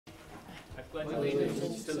pledge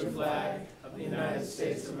allegiance to the flag of the United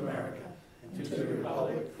States of America and to the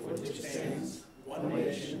republic for which it stands, one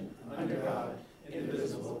nation, under God,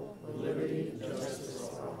 indivisible, with liberty and justice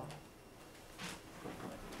for all.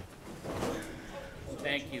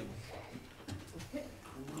 Thank you.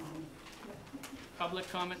 Public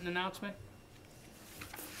comment and announcement?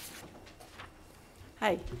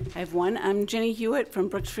 Hi, I have one. I'm Jenny Hewitt from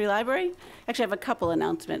Brooks Free Library. Actually, I have a couple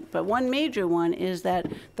announcements, but one major one is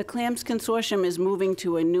that the CLAMS Consortium is moving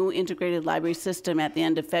to a new integrated library system at the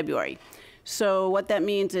end of February. So what that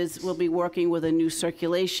means is we'll be working with a new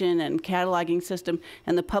circulation and cataloging system,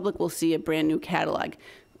 and the public will see a brand new catalog.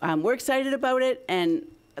 We're excited about it, and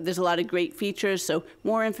there's a lot of great features, so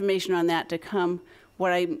more information on that to come.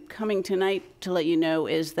 What I'm coming tonight to let you know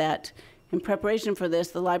is that in preparation for this,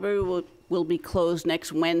 the library will be closed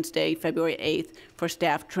next Wednesday, February 8th, for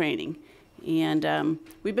staff training. And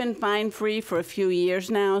we've been fine-free for a few years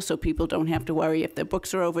now, so people don't have to worry if their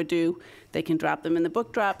books are overdue. They can drop them in the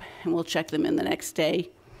book drop, and we'll check them in the next day.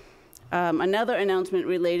 Another announcement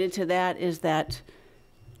related to that is that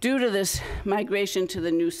due to this migration to the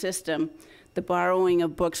new system, the borrowing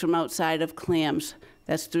of books from outside of CLAMS,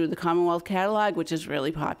 that's through the Commonwealth Catalog, which is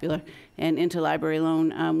really popular, and interlibrary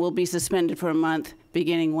loan, will be suspended for a month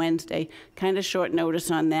beginning Wednesday. Kind of short notice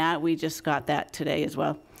on that. We just got that today as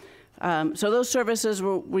well. So those services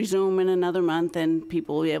will resume in another month, and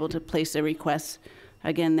people will be able to place their requests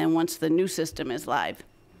again then once the new system is live.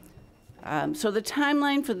 So the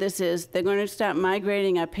timeline for this is they're going to start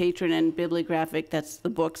migrating our patron and bibliographic, that's the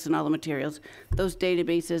books and all the materials, those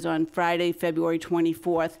databases on Friday, February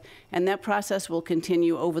 24th, and that process will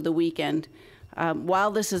continue over the weekend.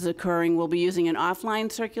 While this is occurring, we'll be using an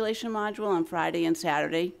offline circulation module on Friday and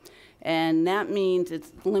Saturday, and that means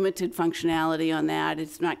it's limited functionality on that.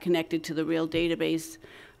 It's not connected to the real database.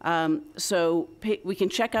 So we can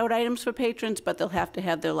check out items for patrons, but they'll have to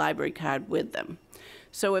have their library card with them.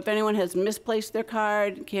 So if anyone has misplaced their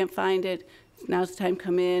card, can't find it, now's the time to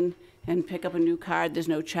come in and pick up a new card. There's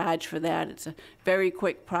no charge for that. It's a very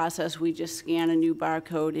quick process. We just scan a new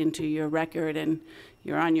barcode into your record and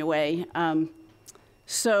you're on your way.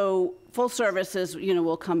 So full services,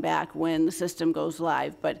 will come back when the system goes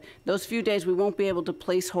live. But those few days we won't be able to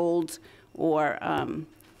place holds or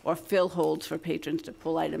fill holds for patrons to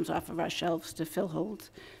pull items off of our shelves to fill holds.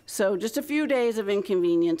 So just a few days of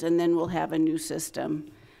inconvenience, and then we'll have a new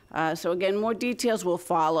system. So again, more details will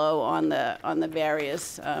follow on the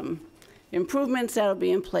various improvements that'll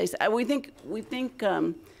be in place. We think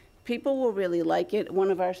people will really like it.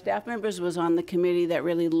 One of our staff members was on the committee that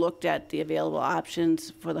really looked at the available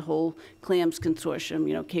options for the whole CLAMS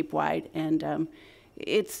consortium, Cape-wide, and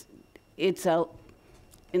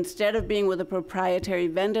instead of being with a proprietary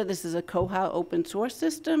vendor, this is a Koha open source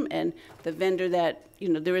system, and the vendor that,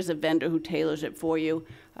 there is a vendor who tailors it for you.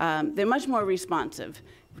 They're much more responsive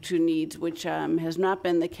to needs, which has not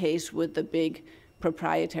been the case with the big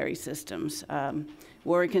proprietary systems.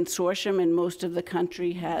 We're a consortium, and most of the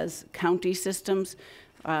country has county systems,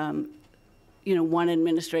 one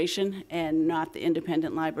administration, and not the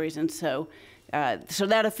independent libraries, and so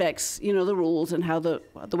that affects, the rules and how the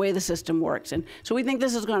way the system works. And so we think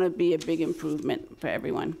this is going to be a big improvement for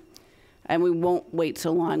everyone. And we won't wait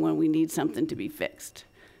so long when we need something to be fixed.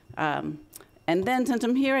 And then since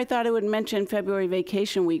I'm here, I thought I would mention February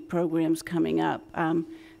Vacation Week programs coming up.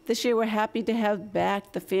 This year we're happy to have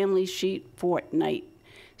back the Family Sheet Fortnight.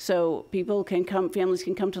 So families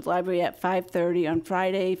can come to the library at 5:30 on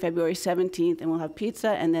Friday, February 17th, and we'll have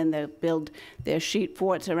pizza, and then they'll build their sheet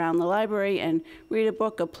forts around the library and read a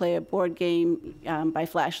book or play a board game by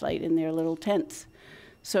flashlight in their little tents.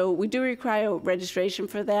 So we do require registration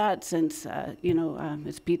for that since,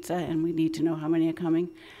 it's pizza and we need to know how many are coming.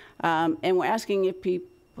 And we're asking if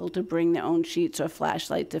people to bring their own sheets or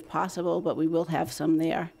flashlights if possible, but we will have some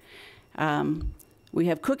there. We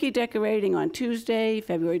have cookie decorating on Tuesday,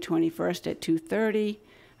 February 21st at 2:30.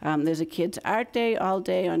 There's a kids' art day all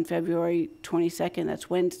day on February 22nd. That's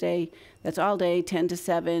Wednesday. That's all day, 10 to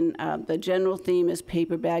 7. The general theme is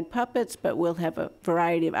paper bag puppets, but we'll have a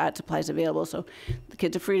variety of art supplies available, so the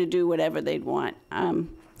kids are free to do whatever they'd want.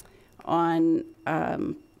 On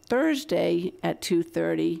Thursday at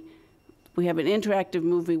 2:30, we have an interactive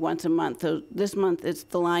movie once a month. So this month it's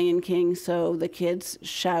The Lion King, so the kids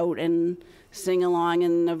shout and sing along,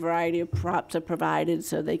 and a variety of props are provided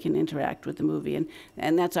so they can interact with the movie,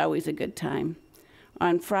 and that's always a good time.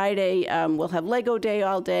 On Friday, we'll have Lego Day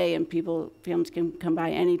all day, and families can come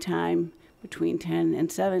by anytime, between 10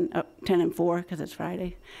 and 7, 10 and 4, because it's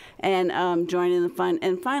Friday, and join in the fun.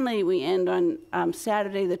 And finally, we end on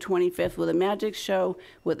Saturday, the 25th, with a magic show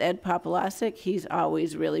with Ed Popolasic. He's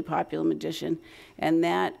always a really popular magician. And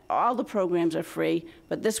that, all the programs are free,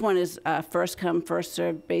 but this one is first come, first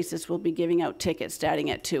served basis. We'll be giving out tickets starting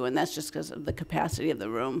at 2, and that's just because of the capacity of the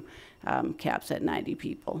room, caps at 90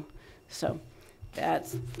 people. So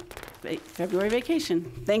that's February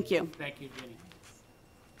vacation. Thank you. Thank you, Ginny.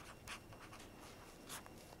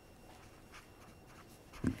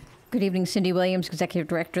 Good evening, Cindy Williams, Executive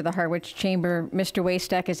Director of the Harwich Chamber. Mr.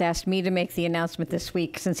 Waystack has asked me to make the announcement this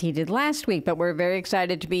week since he did last week, but we're very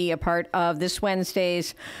excited to be a part of this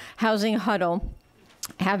Wednesday's Housing Huddle,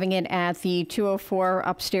 having it at the 204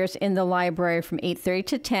 upstairs in the library from 8:30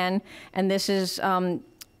 to 10. And this is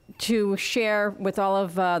to share with all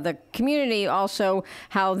of the community also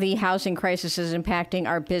how the housing crisis is impacting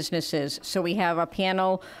our businesses. So we have a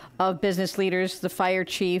panel of business leaders, the fire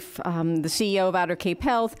chief, the CEO of Outer Cape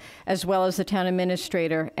Health, as well as the town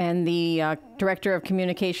administrator. And the director of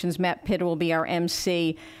communications, Matt Pitt, will be our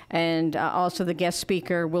MC. And also the guest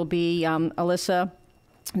speaker will be Alyssa,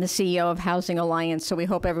 the CEO of Housing Alliance. So we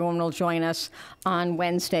hope everyone will join us on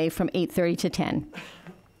Wednesday from 8:30 to 10.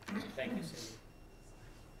 Thank you, Cindy.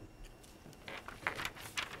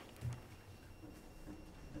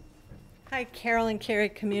 Hi, Carolyn Carey,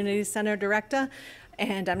 Community Center Director,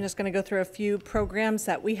 and I'm just going to go through a few programs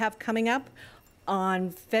that we have coming up. On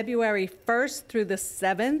February 1st through the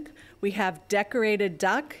 7th, we have Decorated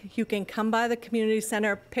Duck. You can come by the community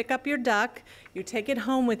center, pick up your duck, you take it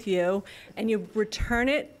home with you, and you return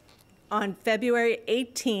it on February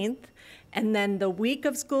 18th. And then the week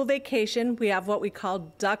of school vacation, we have what we call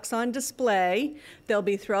Ducks on Display. They'll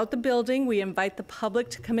be throughout the building. We invite the public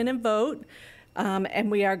to come in and vote. And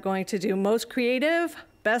we are going to do Most Creative,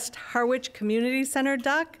 Best Harwich Community Center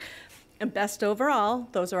Duck, and Best Overall.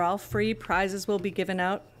 Those are all free. Prizes will be given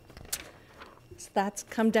out. So that's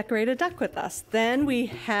Come Decorate a Duck with us. Then we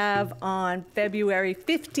have on February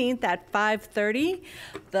 15th at 5:30,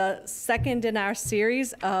 the second in our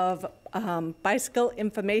series of bicycle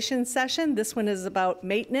information session. This one is about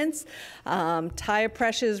maintenance, tire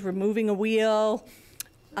pressures, removing a wheel,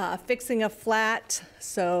 fixing a flat.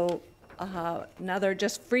 So another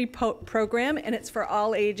just free program, and it's for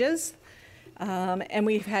all ages. And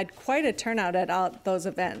we've had quite a turnout at all those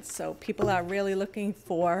events. So people are really looking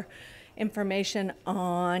for information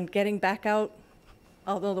on getting back out,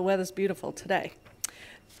 although the weather's beautiful today.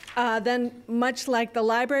 Then, much like the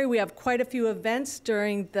library, we have quite a few events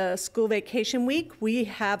during the school vacation week. We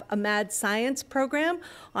have a Mad Science program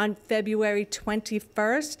on February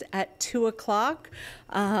 21st at 2 o'clock.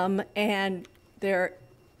 And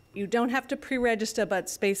you don't have to pre-register, but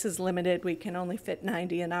space is limited. We can only fit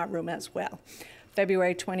 90 in our room as well.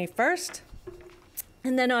 February 21st.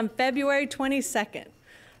 And then on February 22nd,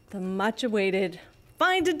 the much-awaited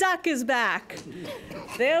Find a Duck is back.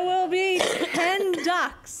 There will be 10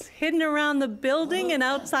 ducks hidden around the building and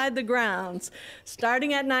outside the grounds,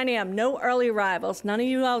 starting at 9 a.m. No early arrivals. None of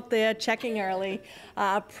you out there checking early.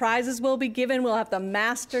 Prizes will be given. We'll have the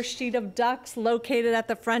master sheet of ducks located at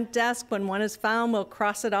the front desk. When one is found, we'll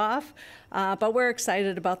cross it off. But we're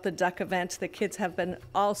excited about the duck event. The kids have been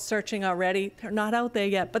all searching already. They're not out there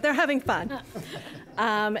yet, but they're having fun.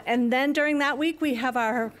 And then during that week, we have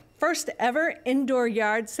our first ever indoor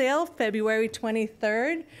yard sale, February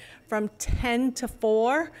 23rd, from 10 to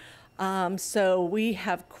 4. So we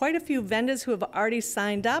have quite a few vendors who have already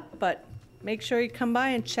signed up, but make sure you come by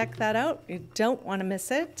and check that out. You don't want to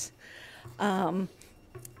miss it. And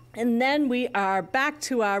then we are back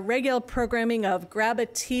to our regular programming of Grab a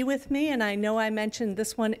Tea with Me, and I know I mentioned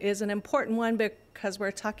this one is an important one because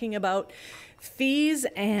we're talking about fees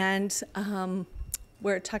and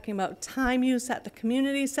we're talking about time use at the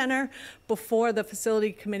community center before the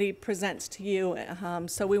facility committee presents to you.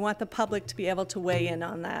 So we want the public to be able to weigh in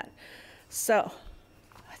on that. So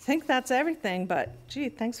I think that's everything, but gee,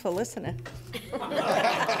 thanks for listening.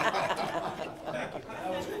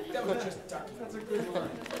 That was just duck. That's a good one.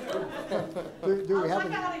 Do we have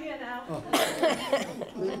Check out again now.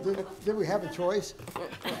 do we have a choice?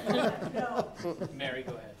 Mary,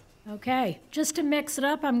 go ahead. Okay, just to mix it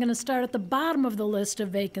up, I'm going to start at the bottom of the list of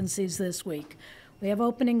vacancies this week. We have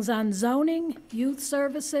openings on zoning, youth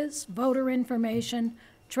services, voter information,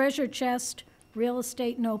 treasure chest, real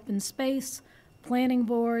estate and open space, planning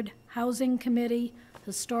board, housing committee,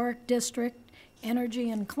 historic district,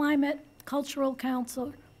 energy and climate, cultural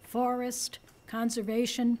council, forest,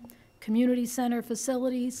 conservation, community center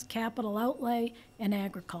facilities, capital outlay, and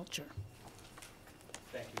agriculture.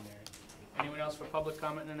 Thank you, Mary. Anyone else for public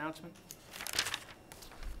comment and announcement?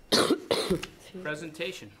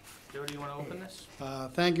 Presentation. Joe, do you want to open this?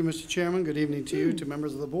 Thank you, Mr. Chairman. Good evening to you, to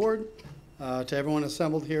members of the board, to everyone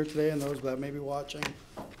assembled here today and those that may be watching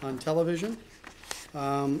on television.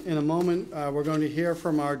 In a moment, we're going to hear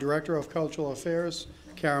from our Director of Cultural Affairs,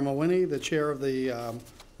 Kara Mawhinney, the Chair of the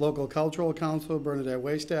Local Cultural Council, Bernadette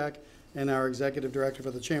Waystack, and our Executive Director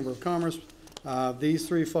for the Chamber of Commerce. These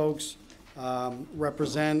three folks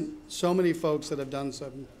represent so many folks that have done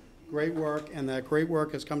some great work, and that great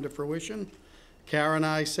work has come to fruition. Kara and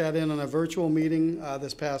I sat in on a virtual meeting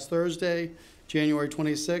this past Thursday, January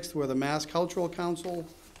 26th, where the Mass Cultural Council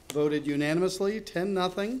voted unanimously,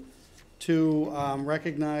 10-0, to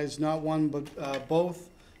recognize not one but both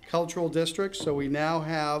cultural districts. So we now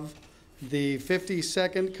have the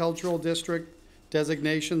 52nd cultural district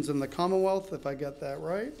designations in the Commonwealth, if I get that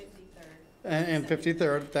right. 53rd. And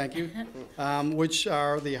 53rd, thank you, which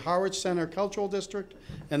are the Harwich Center Cultural District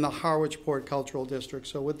and the Harwich Port Cultural District.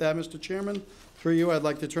 So with that, Mr. Chairman, through you, I'd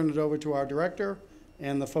like to turn it over to our director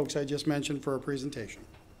and the folks I just mentioned for a presentation.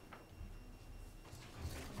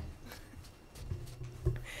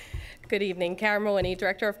 Good evening, Kara Mawhinney,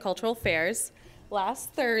 Director of Cultural Affairs.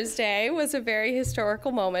 Last Thursday was a very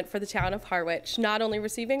historical moment for the town of Harwich, not only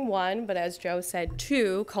receiving one, but as Joe said,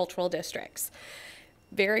 2 cultural districts.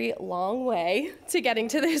 Very long way to getting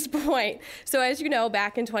to this point. So as you know,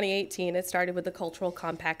 back in 2018, it started with the Cultural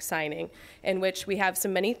Compact signing, in which we have so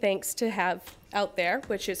many thanks to have out there,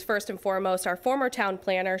 which is first and foremost our former town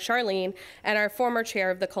planner, Charlene, and our former chair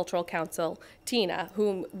of the Cultural Council, Tina,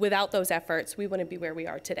 whom without those efforts, we wouldn't be where we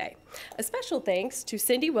are today. A special thanks to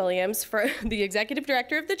Cindy Williams, for the executive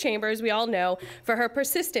director of the Chambers, we all know, for her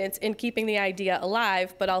persistence in keeping the idea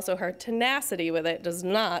alive, but also her tenacity with it does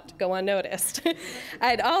not go unnoticed.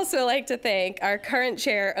 I'd also like to thank our current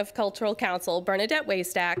chair of Cultural Council, Bernadette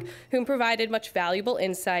Waystack, whom provided much valuable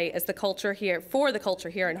insight as the culture here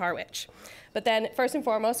in Harwich. But then, first and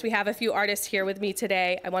foremost, we have a few artists here with me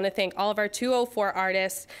today. I want to thank all of our 204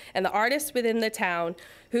 artists and the artists within the town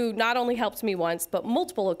who not only helped me once, but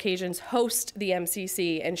multiple occasions host the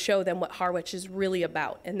MCC and show them what Harwich is really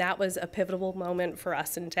about. And that was a pivotal moment for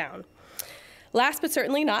us in town. Last but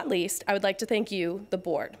certainly not least, I would like to thank you, the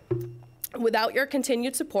board. Without your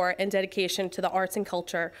continued support and dedication to the arts and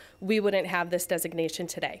culture, we wouldn't have this designation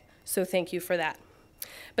today. So thank you for that.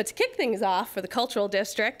 But to kick things off for the Cultural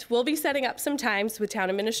District, we'll be setting up some times with Town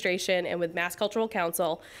Administration and with Mass Cultural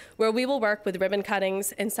Council, where we will work with ribbon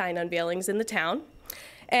cuttings and sign unveilings in the town.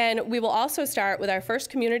 And we will also start with our first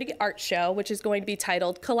community art show, which is going to be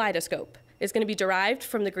titled Kaleidoscope. It's going to be derived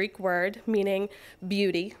from the Greek word meaning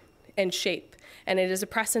beauty and shape. And it is a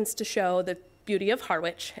presence to show the beauty of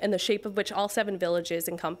Harwich and the shape of which all 7 villages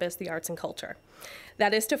encompass the arts and culture.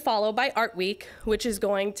 That is to follow by Art Week, which is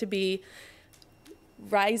going to be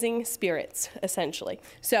rising spirits, essentially.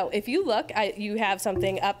 So if you look, you have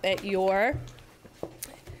something up at your,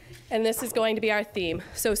 and this is going to be our theme.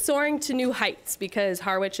 So soaring to new heights, because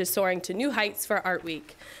Harwich is soaring to new heights for Art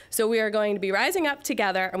Week. So we are going to be rising up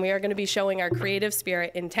together, and we are going to be showing our creative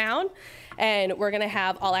spirit in town. And we're going to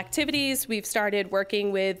have all activities. We've started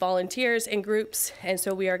working with volunteers and groups, and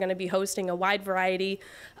so we are going to be hosting a wide variety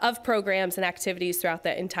of programs and activities throughout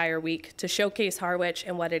the entire week to showcase Harwich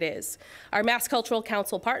and what it is. Our Mass Cultural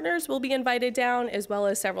Council partners will be invited down, as well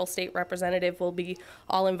as several state representatives will be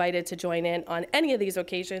all invited to join in on any of these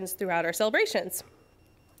occasions throughout our celebrations.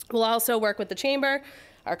 We'll also work with the Chamber,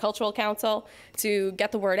 our Cultural Council, to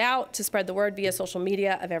get the word out, to spread the word via social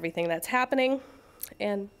media of everything that's happening.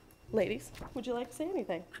 And ladies, would you like to say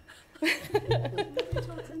anything?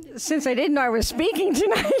 Since I didn't know I was speaking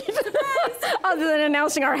tonight, other than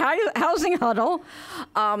announcing our housing huddle,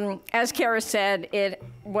 as Kara said, it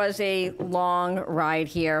was a long ride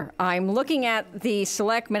here. I'm looking at the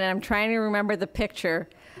selectmen, and I'm trying to remember the picture.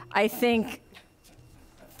 I think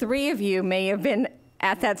 3 of you may have been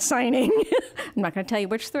at that signing. I'm not going to tell you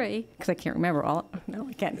which 3, because I can't remember all. No,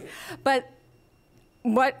 I can't. But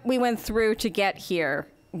what we went through to get here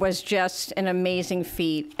was just an amazing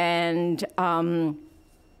feat. And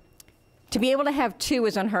to be able to have 2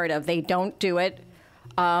 is unheard of. They don't do it.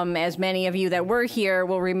 As many of you that were here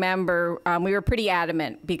will remember, we were pretty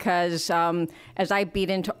adamant because as I beat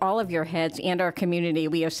into all of your heads and our community,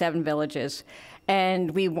 we have 7 villages.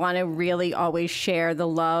 And we want to really always share the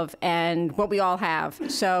love and what we all have.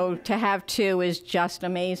 So to have 2 is just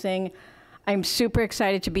amazing. I'm super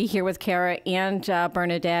excited to be here with Kara and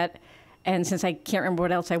Bernadette. And since I can't remember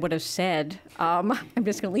what else I would have said, I'm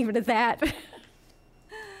just going to leave it at that.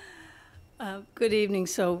 Good evening.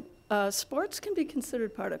 So sports can be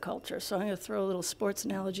considered part of culture. So I'm going to throw a little sports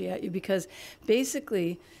analogy at you because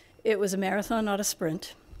basically it was a marathon, not a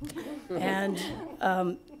sprint.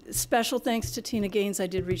 And special thanks to Tina Gaines. I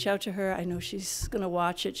did reach out to her. I know she's going to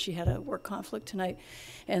watch it. She had a work conflict tonight.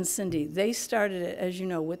 And Cindy, they started it, as you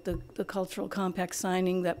know, with the Cultural Compact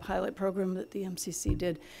signing, that pilot program that the MCC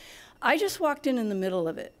did. I just walked in the middle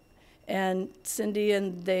of it. And Cindy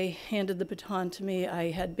and they handed the baton to me.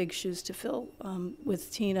 I had big shoes to fill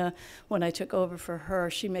with Tina when I took over for her.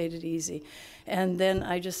 She made it easy. And then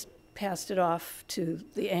I just passed it off to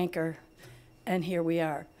the anchor, and here we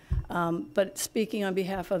are. But speaking on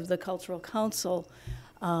behalf of the Cultural Council,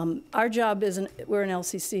 our job we're an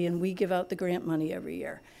LCC, and we give out the grant money every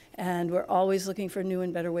year. And we're always looking for new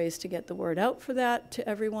and better ways to get the word out for that to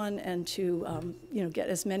everyone, and to get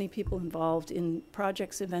as many people involved in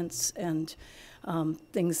projects, events, and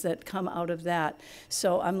things that come out of that.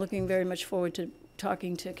 So I'm looking very much forward to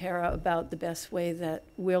talking to Kara about the best way that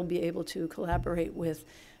we'll be able to collaborate with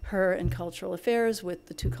her and Cultural Affairs, with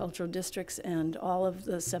the 2 cultural districts, and all of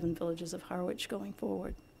the 7 villages of Harwich going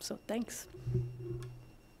forward. So thanks.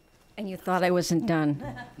 And you thought I wasn't done.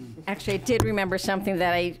 Actually, I did remember something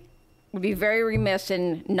that I would be very remiss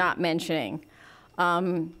in not mentioning.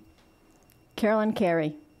 Carolyn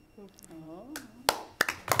Carey.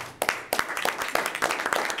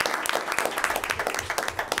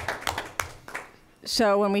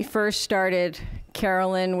 So when we first started,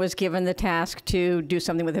 Carolyn was given the task to do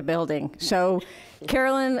something with the building. So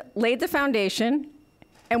Carolyn laid the foundation,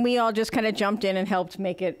 and we all just kind of jumped in and helped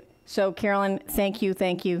make it. So Carolyn, thank you,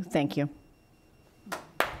 thank you, thank you.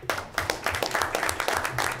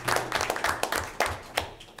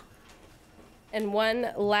 And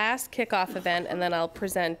one last kickoff event, and then I'll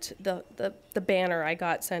present the banner I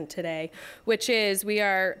got sent today, which is we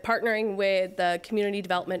are partnering with the Community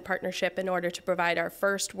Development Partnership in order to provide our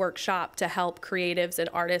first workshop to help creatives and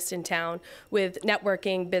artists in town with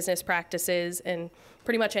networking, business practices, and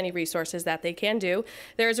pretty much any resources that they can do.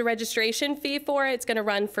 There's a registration fee for it. It's going to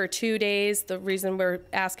run for 2 days. The reason we're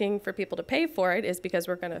asking for people to pay for it is because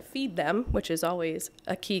we're going to feed them, which is always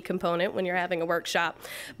a key component when you're having a workshop.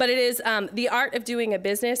 But it is the art of doing a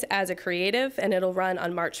business as a creative, and it'll run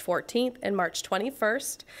on March 14th and March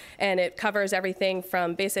 21st. And it covers everything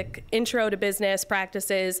from basic intro to business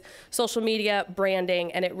practices, social media,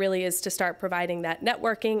 branding, and it really is to start providing that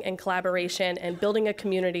networking and collaboration and building a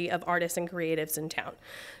community of artists and creatives in town.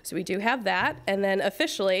 So we do have that. And then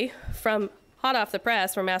officially, from hot off the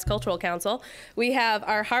press from Mass Cultural Council, we have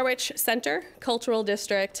our Harwich Center Cultural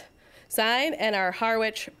District sign and our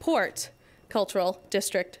Harwich Port Cultural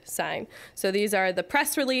District sign. So these are the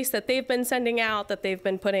press release that they've been sending out, that they've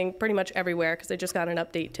been putting pretty much everywhere, because they just got an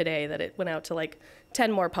update today that it went out to like 10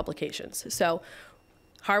 more publications. So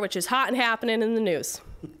Harwich is hot and happening in the news,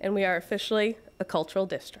 and we are officially a cultural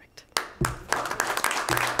district.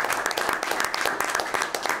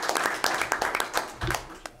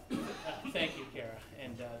 Thank you, Kara,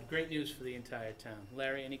 and great news for the entire town.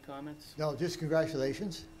 Larry, any comments? No, just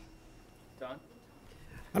congratulations. Don?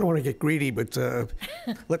 I don't want to get greedy, but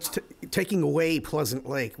taking away Pleasant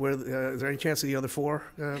Lake, is there any chance of the other 4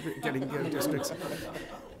 getting districts?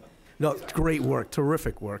 No, great work,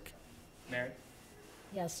 terrific work. Mary?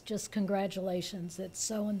 Yes, just congratulations. It's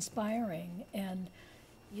so inspiring. And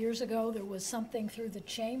years ago, there was something through the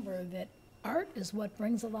chamber that art is what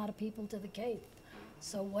brings a lot of people to the Cape.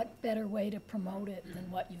 So what better way to promote it than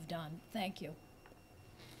what you've done? Thank you.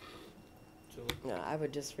 No, I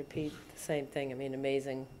would just repeat the same thing. I mean,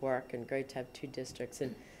 amazing work and great to have 2 districts.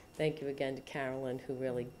 And thank you again to Carolyn, who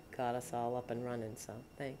really got us all up and running. So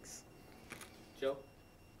thanks. Joe?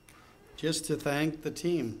 Just to thank the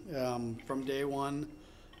team from day one,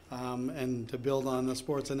 and to build on the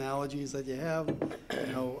sports analogies that you have.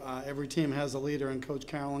 You know, every team has a leader, and Coach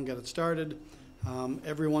Carolyn got it started.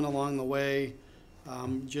 Everyone along the way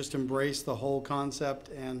just embraced the whole concept.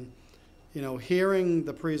 And you know, hearing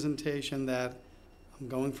the presentation that, I'm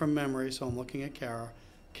going from memory, so I'm looking at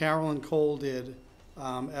Carolyn Cole did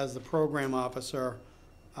as the program officer.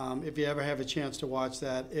 If you ever have a chance to watch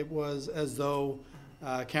that, it was as though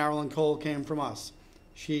Carolyn Cole came from us.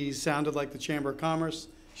 She sounded like the Chamber of Commerce.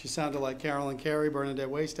 She sounded like Carolyn Carey, Bernadette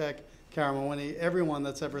Waystek, Karen Mawhinney, everyone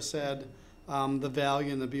that's ever said the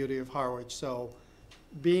value and the beauty of Harwich. So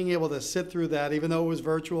being able to sit through that, even though it was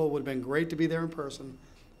virtual, would have been great to be there in person.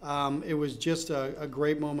 It was just a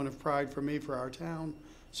great moment of pride for me, for our town.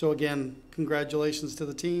 So again, congratulations to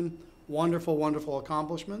the team. Wonderful, wonderful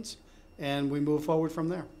accomplishments. And we move forward from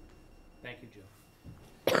there. Thank you,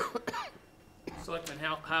 Joe. Selectman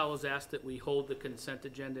Howell has asked that we hold the consent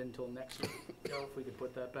agenda until next week. Joe, if we could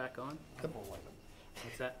put that back on? One whole item.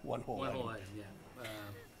 What's that? One whole item. Yeah.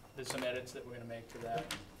 There's some edits that we're going to make to that.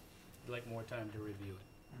 I'd like more time to review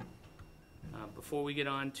it. Before we get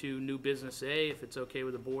on to new business A, if it's okay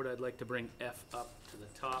with the board, I'd like to bring F up to the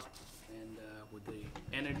top. And with the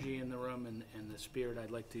energy in the room and the spirit,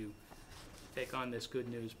 I'd like to take on this good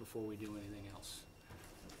news before we do anything else.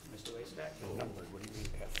 Mr. Waystack? What do you mean,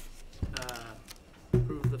 F?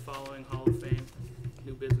 Approve the following Hall of Fame,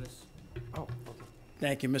 new business. Oh, okay.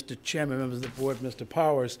 Thank you, Mr. Chairman, members of the board, Mr.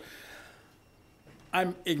 Powers.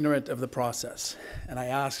 I'm ignorant of the process, and I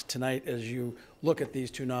ask tonight, as you look at these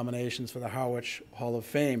two nominations for the Harwich Hall of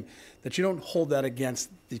Fame, that you don't hold that against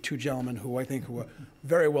the two gentlemen who I think who are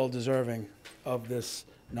very well deserving of this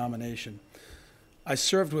nomination. I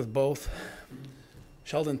served with both.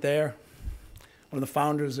 Sheldon Thayer, one of the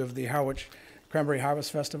founders of the Harwich Cranberry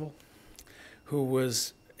Harvest Festival, who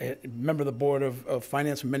was a member of the Board of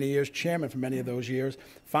Finance for many years, chairman for many of those years,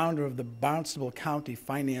 founder of the Barnstable County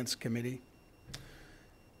Finance Committee.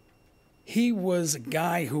 He was a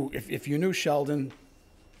guy who, if you knew Sheldon,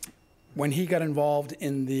 when he got involved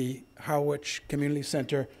in the Harwich Community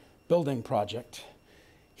Center building project,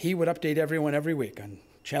 he would update everyone every week on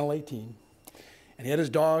Channel 18, and he had his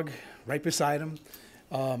dog right beside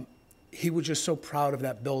him. He was just so proud of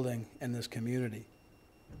that building and this community.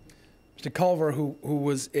 Mr. Culver, who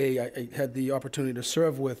was I had the opportunity to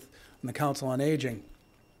serve with on the Council on Aging,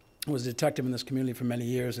 was a detective in this community for many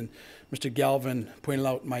years, and Mr. Galvin pointed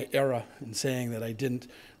out my error in saying that I didn't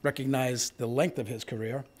recognize the length of his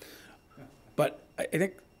career. But I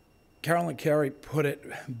think Carolyn Carey put it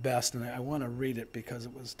best, and I want to read it because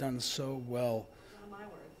it was done so well. Not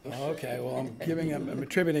my word. Okay, well, I'm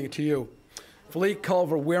attributing it to you. For Lee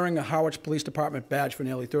Culver, wearing a Harwich Police Department badge for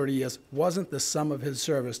nearly 30 years wasn't the sum of his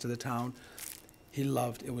service to the town he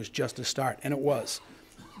loved. It was just a start, and it was.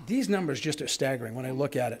 These numbers just are staggering when I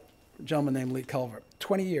look at it. A gentleman named Lee Culver,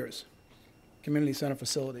 20 years, community center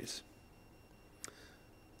facilities.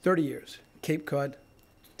 30 years, Cape Cod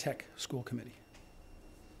Tech School Committee.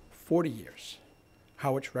 40 years,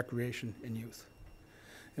 Harwich Recreation and Youth.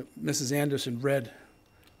 Mrs. Anderson read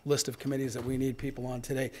a list of committees that we need people on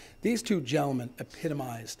today. These two gentlemen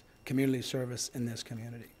epitomized community service in this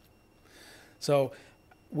community. So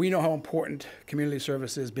we know how important community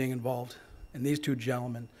service is being involved, and these two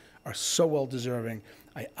gentlemen are so well deserving.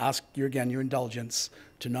 I ask you again, your indulgence,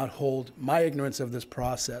 to not hold my ignorance of this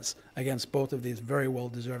process against both of these very well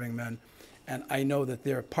deserving men. And I know that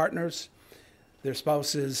their partners, their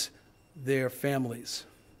spouses, their families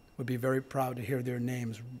would be very proud to hear their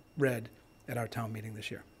names read at our town meeting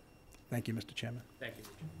this year. Thank you, Mr. Chairman. Thank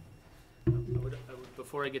you.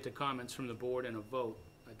 Before I get to comments from the board and a vote,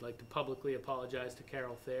 I'd like to publicly apologize to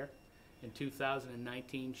Carol Thayer. In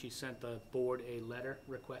 2019, she sent the board a letter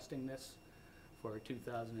requesting this for a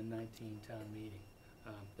 2019 town meeting.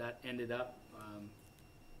 That ended up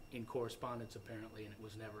in correspondence apparently, and it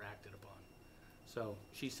was never acted upon. So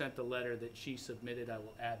she sent the letter that she submitted. I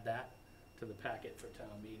will add that to the packet for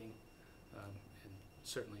town meeting and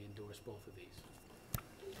certainly endorse both of these.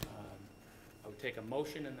 I would take a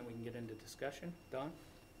motion and then we can get into discussion. Don?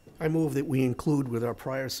 I move that we include with our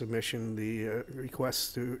prior submission the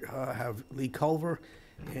request to have Lee Culver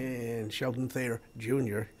and Sheldon Thayer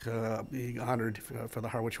Jr. Be honored for the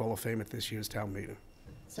Harwich Hall of Fame at this year's town meeting.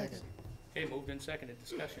 Second. Okay, moved and seconded.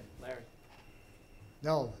 Discussion. Larry?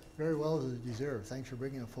 No, very well deserved. Thanks for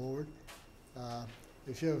bringing it forward.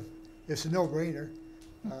 It's a no-brainer.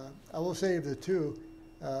 I will say of the two,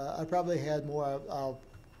 I probably had more, I'll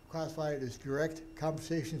classify it as direct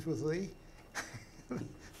conversations with Lee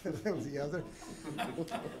than the other.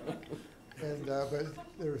 And, but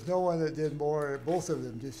there was no one that did more, both of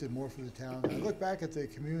them just did more for the town. I look back at the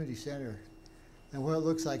community center and what it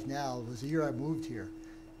looks like now. It was the year I moved here.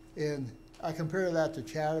 And I compare that to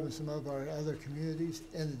Chatham and some of our other communities,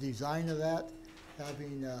 and the design of that,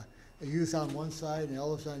 having a youth on one side and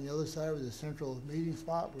Ellis on the other side with a central meeting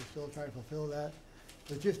spot. We're still trying to fulfill that.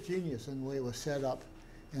 It was just genius in the way it was set up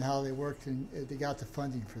and how they worked, and they got the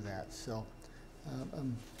funding for that. So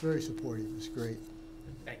I'm very supportive. It's great.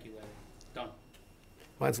 Thank you, Larry. Don?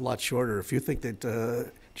 Mine's a lot shorter. If you think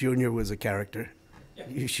that Junior was a character,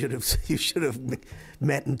 you should have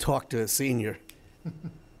met and talked to a senior.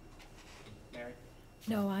 Mary?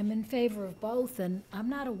 No, I'm in favor of both, and I'm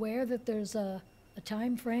not aware that there's a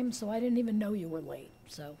time frame, so I didn't even know you were late.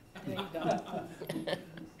 So there you go.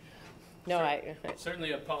 No,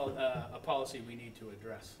 Certainly a policy we need to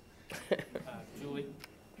address. Julie?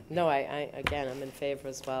 No, again, I'm in favor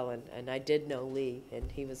as well, and I did know Lee,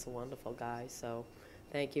 and he was a wonderful guy, so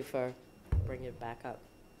thank you for bringing it back up.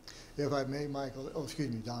 If I may, Michael, oh,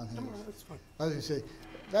 excuse me, Don. No, that's fine. I was going to say,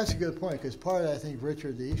 that's a good point, because part of, I think,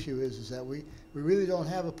 Richard, the issue is that we really don't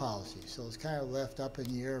have a policy, so it's kind of left up in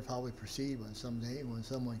the air of how we proceed when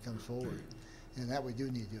someone comes forward. and that we do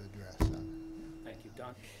need to address. So. Thank you.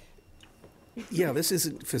 Don? Yeah, this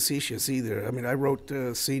isn't facetious either. I mean, I wrote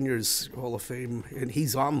Seniors Hall of Fame, and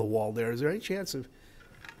he's on the wall there. Is there any chance of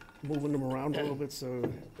moving them around a little bit so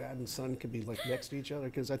dad and son can be like next to each other?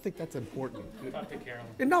 Because I think that's important. Talk to Carolyn.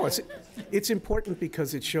 And no, it's important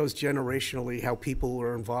because it shows generationally how people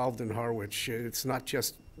were involved in Harwich. It's not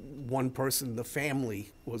just one person, the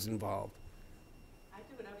family was involved. I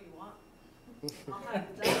do whatever you want.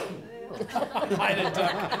 I'll hide a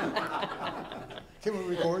duck. Can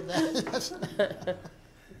we record that?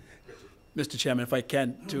 Mr. Chairman, if I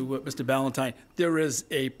can, to Mr. Ballantyne, there is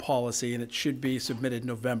a policy, and it should be submitted in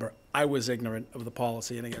November. I was ignorant of the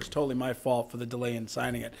policy, and it's totally my fault for the delay in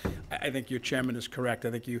signing it. I think your chairman is correct.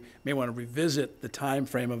 I think you may want to revisit the time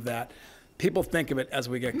frame of that. People think of it as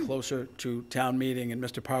we get closer to town meeting, and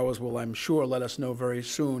Mr. Powers will, I'm sure, let us know very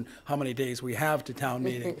soon how many days we have to town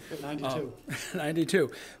meeting. 92.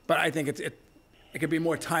 92. But I think it could be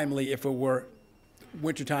more timely if it were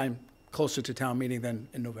wintertime, closer to town meeting than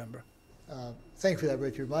in November. Thank you for that,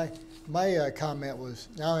 Richard. My comment was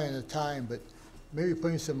now in a time, but maybe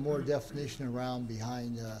putting some more definition around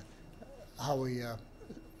behind how we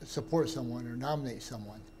support someone or nominate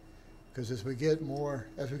someone. Because as we get older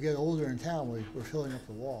in town, we're filling up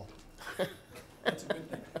the wall. That's a good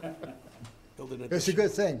thing. It's a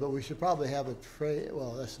good thing, but we should probably have a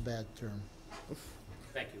well, that's a bad term.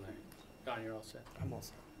 Thank you, Larry. Don, you're all set. I'm all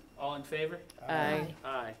set. All in favor? Aye.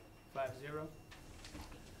 Aye. 5-0.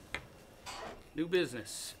 New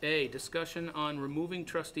business. A, discussion on removing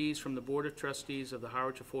trustees from the Board of Trustees of the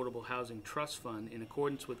Harwich Affordable Housing Trust Fund in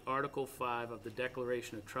accordance with Article 5 of the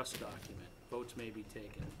Declaration of Trust document. Votes may be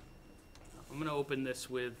taken. I'm going to open this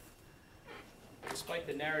with, despite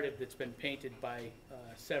the narrative that's been painted by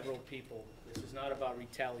several people, this is not about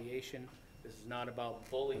retaliation, this is not about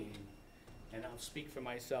bullying, and I'll speak for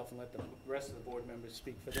myself and let the rest of the board members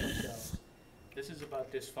speak for themselves. This is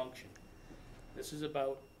about dysfunction. This is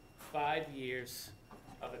about 5 years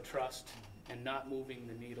of a trust and not moving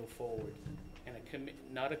the needle forward. And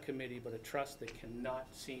not a committee, but a trust that cannot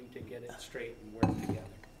seem to get it straight and work together.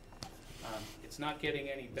 It's not getting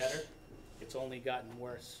any better. It's only gotten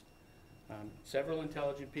worse. Several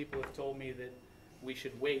intelligent people have told me that we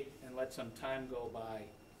should wait and let some time go by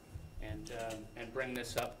and bring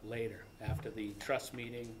this up later after the trust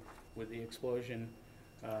meeting with the explosion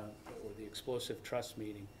or the explosive trust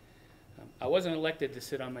meeting. I wasn't elected to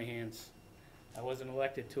sit on my hands. I wasn't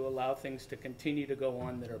elected to allow things to continue to go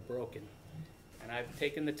on that are broken. And I've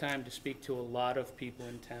taken the time to speak to a lot of people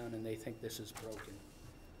in town, and they think this is broken.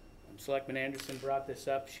 Selectman Anderson brought this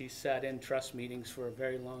up. She sat in trust meetings for a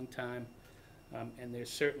very long time, and there's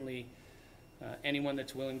certainly anyone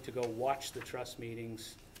that's willing to go watch the trust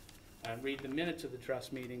meetings, read the minutes of the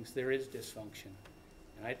trust meetings, there is dysfunction.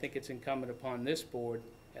 And I think it's incumbent upon this board,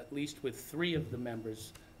 at least with 3 of the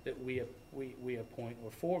members that we appoint, or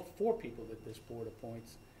four people that this board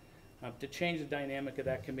appoints, to change the dynamic of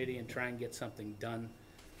that committee and try and get something done.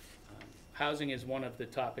 Housing is one of the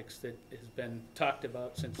topics that has been talked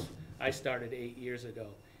about since I started 8 years ago,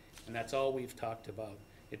 and that's all we've talked about.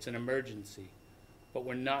 It's an emergency, but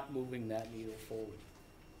we're not moving that needle forward.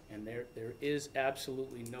 And there is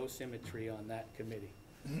absolutely no symmetry on that committee.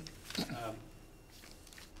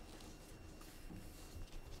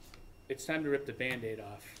 It's time to rip the Band-Aid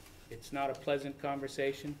off. It's not a pleasant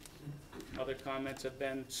conversation. Other comments have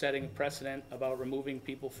been setting a precedent about removing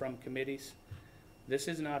people from committees. This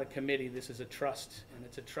is not a committee, this is a trust, and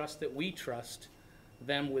it's a trust that we trust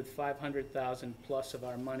them with $500,000 plus of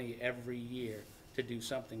our money every year to do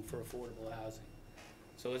something for affordable housing.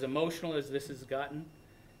 So as emotional as this has gotten,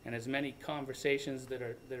 and as many conversations that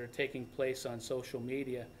are taking place on social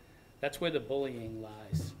media, that's where the bullying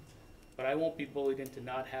lies. But I won't be bullied into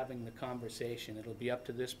not having the conversation. It'll be up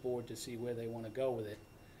to this board to see where they want to go with it.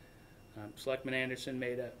 Selectman Anderson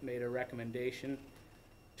made a recommendation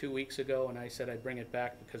 2 weeks ago, and I said I'd bring it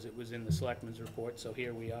back because it was in the selectmen's report, so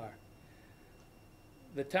here we are.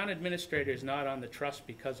 The town administrator is not on the trust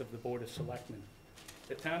because of the Board of Selectmen.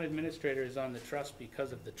 The town administrator is on the trust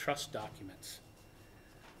because of the trust documents.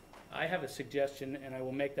 I have a suggestion, and I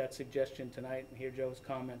will make that suggestion tonight and hear Joe's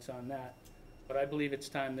comments on that, but I believe it's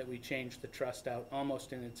time that we change the trust out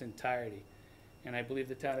almost in its entirety. And I believe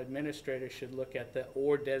the town administrator should look at the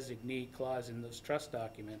 "or designee" clause in those trust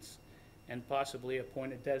documents and possibly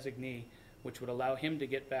appoint a designee, which would allow him to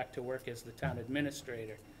get back to work as the town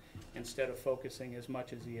administrator instead of focusing as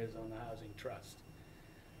much as he is on the housing trust.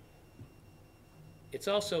 It's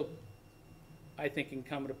also, I think,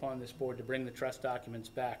 incumbent upon this board to bring the trust documents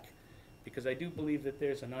back, because I do believe that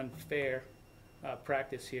there's an unfair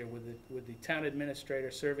practice here with the town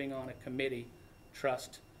administrator serving on a committee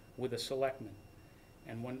trust with a selectman.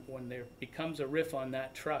 And when there becomes a riff on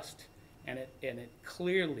that trust, and it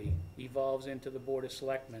clearly evolves into the Board of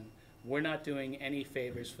Selectmen, we're not doing any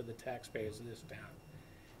favors for the taxpayers of this town.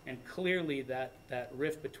 And clearly that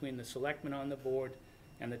rift between the selectmen on the board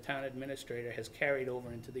and the town administrator has carried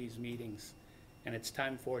over into these meetings, and it's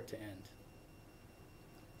time for it to end.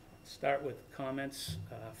 Start with comments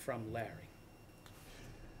from Larry.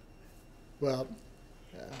 Well,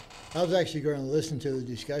 I was actually going to listen to the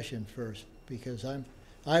discussion first because I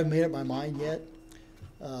haven't made up my mind yet.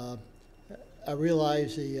 I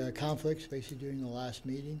realize the conflicts basically during the last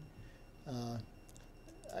meeting.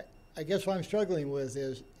 I guess what I'm struggling with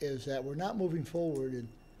is that we're not moving forward, and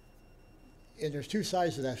there's two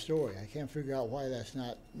sides to that story. I can't figure out why that's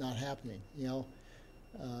not happening. You know,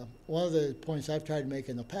 one of the points I've tried to make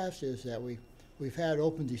in the past is that we've had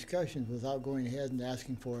open discussions without going ahead and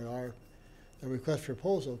asking for a request for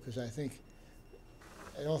proposal, because I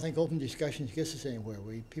don't think open discussions gets us anywhere.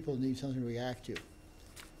 People need something to react to.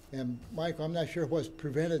 And Michael, I'm not sure what's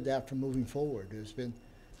prevented that from moving forward. There's been,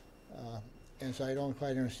 and so I don't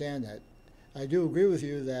quite understand that. I do agree with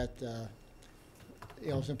you that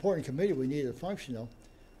it's an important committee. We need it functional.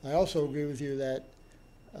 I also agree with you that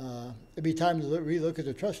it'd be time to relook at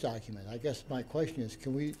the trust document. I guess my question is,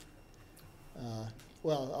 can we?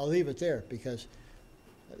 Well, I'll leave it there because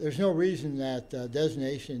there's no reason that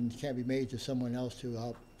designation can't be made to someone else to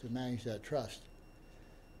help to manage that trust.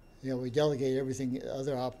 We delegate everything.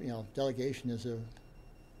 Delegation is a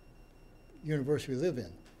universe we live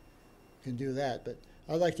in. Can do that, but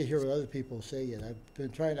I'd like to hear what other people say yet. I've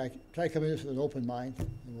been trying to come in this with an open mind,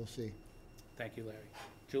 and we'll see. Thank you, Larry.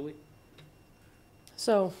 Julie?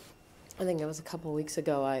 So, I think it was a couple of weeks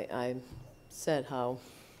ago, I said how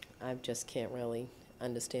I just can't really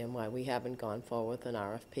understand why we haven't gone forward with an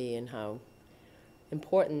RFP and how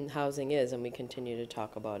important housing is, and we continue to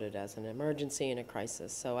talk about it as an emergency and a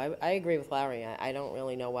crisis. So I agree with Larry. I don't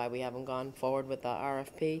really know why we haven't gone forward with the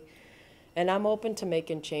RFP. And I'm open to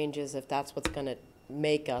making changes if that's what's going to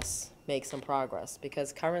make us make some progress.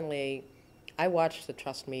 Because currently, I watched the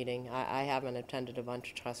trust meeting. I haven't attended a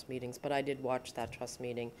bunch of trust meetings, but I did watch that trust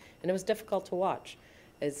meeting. And it was difficult to watch.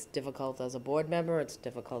 It's difficult as a board member. It's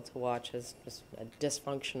difficult to watch as just a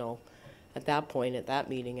dysfunctional, at that point, at that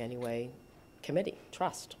meeting anyway, committee,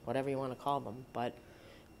 trust, whatever you want to call them. But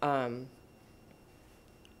I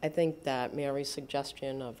think that Mary's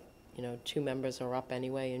suggestion of 2 members are up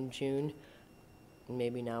anyway in June.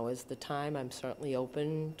 Maybe now is the time. I'm certainly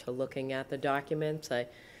open to looking at the documents. I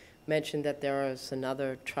mentioned that there is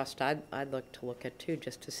another trust I'd like to look at too,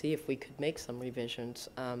 just to see if we could make some revisions.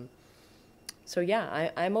 So yeah,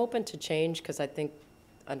 I'm open to change because I think,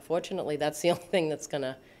 unfortunately, that's the only thing that's going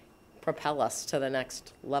to propel us to the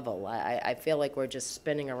next level. I feel like we're just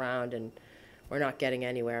spinning around and we're not getting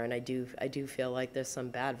anywhere, and I do feel like there's some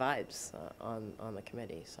bad vibes on the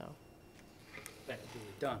committee. So. Thank you.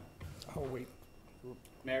 Done. Oh, wait.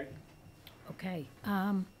 Mary? Okay.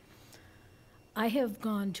 I have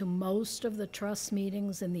gone to most of the trust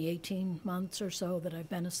meetings in the 18 months or so that I've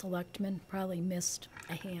been a selectman, probably missed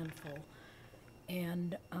a handful.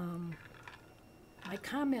 And my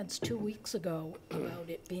comments 2 weeks ago about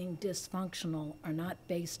it being dysfunctional are not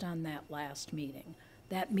based on that last meeting.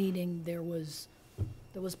 That meeting, there was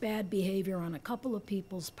bad behavior on a couple of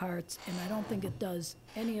people's parts, and I don't think it does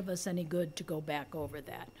any of us any good to go back over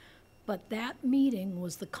that. But that meeting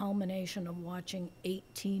was the culmination of watching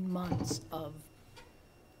 18 months of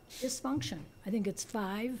dysfunction. I think it's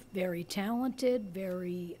 5 very talented,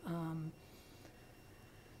 very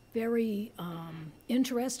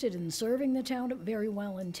interested in serving the town, very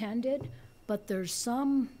well intended, but there's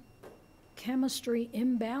some chemistry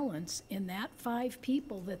imbalance in that 5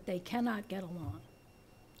 people that they cannot get along.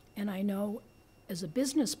 And I know as a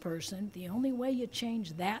business person, the only way you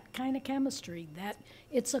change that kind of chemistry, that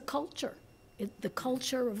it's a culture. The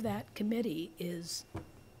culture of that committee is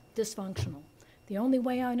dysfunctional. The only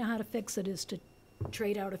way I know how to fix it is to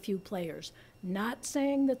trade out a few players. Not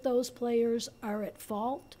saying that those players are at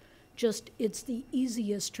fault, just it's the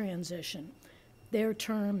easiest transition. Their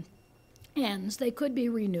term ends, they could be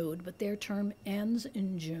renewed, but their term ends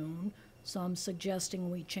in June, so I'm suggesting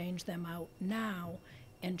we change them out now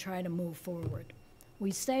and try to move forward.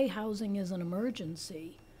 We say housing is an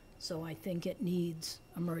emergency, so I think it needs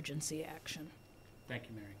emergency action. Thank you,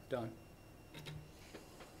 Mary. Don?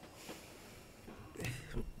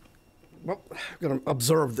 Well, I'm going to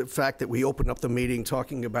observe the fact that we opened up the meeting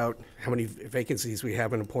talking about how many vacancies we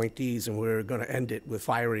have in appointees, and we're going to end it with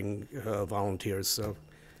firing volunteers. So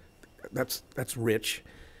that's rich.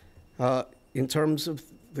 in terms of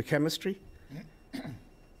the chemistry,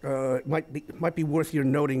 it might be worth your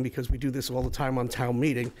noting, because we do this all the time on town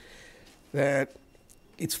meeting, that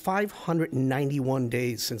it's 591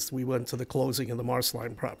 days since we went to the closing of the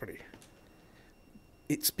Marsline property.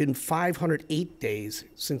 It's been 508 days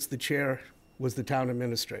since the chair was the town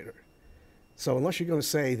administrator. So unless you're going to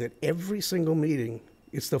say that every single meeting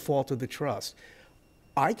it's the fault of the trust,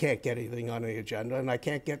 I can't get anything on the agenda, and I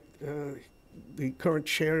can't get the current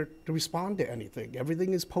chair to respond to anything.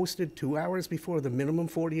 Everything is posted 2 hours before, the minimum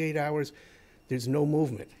 48 hours. There's no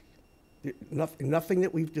movement. Nothing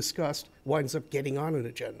that we've discussed winds up getting on an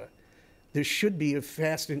agenda. There should be a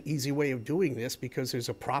fast and easy way of doing this, because there's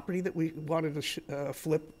a property that we wanted to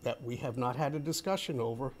flip that we have not had a discussion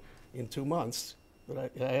over in 2 months.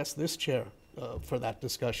 But I asked this chair for that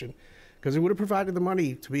discussion, because it would have provided the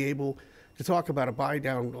money to be able to talk about a buy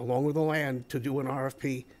down along with the land to do an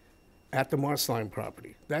RFP at the Marsline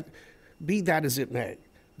property. Be that as it may,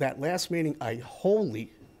 that last meeting, I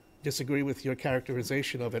wholly disagree with your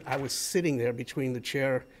characterization of it. I was sitting there between the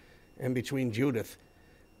chair and between Judith.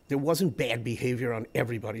 There wasn't bad behavior on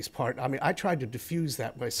everybody's part. I mean, I tried to diffuse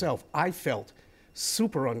that myself. I felt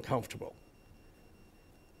super uncomfortable.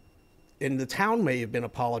 And the town may have been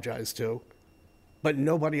apologized to, but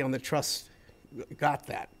nobody on the trust got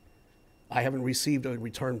that. I haven't received a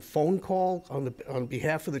return phone call on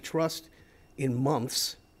behalf of the trust in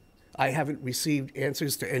months. I haven't received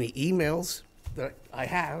answers to any emails that I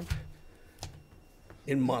have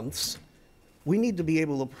in months. We need to be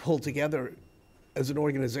able to pull together as an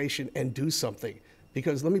organization and do something.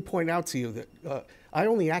 Because let me point out to you that I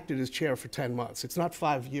only acted as chair for 10 months. It's not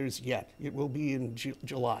 5 years yet. It will be in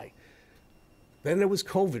July. Then there was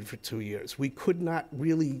COVID for 2 years. We could not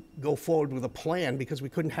really go forward with a plan because we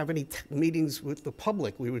couldn't have any meetings with the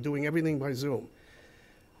public. We were doing everything by Zoom.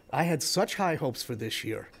 I had such high hopes for this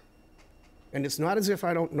year. And it's not as if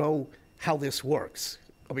I don't know how this works.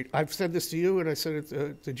 I mean, I've said this to you and I said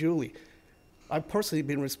it to Julie. I've personally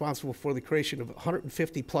been responsible for the creation of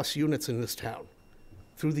 150 plus units in this town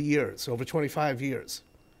through the years, over 25 years.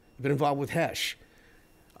 I've been involved with HESH.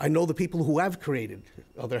 I know the people who have created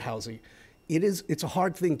other housing. It's a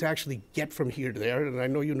hard thing to actually get from here to there, and I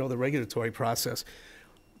know you know the regulatory process.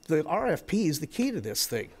 The RFP is the key to this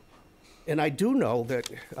thing. And I do know that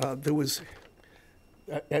there was,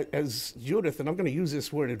 as Judith, and I'm going to use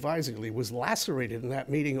this word advisedly, was lacerated in that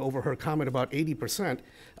meeting over her comment about 80%.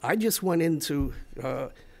 I just went into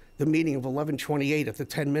the meeting of 11:28 at the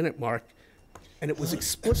 10-minute mark, and it was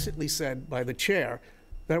explicitly said by the chair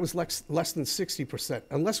that it was less than 60%.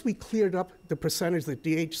 Unless we cleared up the percentage that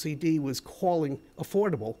DHCD was calling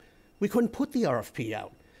affordable, we couldn't put the RFP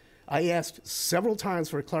out. I asked several times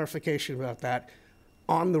for a clarification about that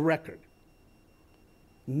on the record.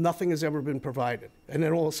 Nothing has ever been provided. And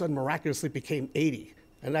then all of a sudden, miraculously became 80.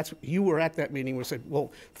 And that's, you were at that meeting where I said,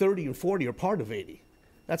 well, 30 and 40 are part of 80.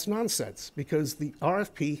 That's nonsense, because the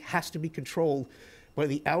RFP has to be controlled by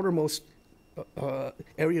the outermost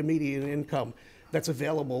area median income that's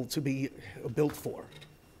available to be built for.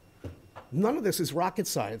 None of this is rocket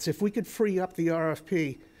science. If we could free up the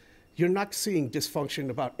RFP, you're not seeing dysfunction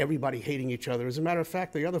about everybody hating each other. As a matter of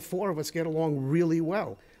fact, the other 4 of us get along really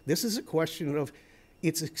well. This is a question of,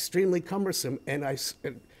 it's extremely cumbersome, and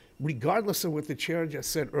regardless of what the chair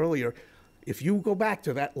just said earlier, if you go back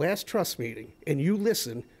to that last trust meeting and you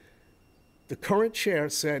listen, the current chair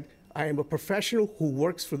said, I am a professional who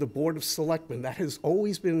works for the Board of Selectmen. That has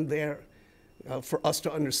always been there for us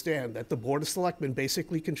to understand, that the Board of Selectmen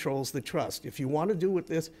basically controls the trust. If you want to do with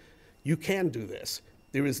this, you can do this.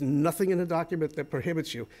 There is nothing in the document that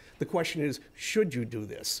prohibits you. The question is, should you do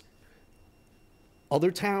this?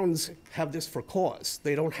 Other towns have this for cause.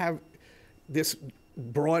 They don't have this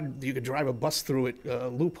broad, you could drive a bus through it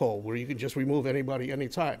loophole where you can just remove anybody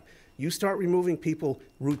anytime. You start removing people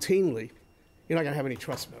routinely, you're not going to have any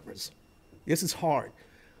trust members. This is hard.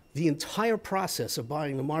 The entire process of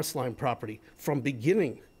buying the Marsline property, from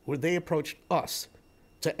beginning where they approached us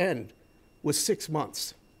to end, was 6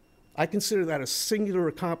 months. I consider that a singular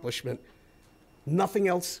accomplishment. Nothing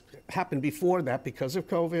else happened before that because of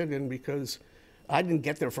COVID and because I didn't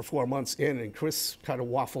get there for 4 months in, and Chris kind of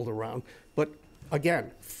waffled around. But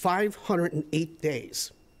again, 508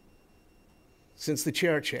 days since the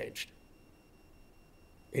chair changed.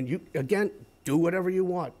 And you, again, do whatever you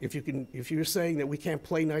want. If you're saying that we can't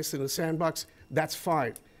play nice in the sandbox, that's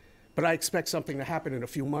fine. But I expect something to happen in a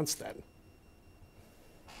few months then.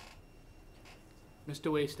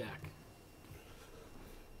 Mr. Waystack.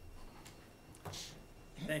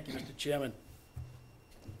 Thank you, Mr. Chairman.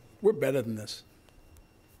 We're better than this.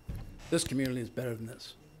 This community is better than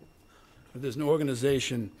this. If there's an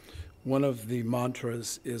organization one of the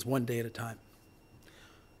mantras is one day at a time.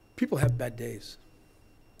 People have bad days.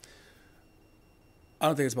 I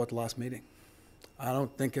don't think it's about the last meeting. I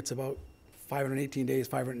don't think it's about 518 days,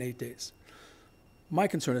 508 days. My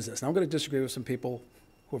concern is this, and I'm going to disagree with some people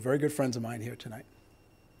who are very good friends of mine here tonight.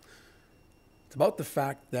 It's about the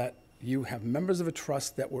fact that you have members of a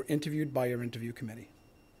trust that were interviewed by your interview committee.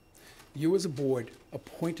 You as a board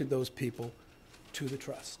appointed those people to the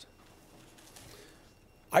trust.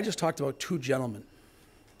 I just talked about two gentlemen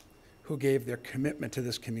who gave their commitment to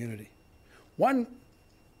this community. One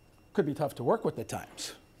could be tough to work with at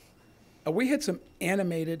times. We had some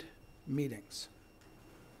animated meetings.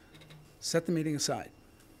 Set the meeting aside.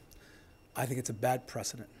 I think it's a bad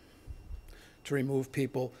precedent to remove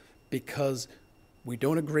people because we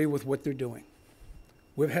don't agree with what they're doing.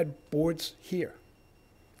 We've had boards here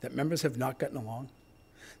that members have not gotten along,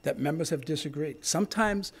 that members have disagreed,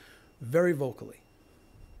 sometimes very vocally.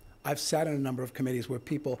 I've sat in a number of committees where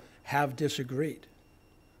people have disagreed.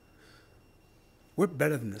 We're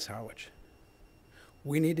better than this, Harwich.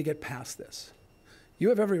 We need to get past this. You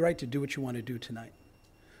have every right to do what you want to do tonight.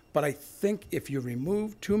 But I think if you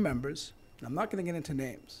remove two members, and I'm not going to get into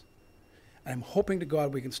names, and I'm hoping to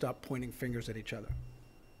God we can stop pointing fingers at each other.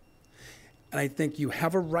 And I think you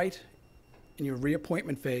have a right in your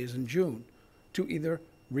reappointment phase in June to either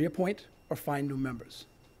reappoint or find new members.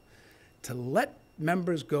 To let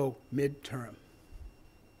members go mid-term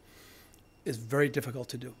is very difficult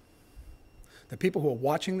to do. The people who are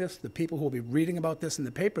watching this, the people who will be reading about this in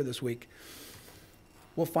the paper this week,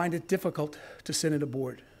 will find it difficult to sit at a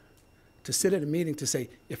board, to sit at a meeting to say,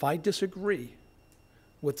 if I disagree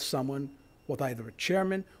with someone, with either a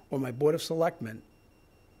chairman or my Board of Selectmen,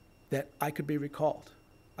 that I could be recalled,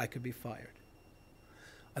 I could be fired.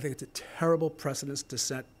 I think it's a terrible precedent to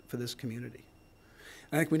set for this community.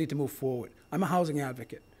 I think we need to move forward. I'm a housing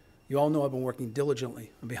advocate. You all know I've been working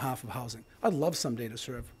diligently on behalf of housing. I'd love someday to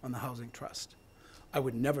serve on the Housing Trust. I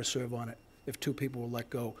would never serve on it if two people were let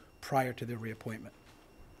go prior to their reappointment.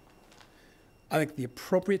 I think the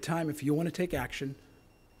appropriate time, if you want to take action,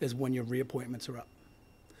 is when your reappointments are up.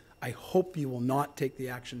 I hope you will not take the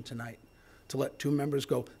action tonight to let two members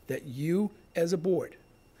go that you, as a board,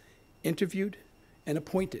 interviewed and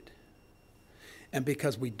appointed. And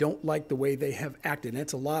because we don't like the way they have acted, and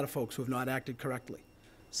it's a lot of folks who have not acted correctly,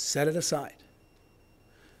 set it aside.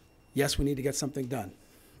 Yes, we need to get something done.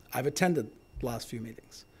 I've attended the last few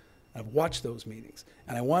meetings. I've watched those meetings,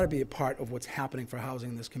 and I want to be a part of what's happening for housing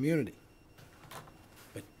in this community.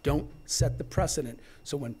 But don't set the precedent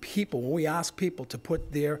so when we ask people to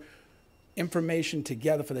put their information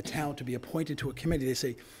together for the town to be appointed to a committee, they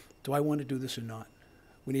say, do I want to do this or not?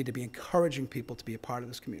 We need to be encouraging people to be a part of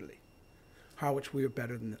this community. Harwich, we are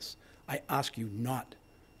better than this. I ask you not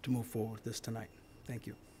to move forward with this tonight. Thank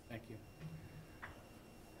you. Thank you.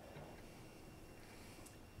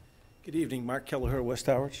 Good evening, Mark Kelleher, West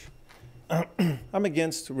Harwich. I'm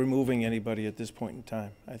against removing anybody at this point in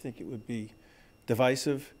time. I think it would be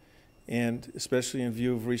divisive, and especially in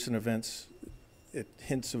view of recent events, it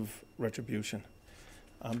hints of retribution.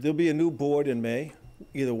 There'll be a new board in May,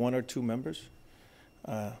 either one or two members.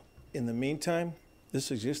 In the meantime,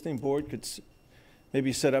 this existing board could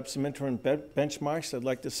maybe set up some interim benchmarks I'd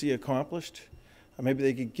like to see accomplished. Maybe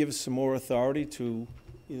they could give some more authority to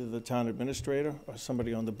either the town administrator or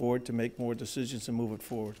somebody on the board to make more decisions and move it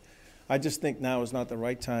forward. I just think now is not the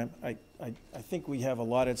right time. I think we have a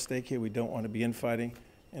lot at stake here. We don't want to be infighting.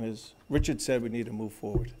 And as Richard said, we need to move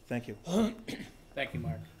forward. Thank you. Thank you,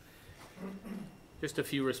 Mark. Just a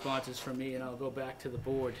few responses from me, and I'll go back to the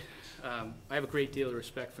board. I have a great deal of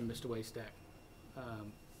respect for Mr. Waystack.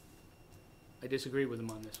 I disagree with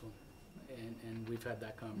him on this one, and we've had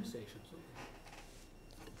that conversation.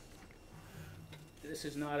 This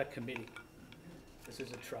is not a committee. This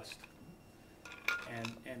is a trust.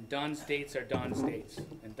 And Don's dates are Don's dates,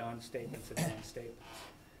 and Don's statements are Don's statements.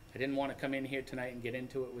 I didn't want to come in here tonight and get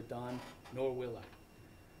into it with Don, nor will I.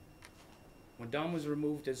 When Don was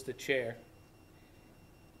removed as the chair,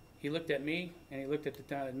 he looked at me and he looked at the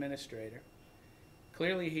town administrator.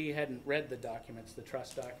 Clearly he hadn't read the documents, the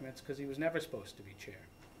trust documents, because he was never supposed to be chair.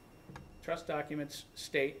 Trust documents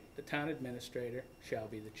state the town administrator shall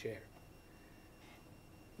be the chair.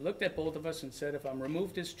 He looked at both of us and said, if I'm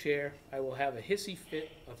removed as chair, I will have a hissy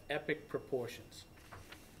fit of epic proportions.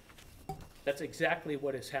 That's exactly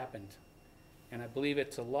what has happened. And I believe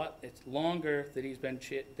it's longer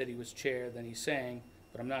that that he was chair than he's saying,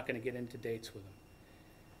 but I'm not going to get into dates with him.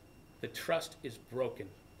 The trust is broken.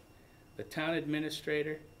 The town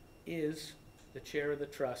administrator is the chair of the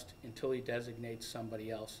trust until he designates somebody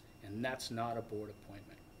else, and that's not a board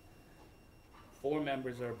appointment. 4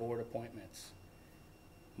 members are board appointments.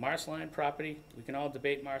 Marceline property, we can all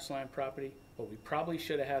debate Marceline property, but we probably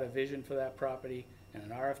should have had a vision for that property and an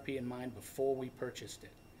RFP in mind before we purchased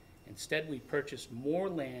it. Instead, we purchased more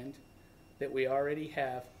land that we already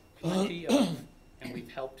have plenty of, and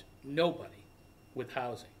we've helped nobody with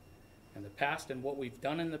housing. In the past, and what we've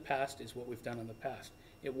done in the past is what we've done in the past.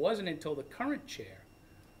 It wasn't until the current chair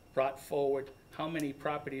brought forward how many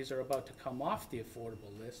properties are about to come off the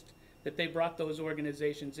affordable list that they brought those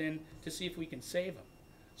organizations in to see if we can save them.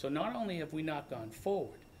 So not only have we not gone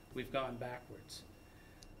forward, we've gone backwards.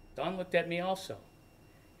 Don looked at me also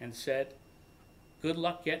and said, good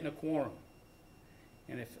luck getting a quorum.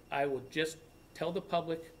 And if I would just tell the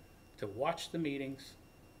public to watch the meetings,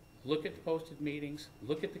 look at the posted meetings,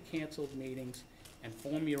 look at the canceled meetings, and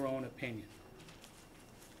form your own opinion.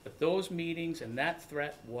 But those meetings and that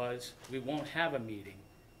threat was, we won't have a meeting.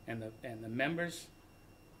 And the members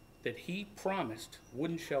that he promised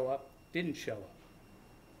wouldn't show up, didn't show up.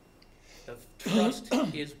 The trust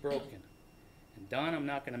is broken. And Don, I'm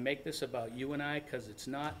not gonna make this about you and I, because it's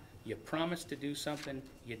not. You promised to do something,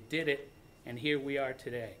 you did it, and here we are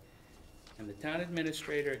today. And the town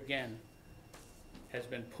administrator, again, has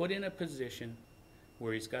been put in a position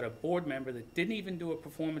where he's got a board member that didn't even do a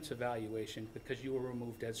performance evaluation because you were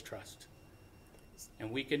removed as trust.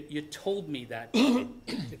 And you told me that. You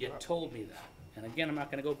told me that. And again, I'm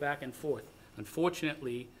not gonna go back and forth.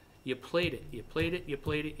 Unfortunately, you played it, you played it, you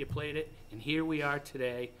played it, you played it, and here we are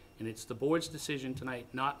today, and it's the board's decision tonight,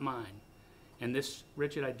 not mine. And this,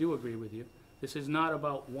 Richard, I do agree with you, this is not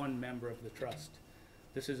about one member of the trust.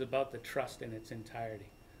 This is about the trust in its entirety.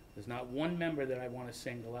 There's not one member that I want to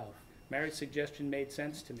single out. Mary's suggestion made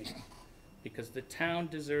sense to me, because the town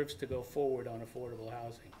deserves to go forward on affordable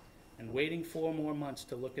housing. And waiting 4 more months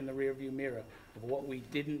to look in the rearview mirror of what we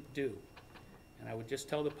didn't do. And I would just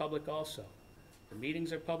tell the public also, the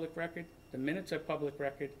meetings are public record, the minutes are public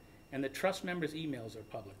record, and the trust members' emails are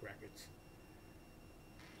public records.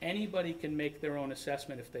 Anybody can make their own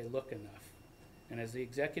assessment if they look enough. And as the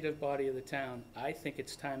executive body of the town, I think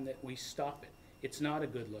it's time that we stop it. It's not a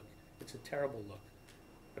good look, it's a terrible look.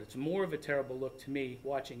 But it's more of a terrible look to me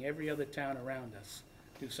watching every other town around us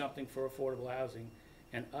do something for affordable housing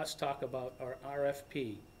and us talk about our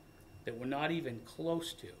RFP that we're not even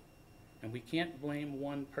close to. And we can't blame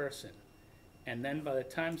one person. And then by the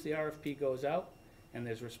time the RFP goes out and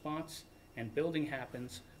there's response and building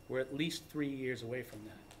happens, we're at least 3 years away from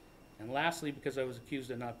that. And lastly, because I was accused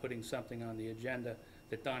of not putting something on the agenda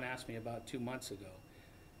that Don asked me about 2 months ago.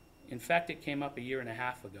 In fact, it came up 1.5 years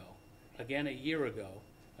ago, again 1 year ago,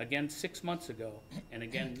 again 6 months ago, and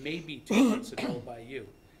again maybe 2 months ago by you.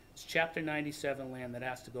 It's Chapter 97 land that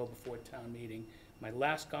has to go before town meeting. My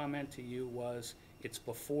last comment to you was, it's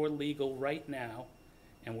before legal right now,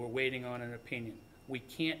 and we're waiting on an opinion. We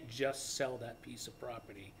can't just sell that piece of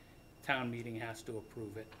property. Town meeting has to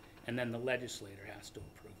approve it, and then the legislator has to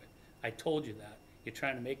approve it. I told you that. You're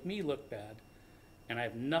trying to make me look bad, and I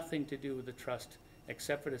have nothing to do with the trust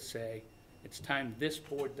except for to say it's time this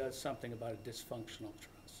board does something about a dysfunctional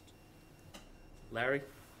trust. Larry?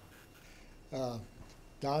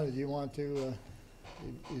 Donna, do you want to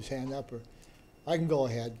his hand up? Or I can go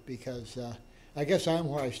ahead, because I guess I'm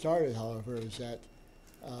where I started, however, is that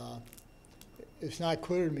it's not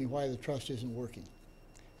clear to me why the trust isn't working.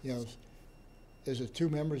 You know, is it 2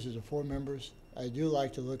 members, is it 4 members? I do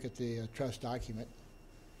like to look at the trust document.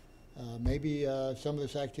 Maybe some of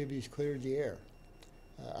this activity's cleared the air.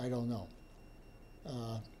 I don't know.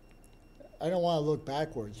 I don't want to look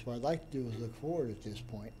backwards. What I'd like to do is look forward at this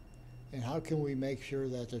point. And how can we make sure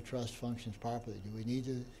that the trust functions properly? Do we need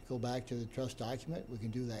to go back to the trust document? We can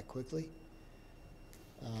do that quickly.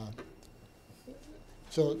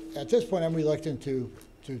 So at this point, I'm reluctant to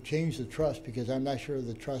change the trust, because I'm not sure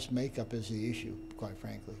the trust makeup is the issue, quite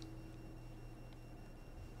frankly.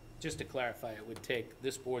 Just to clarify, it would take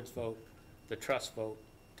this board's vote, the trust vote,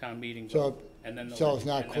 town meeting So, vote, and then the so it's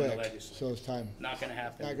not quick. legislature. So it's time. Not gonna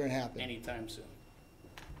happen. Not gonna happen. Anytime soon.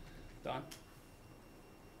 Don?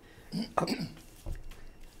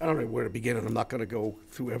 I don't know where to begin, and I'm not going to go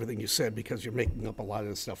through everything you said because you're making up a lot of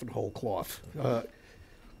this stuff in whole cloth. The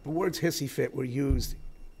words hissy fit were used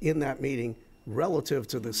in that meeting relative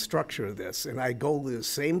to the structure of this, and I go to the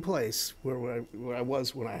same place where I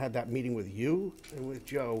was when I had that meeting with you and with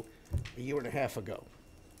Joe 1.5 years ago.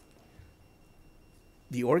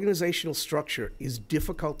 The organizational structure is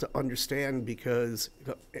difficult to understand because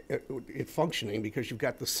it's functioning, because you've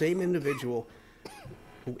got the same individual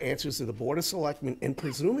who answers to the Board of Selectmen and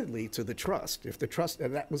presumably to the trust. If the trust,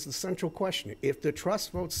 and that was the central question, if the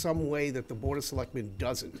trust votes some way that the Board of Selectmen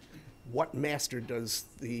doesn't, what master does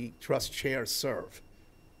the trust chair serve?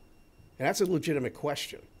 And that's a legitimate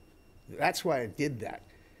question. That's why I did that.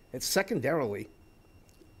 And secondarily,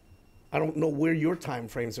 I don't know where your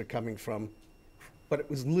timeframes are coming from, but it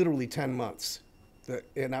was literally 10 months.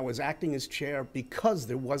 And I was acting as chair because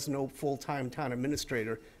there was no full-time town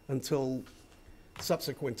administrator until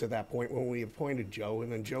subsequent to that point when we appointed Joe,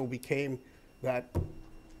 and then Joe became that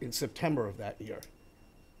in September of that year.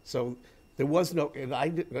 So there was no, and I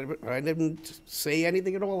didn't say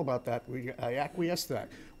anything at all about that. I acquiesced to that.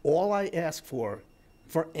 All I ask for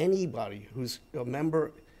anybody who's a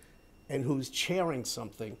member and who's chairing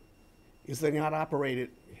something is they not operate it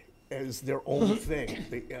as their own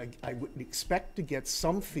thing. I would expect to get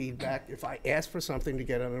some feedback if I ask for something to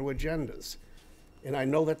get onto agendas. And I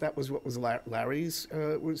know that was what was Larry's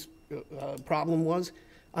problem was.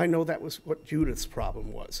 I know that was what Judith's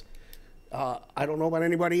problem was. I don't know about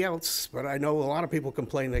anybody else, but I know a lot of people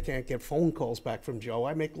complain they can't get phone calls back from Joe.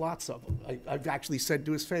 I make lots of them. I've actually said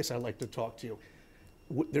to his face, I'd like to talk to you.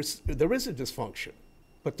 There is a dysfunction,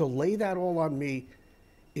 but to lay that all on me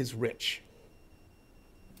is rich.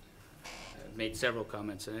 I made several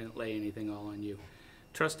comments. I didn't lay anything all on you.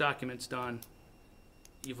 Trust documents, Don,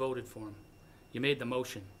 you voted for them. You made the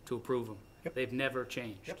motion to approve them. Yep. They've never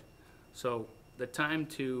changed. Yep. So the time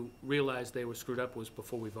to realize they were screwed up was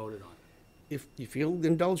before we voted on it. If you'll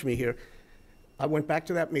indulge me here, I went back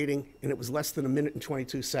to that meeting, and it was less than 1 minute and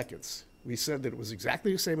 22 seconds. We said that it was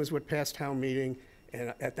exactly the same as what past town meeting,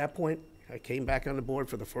 and at that point, I came back on the board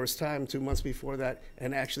for the first time 2 months before that,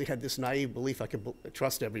 and actually had this naive belief I could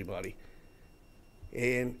trust everybody.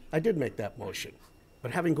 And I did make that motion.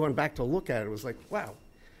 But having gone back to look at it, it was like, wow,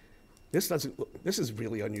 this is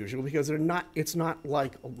really unusual because it's not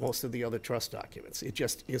like most of the other trust documents. It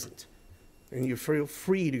just isn't. And you feel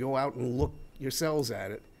free to go out and look yourselves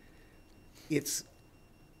at it.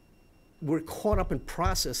 We're caught up in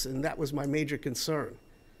process, and that was my major concern.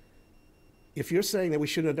 If you're saying that we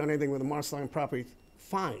shouldn't have done anything with the Marceline property,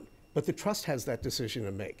 fine, but the trust has that decision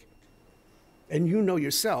to make. And you know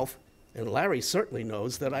yourself, and Larry certainly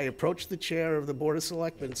knows, that I approached the chair of the Board of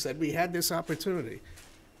Selectmen and said we had this opportunity.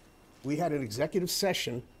 We had an executive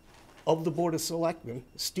session of the Board of Selectmen.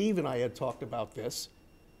 Steve and I had talked about this,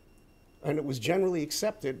 and it was generally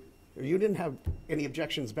accepted. You didn't have any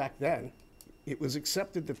objections back then. It was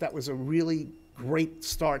accepted that that was a really great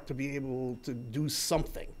start to be able to do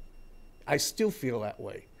something. I still feel that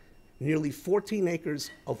way. Nearly 14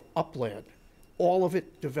 acres of upland, all of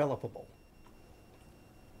it developable.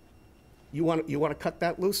 You want to cut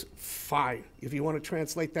that loose? Fine. If you want to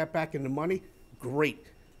translate that back into money, great.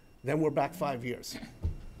 Then we're back 5 years.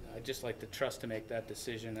 I'd just like the trust to make that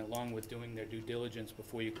decision along with doing their due diligence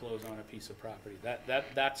before you close on a piece of property.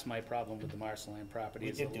 That's my problem with the Marceline property,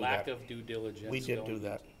 is the lack of due diligence. We did do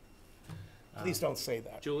that. Please don't say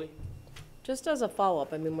that. Julie? Just as a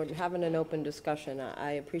follow-up, I mean, we're having an open discussion.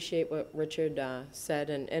 I appreciate what Richard said,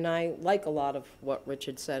 and I like a lot of what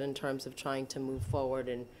Richard said in terms of trying to move forward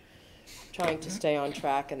and trying to stay on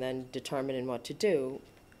track and then determining what to do.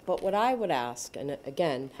 But what I would ask, and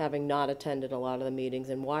again, having not attended a lot of the meetings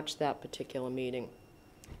and watched that particular meeting,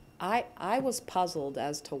 I was puzzled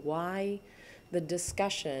as to why the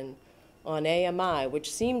discussion on AMI,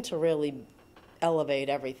 which seemed to really elevate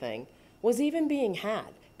everything, was even being had.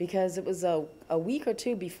 Because it was a week or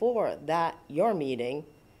two before that, your meeting,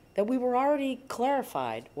 that we were already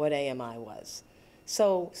clarified what AMI was.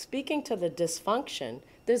 So speaking to the dysfunction,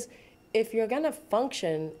 if you're going to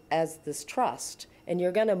function as this trust and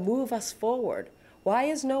you're going to move us forward, why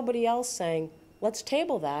is nobody else saying, let's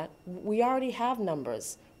table that? We already have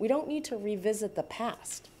numbers. We don't need to revisit the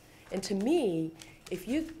past. And to me, if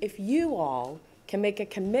you all can make a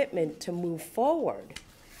commitment to move forward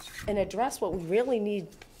and address what we really need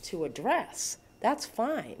to address, that's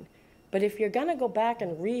fine. But if you're going to go back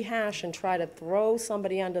and rehash and try to throw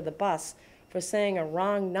somebody under the bus for saying a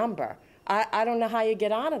wrong number, I don't know how you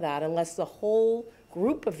get out of that unless the whole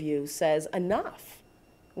group of you says enough.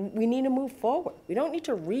 We need to move forward. We don't need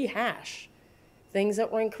to rehash things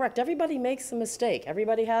that were incorrect. Everybody makes a mistake.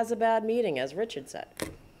 Everybody has a bad meeting, as Richard said.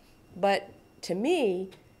 But to me,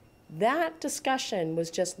 that discussion was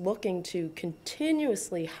just looking to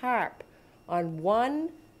continuously harp on one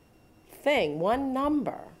thing, one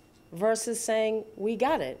number, versus saying, we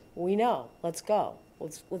got it, we know, let's go,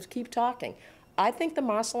 let's keep talking. I think the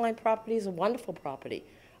Marceline property is a wonderful property.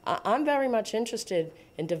 I'm very much interested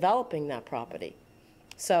in developing that property.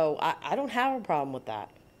 So I don't have a problem with that.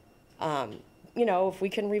 You know, if we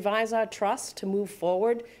can revise our trust to move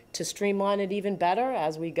forward, to streamline it even better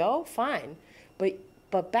as we go, fine.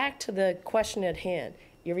 But back to the question at hand,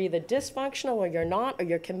 You're either dysfunctional or you're not, or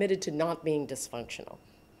you're committed to not being dysfunctional.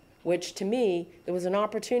 Which, to me, there was an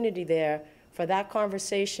opportunity there for that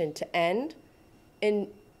conversation to end and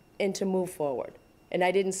to move forward. And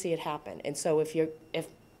I didn't see it happen. And so if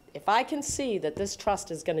I can see that this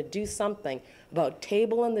trust is going to do something about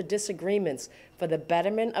tabling the disagreements for the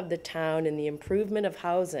betterment of the town and the improvement of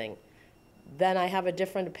housing, then I have a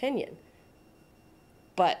different opinion.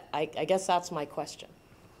 But I guess that's my question.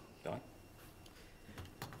 Don?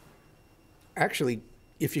 Actually,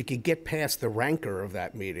 if you could get past the rancor of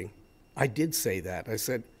that meeting, I did say that. I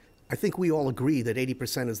said, I think we all agree that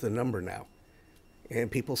 80% is the number now.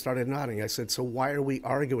 And people started nodding. I said, so why are we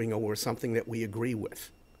arguing over something that we agree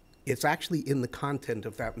with? It's actually in the content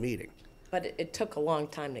of that meeting. But it took a long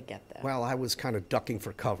time to get there. Well, I was kind of ducking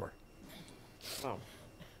for cover. Oh.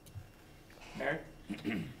 Mary?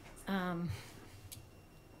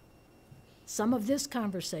 Some of this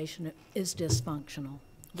conversation is dysfunctional.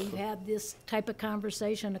 We've had this type of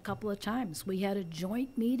conversation a couple of times. We had a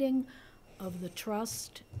joint meeting of the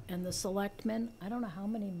trust and the selectmen. I don't know how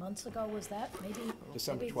many months ago was that? Maybe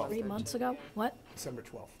December maybe 12th. 3 months ago? What? December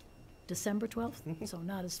 12th. December 12th? So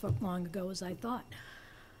not as long ago as I thought.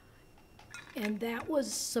 And that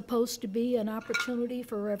was supposed to be an opportunity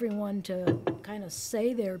for everyone to kind of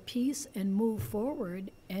say their piece and move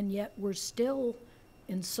forward, and yet we're still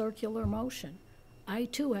in circular motion. I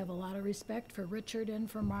too have a lot of respect for Richard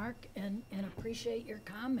and for Mark and appreciate your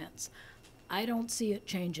comments. I don't see it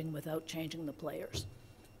changing without changing the players.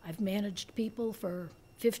 I've managed people for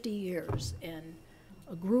 50 years, and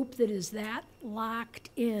a group that is that locked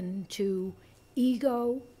into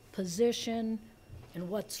ego, position, and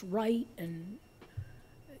what's right, and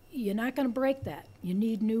you're not going to break that. You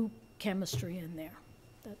need new chemistry in there.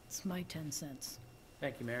 That's my 10 cents.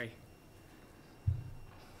 Thank you, Mary.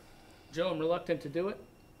 Joe, I'm reluctant to do it,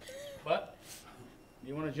 but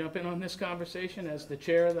you want to jump in on this conversation as the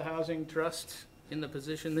chair of the Housing Trust in the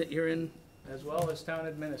position that you're in, as well as town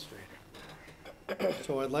administrator?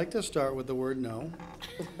 So I'd like to start with the word no,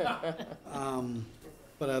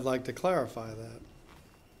 but I'd like to clarify that.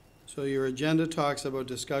 So your agenda talks about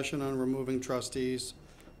discussion on removing trustees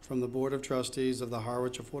from the Board of Trustees of the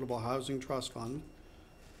Harwich Affordable Housing Trust Fund.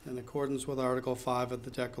 In accordance with Article 5 of the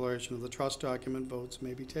Declaration of the Trust document, votes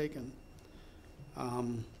may be taken.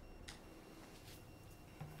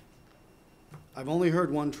 I've only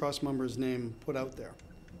heard one trust member's name put out there,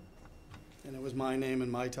 and it was my name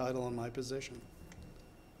and my title and my position.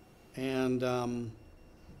 And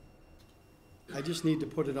I just need to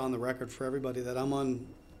put it on the record for everybody that I'm on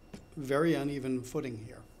very uneven footing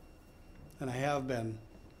here, and I have been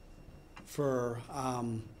for,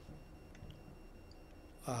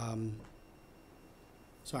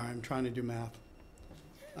 sorry, I'm trying to do math.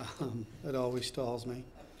 It always stalls me.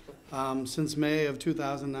 Since May of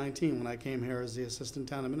 2019, when I came here as the Assistant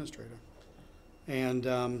Town Administrator.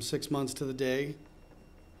 And 6 months to the day,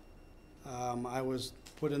 I was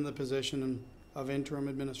put in the position of interim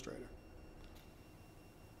administrator.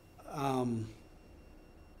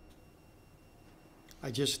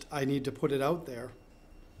 I need to put it out there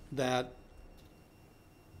that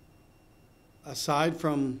aside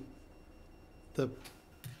from the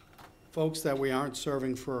folks that we aren't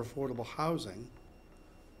serving for affordable housing,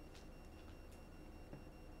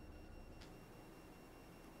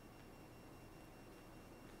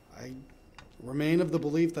 I remain of the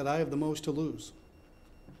belief that I have the most to lose.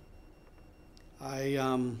 I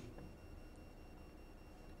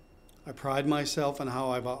pride myself in how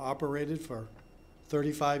I've operated for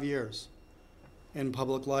 35 years in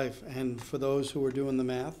public life, and for those who are doing the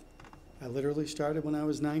math, I literally started when I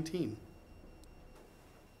was 19.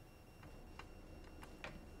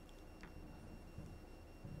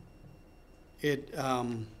 It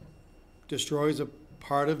destroys a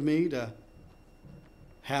part of me to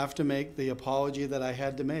have to make the apology that I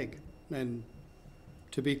had to make. And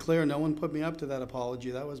to be clear, no one put me up to that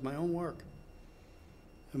apology. That was my own work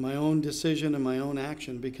and my own decision and my own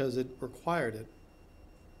action because it required it.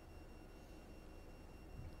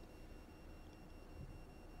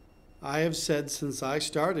 I have said since I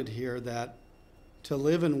started here that to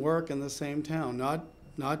live and work in the same town,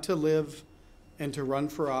 not to live and to run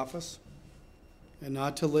for office, and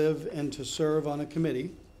not to live and to serve on a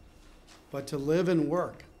committee, but to live and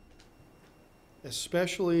work,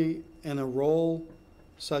 especially in a role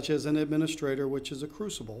such as an administrator, which is a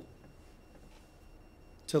crucible,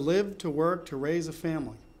 to live, to work, to raise a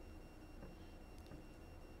family.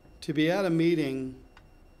 To be at a meeting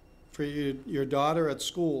for your daughter at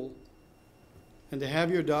school and to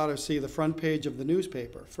have your daughter see the front page of the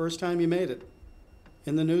newspaper, first time you made it,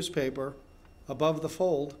 in the newspaper, above the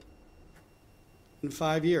fold, in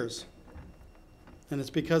 5 years. And it's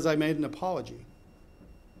because I made an apology.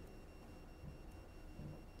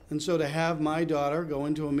 And so to have my daughter go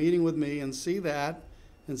into a meeting with me and see that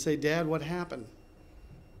and say, Dad, what happened?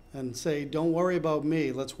 And say, don't worry about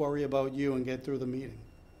me, let's worry about you and get through the meeting.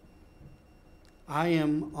 I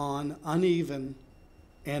am on uneven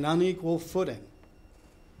and unequal footing.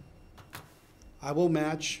 I will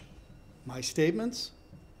match my statements.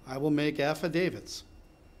 I will make affidavits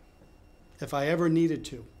if I ever needed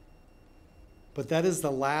to. But that is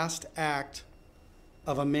the last act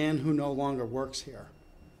of a man who no longer works here.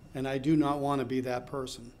 And I do not want to be that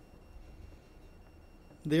person.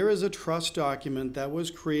 There is a trust document that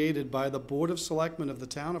was created by the Board of Selectmen of the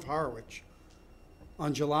town of Harwich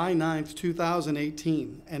on July 9th,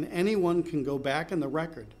 2018, and anyone can go back in the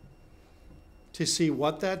record to see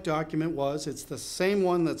what that document was. It's the same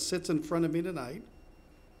one that sits in front of me tonight.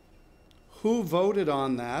 Who voted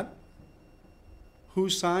on that, who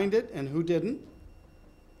signed it and who didn't,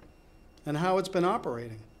 and how it's been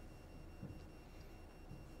operating.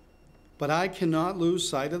 But I cannot lose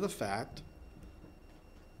sight of the fact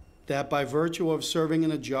that by virtue of serving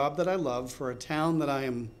in a job that I love for a town that I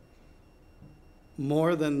am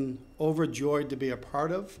more than overjoyed to be a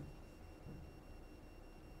part of,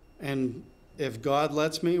 and if God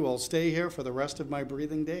lets me, will stay here for the rest of my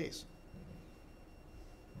breathing days.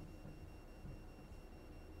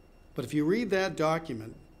 But if you read that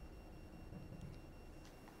document,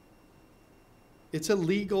 it's a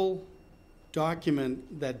legal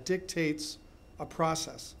document that dictates a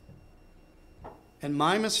process. And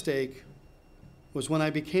my mistake was when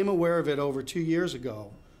I became aware of it over 2 years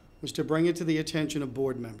ago, was to bring it to the attention of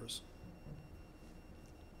board members.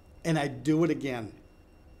 And I'd do it again.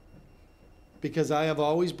 Because I have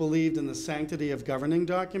always believed in the sanctity of governing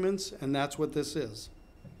documents, and that's what this is.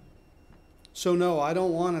 So no, I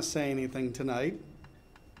don't want to say anything tonight.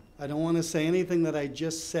 I don't want to say anything that I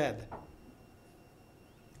just said.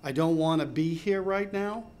 I don't want to be here right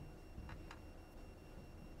now.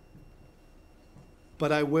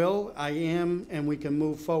 But I will, I am, and we can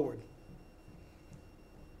move forward.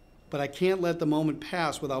 But I can't let the moment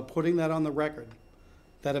pass without putting that on the record,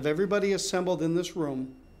 that of everybody assembled in this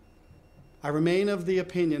room, I remain of the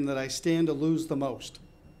opinion that I stand to lose the most.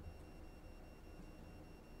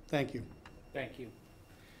 Thank you. Thank you.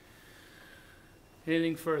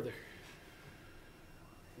 Anything further?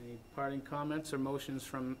 Any parting comments or motions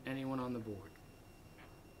from anyone on the board?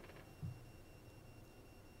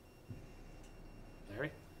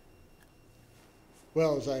 Larry?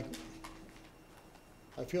 Well,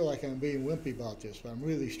 I feel like I'm being wimpy about this, but I'm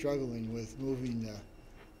really struggling with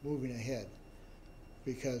moving ahead,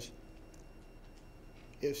 because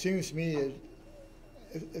it seems to me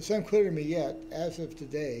it's unclear to me yet, as of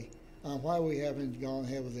today, on why we haven't gone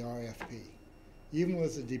ahead with the RFP. Even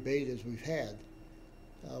with the debate as we've had,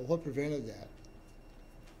 what prevented that?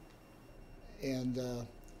 And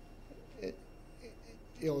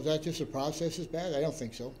is that just the process is bad? I don't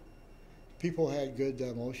think so. People had good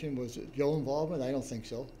motion. Was it Joe involvement? I don't think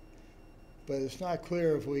so. But it's not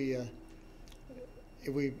clear if we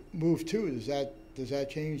move to, does that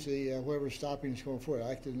change the whoever's stopping us going forward? I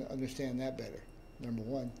like to understand that better. Number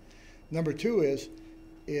one. Number two is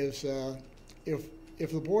if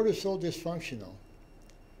the board is so dysfunctional,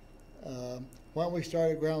 why don't we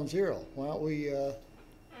start at ground zero? Why don't we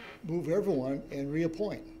move everyone and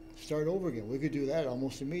reappoint? Start over again. We could do that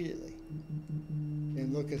almost immediately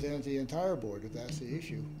and look at the entire board if that's the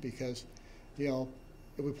issue. Because, if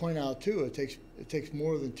we point out two, it takes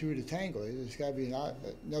more than two to tango. There's got to be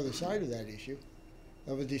another side of that issue,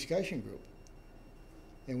 of a discussion group.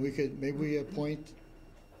 And we could maybe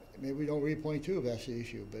we don't reappoint two if that's the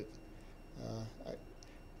issue. But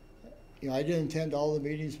I didn't attend all the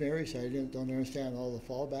meetings, Mary, so I don't understand all the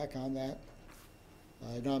fallback on that.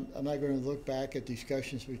 I'm not going to look back at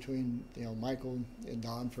discussions between Michael and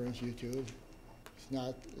Don, for instance, you two. It's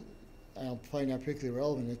not. I don't find that particularly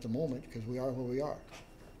relevant at the moment because we are where we are.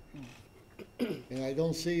 And I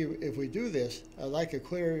don't see, if we do this, I'd like a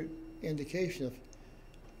clear indication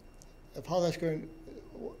of how that's going.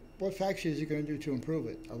 What facts is it going to do to improve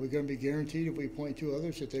it? Are we going to be guaranteed if we appoint two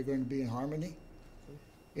others that they're going to be in harmony?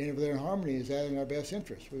 And if they're in harmony, is that in our best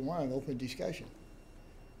interest? We want an open discussion.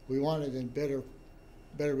 We want it in better,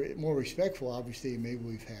 more respectful, obviously, than maybe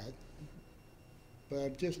we've had. But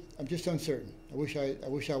I'm just uncertain. I wish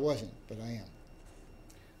I wasn't, but I am.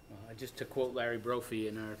 Just to quote Larry Brophy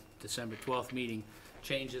in our December 12th meeting,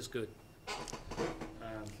 change is good.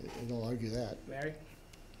 I don't argue that. Larry?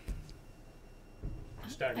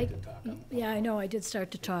 Started to talk. Yeah, I know, I did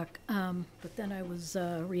start to talk, but then I was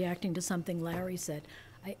reacting to something Larry said.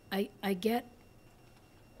 I get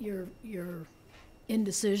your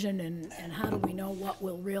indecision and how do we know what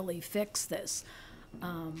will really fix this.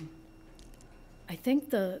 I think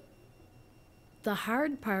the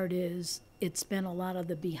hard part is it's been a lot of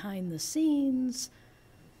the behind the scenes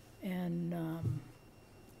and,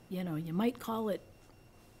 you know, you might call it,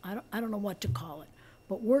 I don't know what to call it,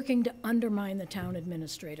 but working to undermine the town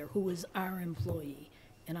administrator, who is our employee.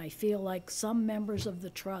 And I feel like some members of the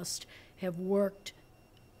trust have worked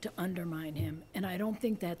to undermine him. And I don't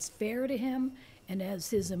think that's fair to him. And as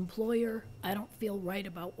his employer, I don't feel right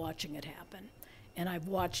about watching it happen. And I've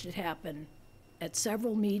watched it happen at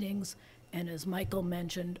several meetings. And as Michael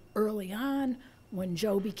mentioned early on, when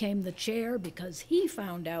Joe became the chair, because he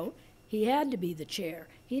found out he had to be the chair.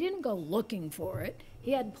 He didn't go looking for it.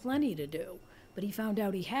 He had plenty to do, but he found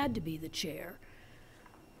out he had to be the chair.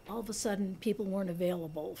 All of a sudden, people weren't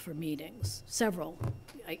available for meetings, several.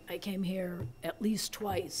 I came here at least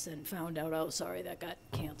twice and found out, oh, sorry, that got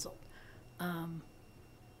canceled.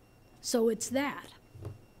 So it's that.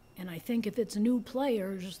 And I think if it's new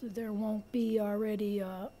players, there won't be already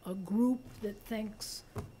a group that thinks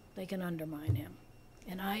they can undermine him.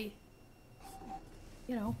 And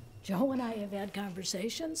you know, Joe and I have had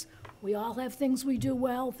conversations. We all have things we do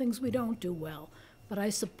well, things we don't do well. But I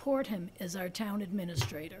support him as our town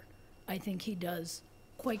administrator. I think he does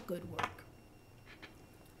quite good work.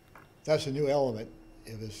 That's a new element.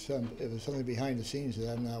 If it's something behind the scenes that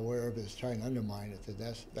I'm not aware of that's trying to undermine it,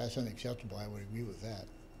 then that's unacceptable. I would agree with that.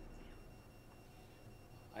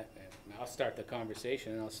 I'll start the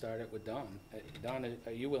conversation, and I'll start it with Don. Don,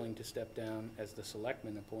 are you willing to step down as the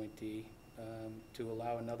selectman appointee to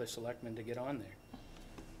allow another selectman to get on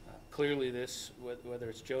there? Clearly this, whether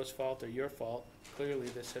it's Joe's fault or your fault, clearly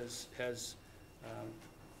this has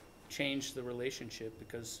changed the relationship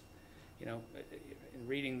because, you know, in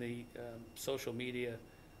reading the social media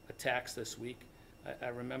attacks this week, I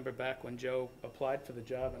remember back when Joe applied for the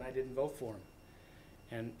job and I didn't vote for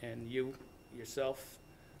him. And you yourself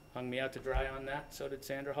hung me out to dry on that, so did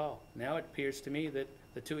Sandra Hall. Now it appears to me that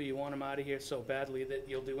the two of you want him out of here so badly that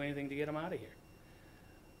you'll do anything to get him out of here.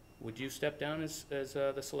 Would you step down as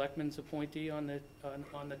the selectman's appointee on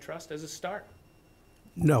the trust as a start?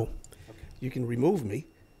 No. Okay. You can remove me,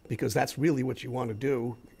 because that's really what you want to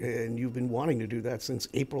do, and you've been wanting to do that since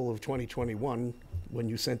April of 2021, when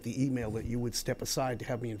you sent the email that you would step aside to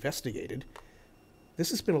have me investigated. This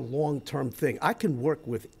has been a long-term thing. I can work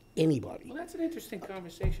with anybody. Well, that's an interesting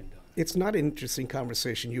conversation, Don. It's not an interesting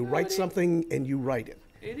conversation. You No, write it is. something and you write it.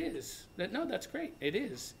 It is. No, that's great. It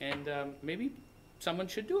is. And maybe someone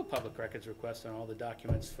should do a public records request on all the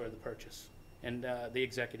documents for the purchase and the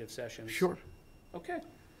executive sessions. Sure. Okay.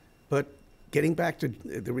 But getting back to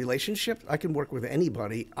the relationship, I can work with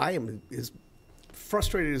anybody. I am as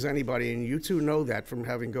frustrated as anybody, and you two know that from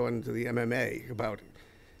having gone to the MMA about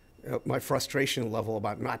my frustration level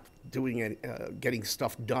about not doing it, getting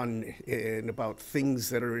stuff done, and about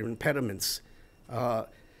things that are impediments.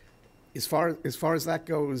 As far as that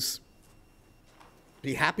goes,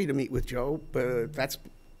 be happy to meet with Joe, but that's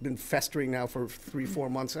been festering now for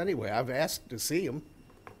 3-4 months anyway. I've asked to see him.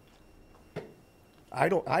 I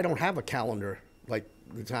don't have a calendar like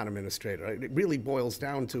the town administrator. It really boils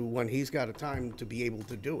down to when he's got a time to be able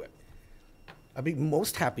to do it. I'd be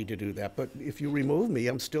most happy to do that, but if you remove me,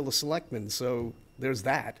 I'm still a selectman, so there's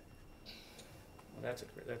that. Well,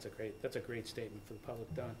 that's a great statement for the public,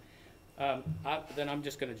 Don. Then I'm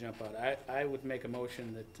just going to jump out. I would make a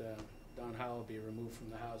motion that Don Howell be removed from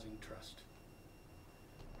the Housing Trust.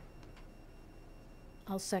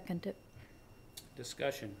 I'll second it.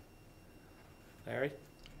 Discussion. Larry?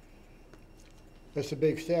 That's a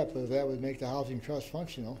big step, but that would make the housing trust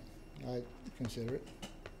functional. I'd consider it.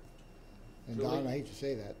 And Julie? Don, I hate to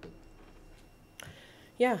say that, but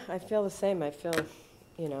Yeah, I feel the same. I feel,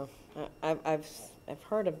 you know, I've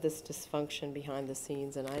heard of this dysfunction behind the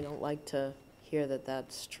scenes, and I don't like to hear that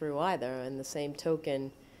that's true either. And the same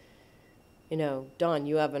token, you know, Don,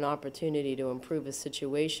 you have an opportunity to improve a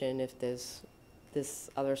situation if there's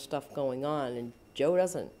this other stuff going on, and Joe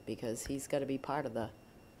doesn't, because he's got to be part of the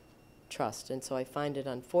trust. And so I find it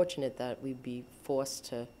unfortunate that we'd be forced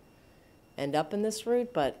to end up in this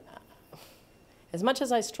route, but as much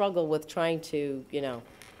as I struggle with trying to, you know,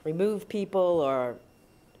 remove people, or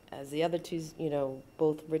as the other two, you know,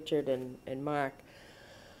 both Richard and Mark,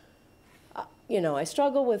 you know, I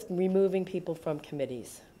struggle with removing people from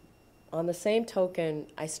committees. On the same token,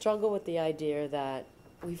 I struggle with the idea that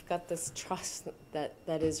we've got this trust that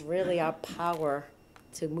is really our power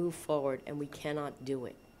to move forward, and we cannot do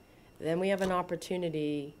it. Then we have an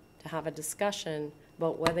opportunity to have a discussion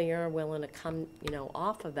about whether you're willing to come, you know,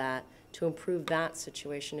 off of that to improve that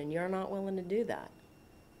situation, and you're not willing to do that.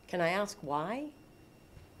 Can I ask why?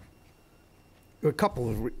 A couple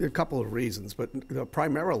of reasons, but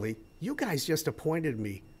primarily, you guys just appointed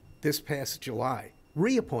me this past July,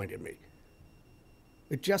 reappointed me.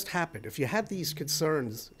 It just happened. If you had these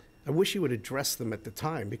concerns, I wish you would address them at the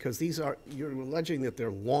time, because you're alleging that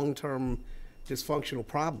they're long-term dysfunctional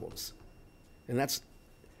problems. And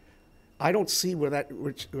I don't see where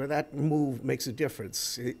that move makes a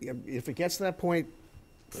difference. If it gets to that point,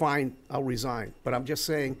 fine, I'll resign. But I'm just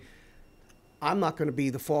saying, I'm not going to be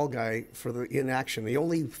the fall guy for the inaction. The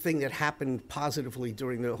only thing that happened positively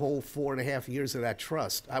during the whole 4.5 years of that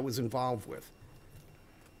trust, I was involved with.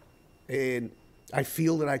 And I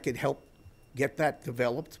feel that I could help get that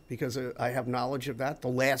developed because I have knowledge of that. The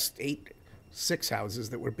last 6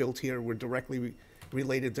 houses that were built here were directly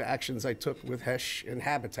related to actions I took with HESH and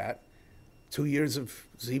Habitat. 2 years of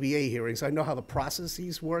ZBA hearings. I know how the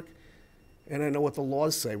processes work, and I know what the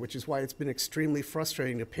laws say, which is why it's been extremely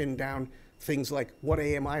frustrating to pin down things like, what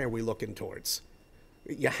AMI are we looking towards?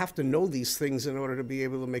 You have to know these things in order to be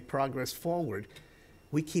able to make progress forward.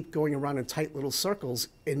 We keep going around in tight little circles,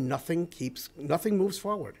 and nothing moves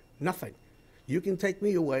forward, nothing. You can take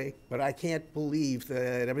me away, but I can't believe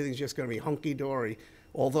that everything's just going to be hunky-dory,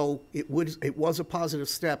 although it was a positive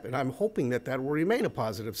step, and I'm hoping that will remain a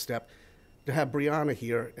positive step, to have Brianna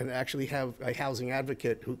here and actually have a housing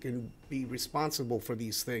advocate who can be responsible for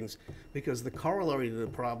these things, because the corollary to the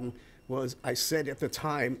problem was, I said at the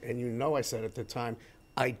time, and you know I said at the time,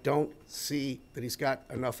 I don't see that he's got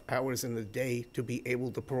enough hours in the day to be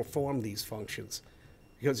able to perform these functions,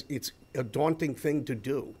 because it's a daunting thing to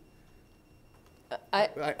do.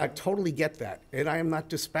 I totally get that, and I am not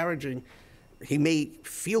disparaging. He may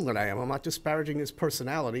feel that I am. I'm not disparaging his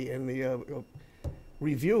personality, and the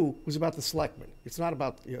review was about the selectmen. It's not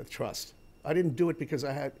about trust. I didn't do it because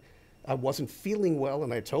I wasn't feeling well,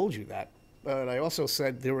 and I told you that. But I also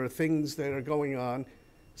said there are things that are going on,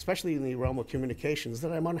 especially in the realm of communications,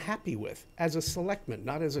 that I'm unhappy with as a selectman,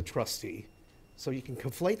 not as a trustee. So you can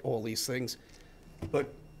conflate all these things.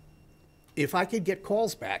 But if I could get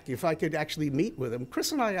calls back, if I could actually meet with him,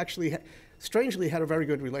 Chris and I actually, strangely, had a very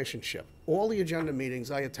good relationship. All the agenda meetings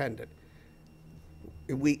I attended.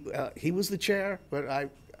 He was the chair, but I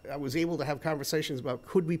was able to have conversations about,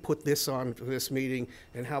 could we put this on for this meeting,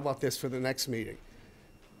 and how about this for the next meeting?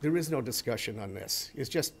 There is no discussion on this. It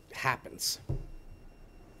just happens.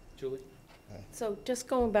 Julie? So just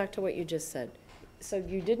going back to what you just said, so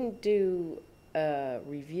you didn't do a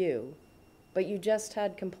review, but you just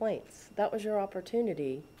had complaints. That was your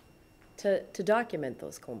opportunity to document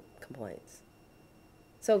those complaints.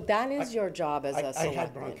 So that is your job as a selectman. I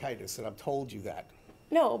had bronchitis, and I've told you that.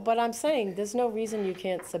 No, but I'm saying there's no reason you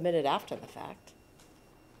can't submit it after the fact.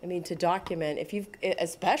 I mean, to document,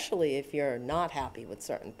 especially if you're not happy with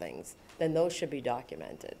certain things, then those should be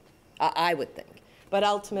documented, I would think. But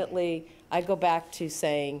ultimately, I go back to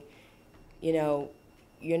saying, you're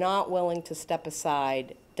not willing to step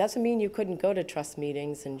aside. Doesn't mean you couldn't go to trust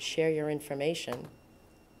meetings and share your information,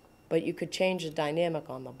 but you could change the dynamic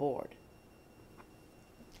on the board.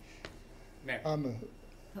 Mary.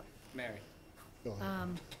 Mary. Go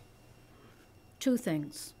ahead. Two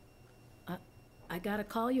things. I got to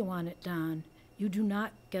call you on it, Don. You do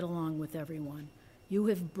not get along with everyone. You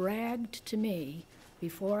have bragged to me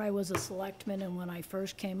before I was a selectman and when I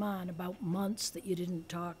first came on about months that you didn't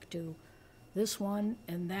talk to this one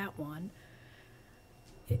and that one.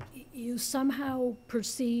 You somehow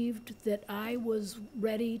perceived that I was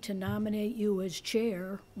ready to nominate you as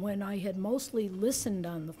chair when I had mostly listened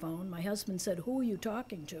on the phone. My husband said, "Who are you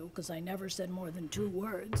talking to?" because I never said more than 2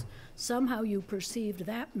 words. Somehow you perceived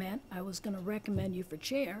that meant I was going to recommend you for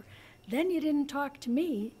chair. Then you didn't talk to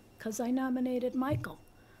me because I nominated Michael.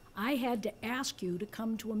 I had to ask you to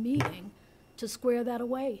come to a meeting to square that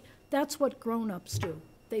away. That's what grown-ups do.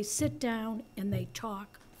 They sit down and they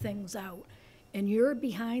talk things out. And you're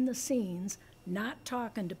behind the scenes, not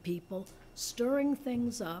talking to people, stirring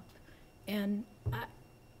things up, and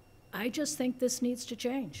I just think this needs to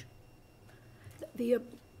change.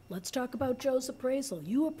 Let's talk about Joe's appraisal.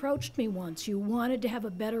 You approached me once. You wanted to have a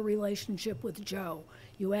better relationship with Joe.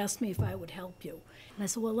 You asked me if I would help you. And I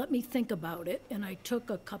said, well, let me think about it. And I took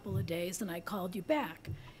a couple of days, and I called you back.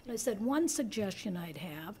 And I said, one suggestion I'd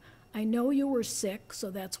have, I know you were sick, so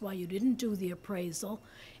that's why you didn't do the appraisal.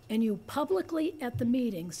 And you publicly at the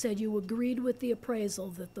meeting said you agreed with the appraisal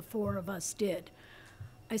that the 4 of us did.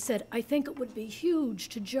 I said, I think it would be huge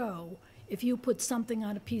to Joe if you put something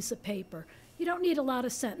on a piece of paper. You don't need a lot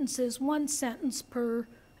of sentences, 1 sentence per,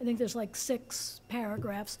 I think there's like 6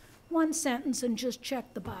 paragraphs, 1 sentence and just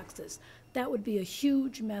check the boxes. That would be a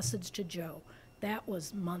huge message to Joe. That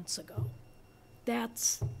was months ago.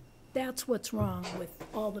 That's what's wrong with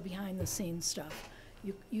all the behind-the-scenes stuff.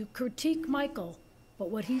 You critique Michael, but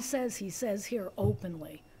what he says here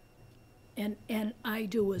openly. And I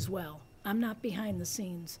do as well. I'm not behind the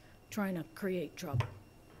scenes trying to create trouble.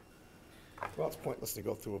 Well, it's pointless to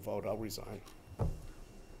go through a vote. I'll resign.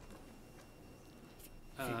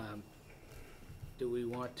 Do we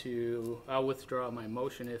want to, I'll withdraw my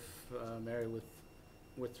motion if Mary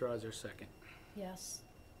withdraws her second. Yes.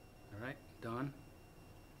 All right, Don?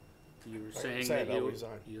 You're saying said that I'll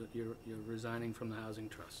resign. you're resigning from the Housing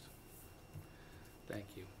Trust. Thank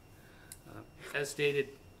you. As stated,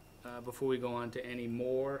 before we go on to any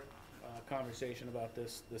more conversation about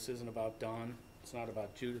this, this isn't about Don, it's not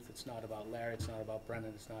about Judith, it's not about Larry, it's not about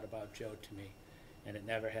Brendan, it's not about Joe to me, and it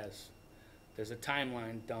never has. There's a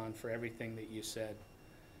timeline, Don, for everything that you said,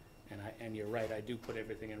 and you're right, I do put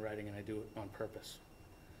everything in writing, and I do it on purpose,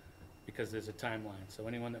 because there's a timeline. So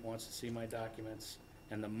anyone that wants to see my documents,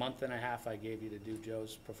 and the month and a half I gave you to do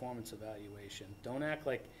Joe's performance evaluation, don't act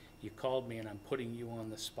like you called me and I'm putting you on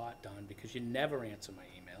the spot, Don, because you never answer my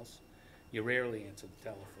emails, you rarely answer the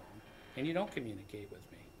telephone, and you don't communicate with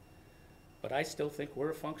me. But I still think we're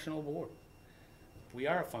a functional board. We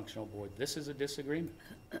are a functional board. This is a disagreement.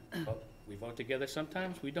 But we vote together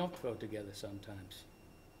sometimes, we don't vote together sometimes.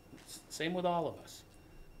 Same with all of us.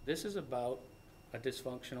 This is about a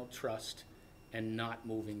dysfunctional trust and not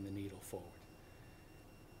moving the needle forward.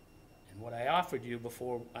 And what I offered you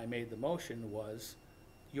before I made the motion was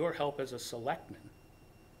your help as a selectman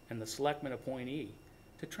and the selectman appointee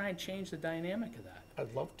to try and change the dynamic of that.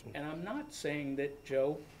 I'd love to. And I'm not saying that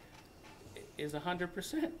Joe is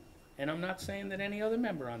 100%, and I'm not saying that any other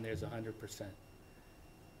member on there is 100%.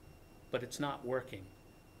 But it's not working.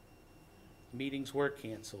 Meetings were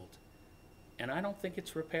canceled, and I don't think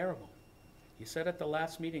it's repairable. You said at the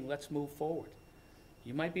last meeting, let's move forward.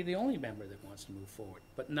 You might be the only member that wants to move forward,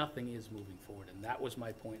 but nothing is moving forward, and that was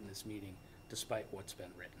my point in this meeting, despite what's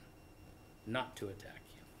been written, not to attack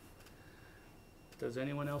you. Does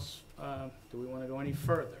anyone else, do we want to go any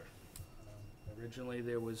further? Originally,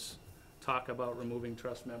 there was talk about removing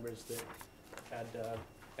trust members that had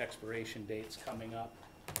expiration dates coming up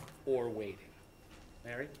or waiting.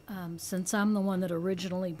 Mary? Since I'm the one that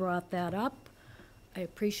originally brought that up, I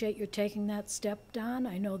appreciate your taking that step, Don.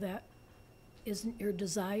 I know that isn't your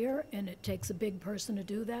desire, and it takes a big person to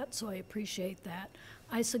do that, so I appreciate that.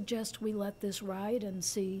 I suggest we let this ride and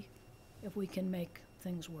see if we can make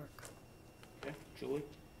things work. Okay, Julie?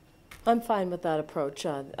 I'm fine with that approach.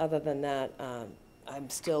 Other than that, I'm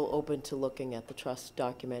still open to looking at the trust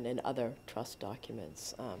document and other trust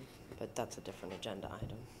documents, but that's a different agenda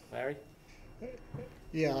item. Larry?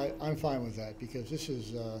 Yeah, I'm fine with that, because this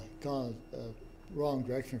has gone wrong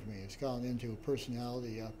direction for me. It's gone into personal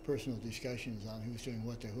discussions on who's doing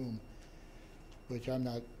what to whom, which I'm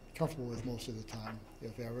not comfortable with most of the time,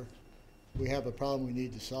 if ever. We have a problem we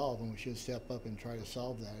need to solve, and we should step up and try to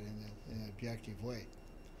solve that in an objective way.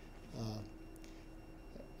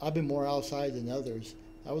 I've been more outside than others.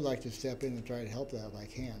 I would like to step in and try to help that if I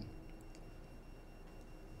can.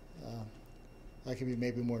 I can be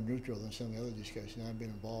maybe more neutral than some of the other discussions. I've been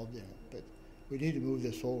involved in it, but we need to move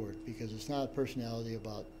this forward, because it's not a personality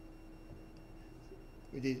about.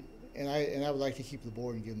 We need, and I would like to keep the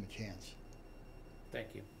board and give them a chance. Thank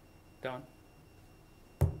you. Don?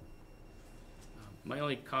 My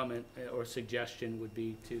only comment or suggestion would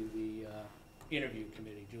be to the interview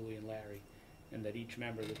committee, Julie and Larry, and that each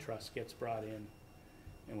member of the trust gets brought in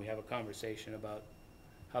and we have a conversation about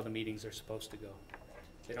how the meetings are supposed to go.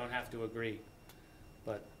 They don't have to agree,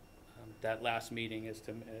 but that last meeting as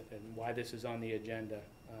to and why this is on the agenda.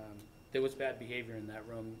 There was bad behavior in that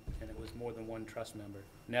room, and it was more than one trust member.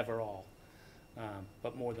 Never all,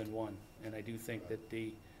 but more than one. And I do think that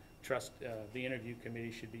the trust, the interview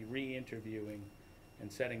committee should be re-interviewing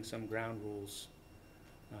and setting some ground rules,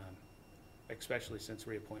 especially since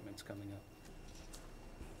reappointment's coming up.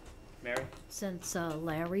 Mary? Since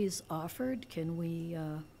Larry's offered, can we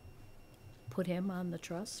put him on the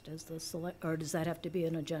trust as the select, or does that have to be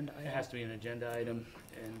an agenda item? It has to be an agenda item,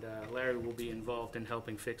 and Larry will be involved in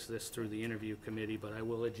helping fix this through the interview committee, but I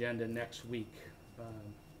will agenda next week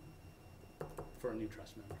for a new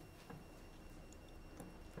trust member.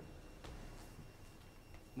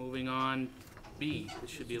 Moving on, B, this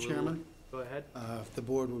should be a little. Chairman? Go ahead. If the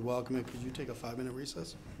board would welcome it, could you take a 5-minute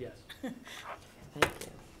recess? Yes. Thank you.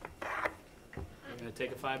 We're going to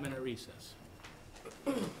take a 5-minute recess.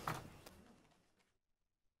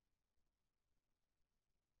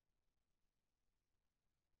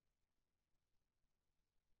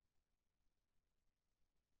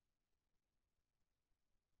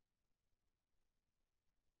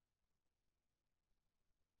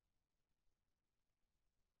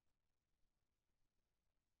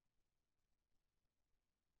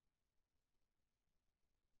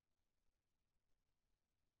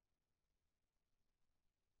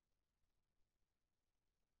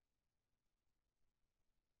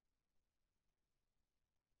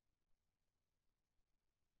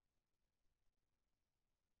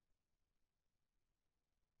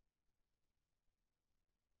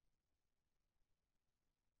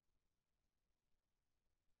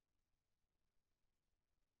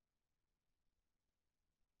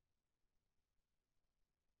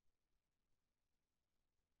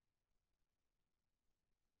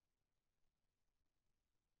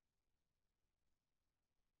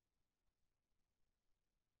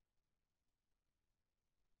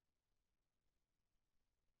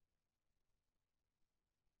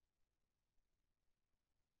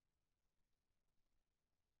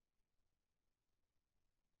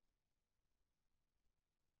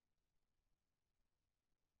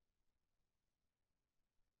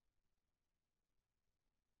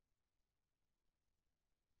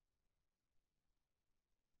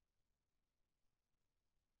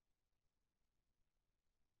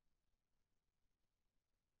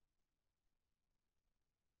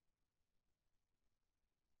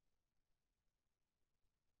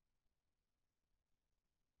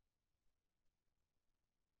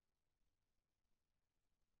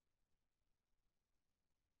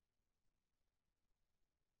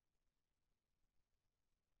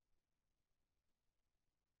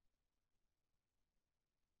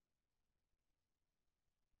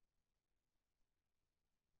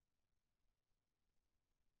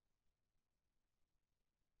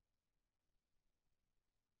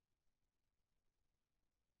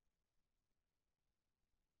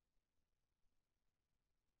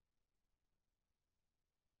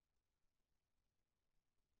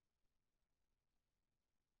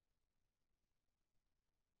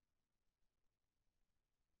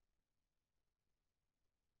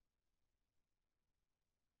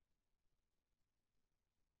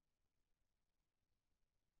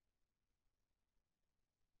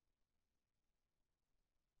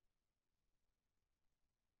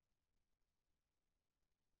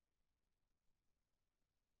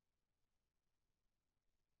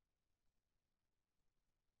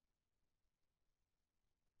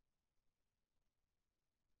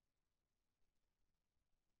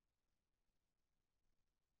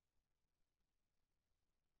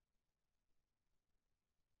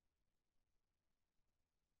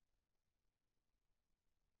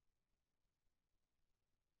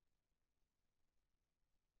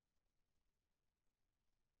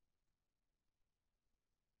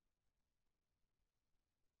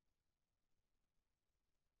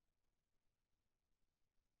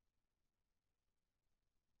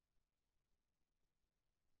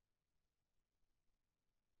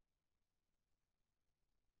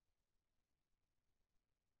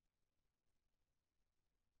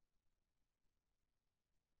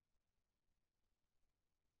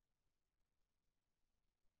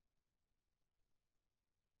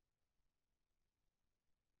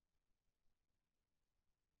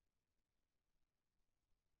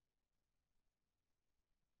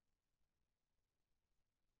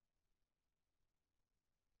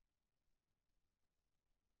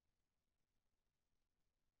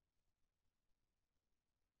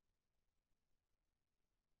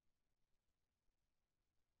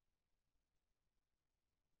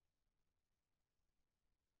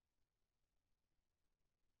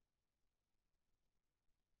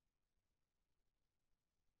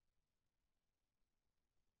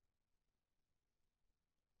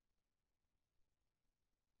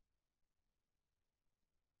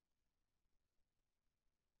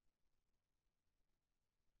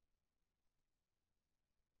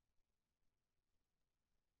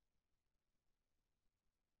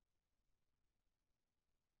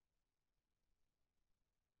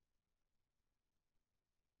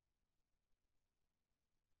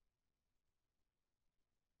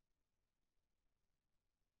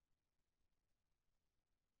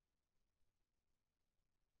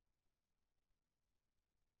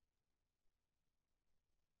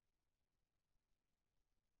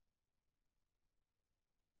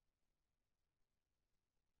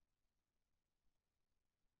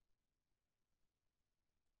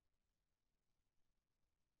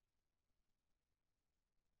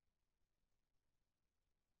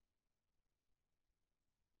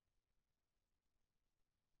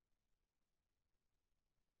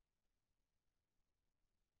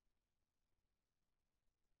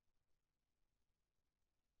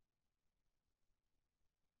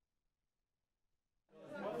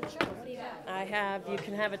 you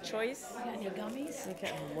can have a choice. Got any gummies?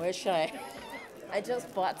 Okay, wish I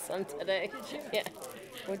just bought some today. Yeah.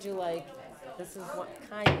 Would you like, this is what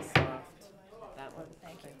kind of soft. That one?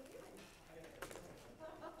 Thank you.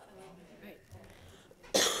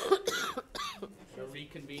 We'll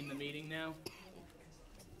reconvene the meeting now.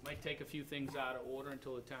 Might take a few things out of order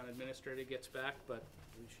until the town administrator gets back, but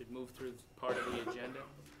we should move through part of the agenda.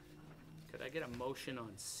 Could I get a motion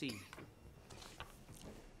on C?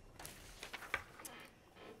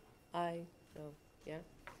 I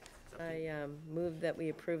move that we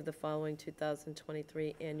approve the following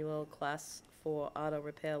 2023 annual Class 4 auto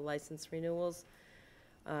repair license renewals.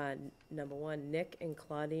 Number one, Nick and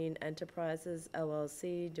Claudine Enterprises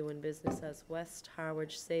LLC, doing business as West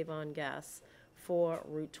Harwich Save On Gas, 4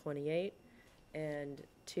 Route 28. And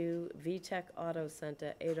 2, VTech Auto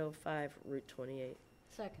Center, 805 Route 28.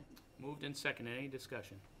 Second. Moved and seconded. Any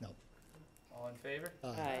discussion? No. All in favor?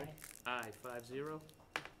 Aye. Aye, 5-0.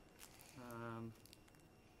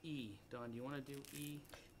 E. Don, do you want to do E?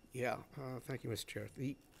 Yeah, thank you, Mr. Chair.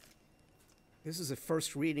 This is a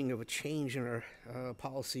first reading of a change in our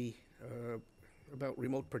policy about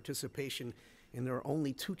remote participation, and there are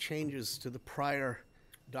only 2 changes to the prior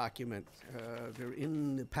document. They're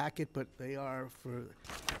in the packet, but they are for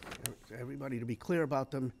everybody to be clear about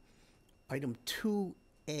them. Item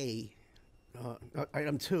 2A,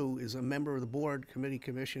 item 2 is a member of the board, committee,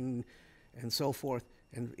 commission, and so forth.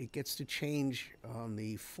 And it gets to change on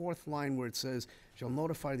the 4th line where it says, shall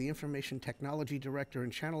notify the information technology director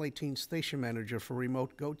and channel 18 station manager for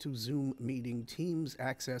remote go-to-Zoom meeting Teams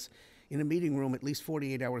access in a meeting room at least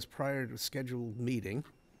 48 hours prior to scheduled meeting.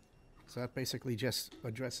 So that basically just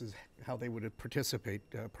addresses how they would participate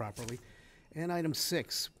properly. And item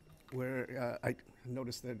 6, where I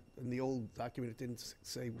noticed that in the old document it didn't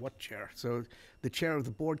say what chair. So the chair of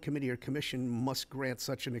the board, committee, or commission must grant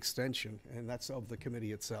such an extension, and that's of the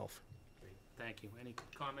committee itself. Great, thank you. Any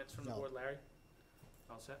comments from the No. board, Larry?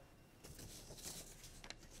 All set?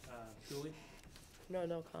 Julie?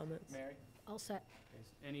 No comments. Mary? All set. Okay.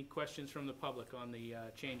 Any questions from the public on the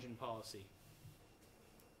change in policy?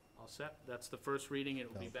 All set? That's the first reading. It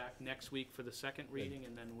will be No. back next week for the second reading,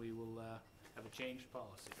 and then we will have a changed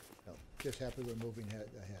policy. No, just happy we're moving ahead.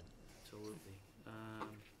 Absolutely.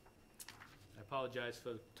 I apologize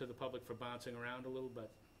to the public for bouncing around a little,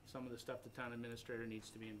 but some of the stuff the town administrator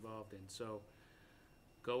needs to be involved in. So,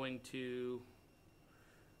 going to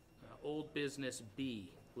old business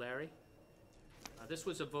B. Larry? This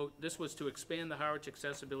was a vote, this was to expand the Harwich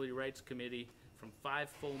Accessibility Rights Committee from 5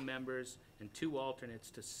 full members and 2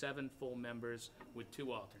 alternates to 7 full members with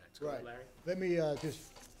 2 alternates. Go ahead, Right. Larry? Let me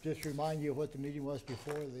just remind you of what the meeting was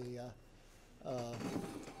before. The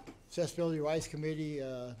Accessibility Rights Committee,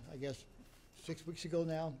 I guess 6 weeks ago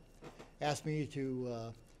now, asked me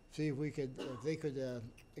to see if they could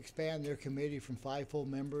expand their committee from 5 full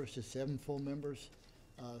members to 7 full members,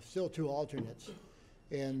 still 2 alternates.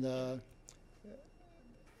 And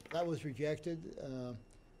that was rejected.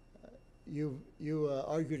 You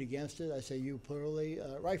argued against it. I say you plurally,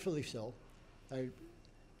 rightfully so. I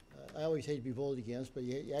always hate to be voted against, but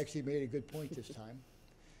you actually made a good point this time.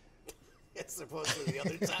 As opposed to the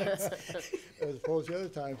other times. As opposed to the other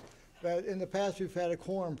times. But in the past, we've had a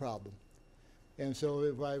quorum problem. And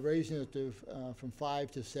so by raising it to, from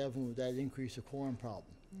 5 to 7, would that increase the quorum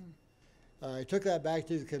problem? I took that back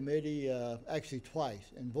to the committee actually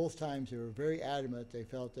twice, and both times they were very adamant. They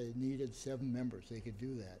felt they needed 7 members. They could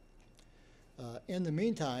do that. In the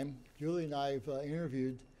meantime, Julie and I have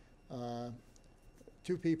interviewed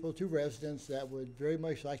 2 residents that would very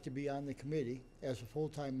much like to be on the committee as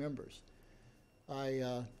full-time members.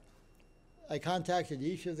 I contacted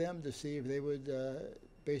each of them to see if they would,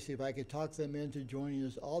 basically if I could talk them into joining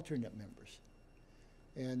as alternate members.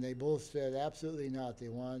 And they both said absolutely not. They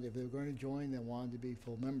wanted, if they were going to join, they wanted to be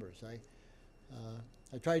full members.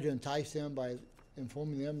 I tried to entice them by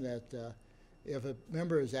informing them that if a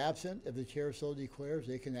member is absent, if the chair so declares,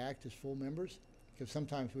 they can act as full members. Because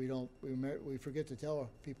sometimes we forget to tell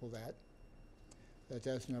people that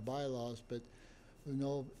that's in our bylaws, but with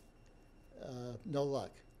no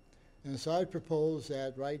luck. And so I propose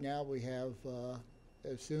that right now we have,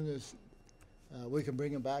 as soon as we can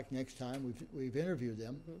bring them back next time, we've interviewed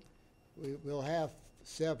them, we'll have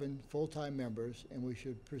 7 full-time members, and we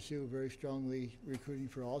should pursue very strongly recruiting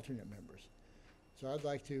for alternate members. So I'd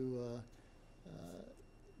like to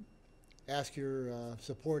ask your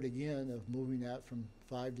support again of moving that from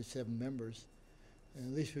 5 to 7 members, and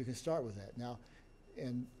at least we can start with that. Now,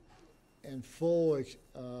 and full,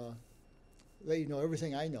 let you know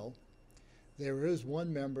everything I know. There is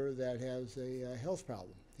one member that has a health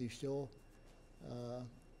problem. He's still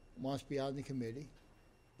wants to be on the committee,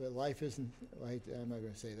 but life isn't, right, I'm not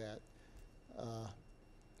gonna say that.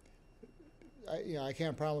 I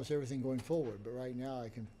can't promise everything going forward, but right now I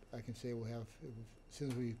can say we'll have, as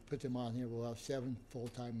soon as we put them on here, we'll have 7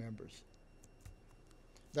 full-time members.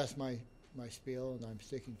 That's my spiel, and I'm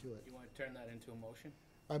sticking to it. You want to turn that into a motion?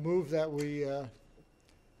 I move that we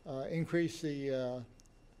increase the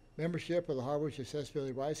membership of the Harwich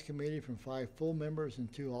Accessibility Rights Committee from 5 full members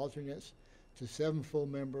and 2 alternates to 7 full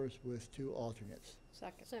members with 2 alternates.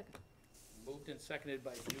 Second. Second. Moved and seconded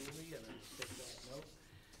by Julie, and I'll take that note.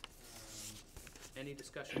 Any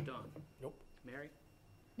discussion, Don? Nope. Mary?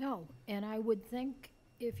 No, and I would think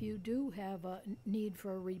if you do have a need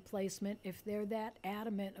for a replacement, if they're that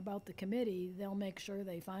adamant about the committee, they'll make sure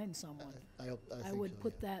they find someone. I think would so,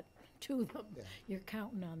 put yeah. that to them. Yeah. You're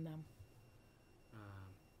counting on them.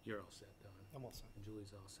 You're all set, Don. I'm all set. And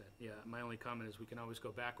Julie's all set. Yeah, my only comment is we can always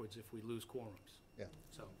go backwards if we lose quorums. Yeah.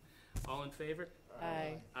 So, all in favor?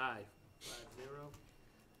 Aye. Aye. 5-0.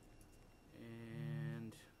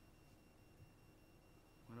 And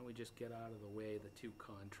why don't we just get out of the way the 2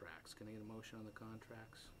 contracts? Can I get a motion on the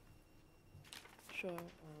contracts? Sure.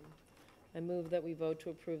 I move that we vote to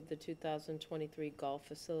approve the 2023 golf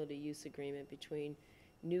facility use agreement between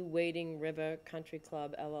New Wading River Country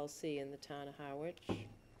Club LLC in the town of Harwich.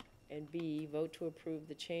 And B, vote to approve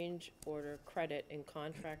the change order credit and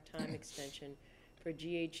contract time extension for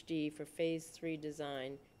GHD for Phase 3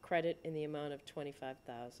 design, credit in the amount of $25,000.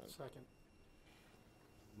 Second.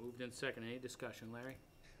 Moved and second. Any discussion, Larry?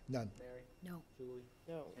 None. Mary? No. Julie?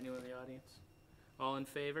 No. Anyone in the audience? All in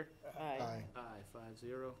favor? Aye. Aye. Aye,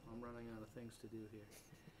 5-0. I'm running out of things to do here.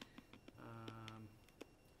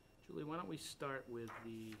 Julie, why don't we start with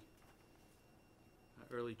the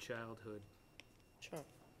early childhood? Sure.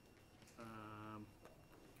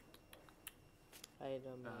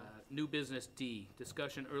 Item, New business D,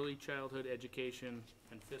 discussion early childhood education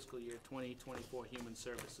and fiscal year 2024 human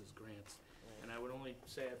services grants. And I would only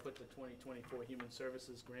say I put the 2024 human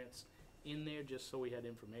services grants in there just so we had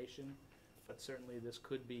information, but certainly this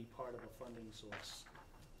could be part of a funding source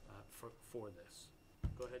for this.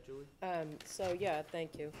 Go ahead, Julie. So, yeah,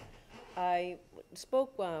 thank you. I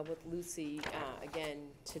spoke with Lucy again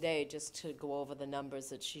today just to go over the numbers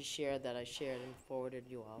that she shared, that I shared and forwarded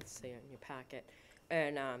you all, see it in your packet.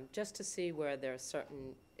 And just to see where there are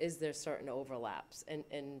certain overlaps. And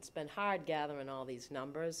it's been hard gathering all these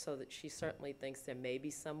numbers, so that she certainly thinks there may be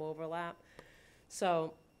some overlap.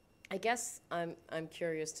 So I guess I'm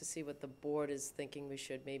curious to see what the board is thinking we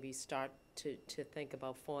should maybe start to think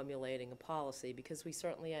about formulating a policy, because we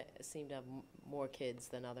certainly seem to have more kids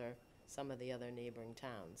than some of the other neighboring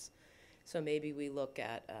towns. So maybe we look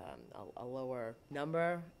at a lower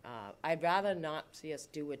number. I'd rather not see us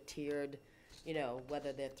do a tiered,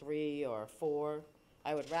 whether they're 3 or 4.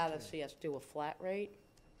 I would rather see us do a flat rate.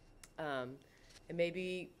 And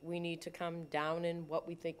maybe we need to come down in what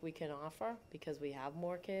we think we can offer because we have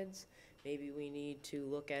more kids. Maybe we need to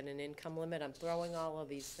look at an income limit. I'm throwing all of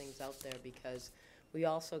these things out there because we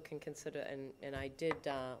also can consider, and I did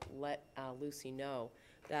let Lucy know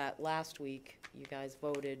that last week you guys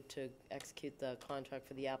voted to execute the contract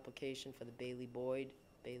for the application for the Bailey Boyd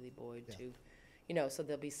Yeah. too. So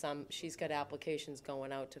there'll be she's got applications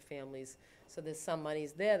going out to families, so there's some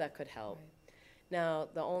monies there that could help. Right. Now,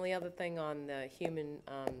 the only other thing on the human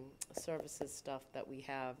services stuff that we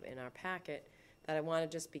have in our packet that I want to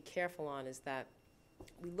just be careful on is that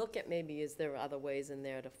we look at maybe is there other ways in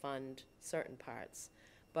there to fund certain parts.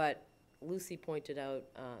 But Lucy pointed out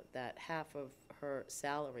that half of her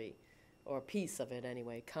salary, or a piece of it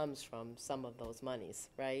anyway, comes from some of those monies,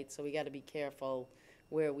 right? So we got to be careful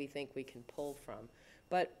where we think we can pull from.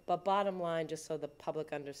 But bottom line, just so the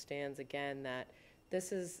public understands again, that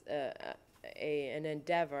this is an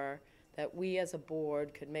endeavor that we as a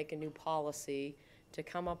board could make a new policy to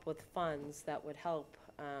come up with funds that would help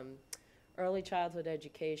early childhood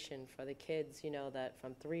education for the kids, that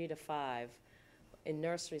from 3 to 5 in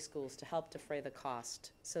nursery schools, to help defray the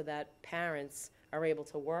cost so that parents are able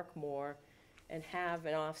to work more and have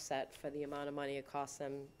an offset for the amount of money it costs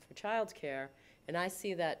them for childcare. And I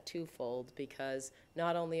see that twofold, because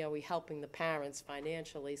not only are we helping the parents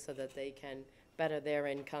financially so that they can better their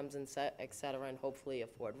incomes and et cetera, and hopefully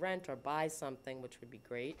afford rent or buy something, which would be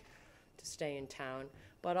great to stay in town,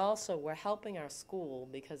 but also we're helping our school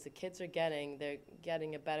because the kids they're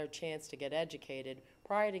getting a better chance to get educated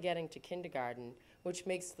prior to getting to kindergarten, which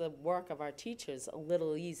makes the work of our teachers a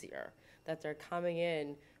little easier, that they're coming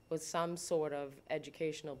in with some sort of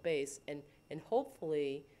educational base, and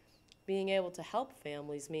hopefully being able to help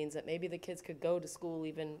families means that maybe the kids could go to school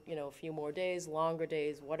even, a few more days, longer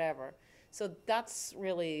days, whatever. So that's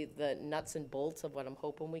really the nuts and bolts of what I'm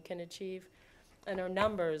hoping we can achieve. And our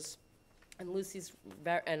numbers, and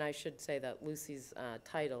and I should say that Lucy's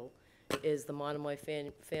title is the Monomoy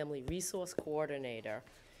Family Resource Coordinator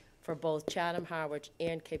for both Chatham, Harwich,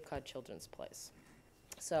 and Cape Cod Children's Place.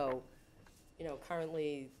 So,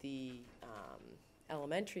 currently the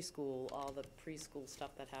elementary school, all the preschool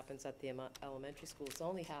stuff that happens at the elementary school, it's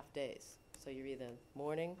only half days. So you're either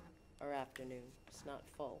morning or afternoon. It's not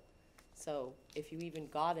full. So if you even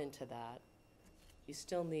got into that, you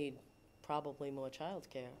still need probably more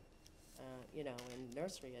childcare, and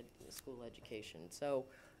nursery school education. So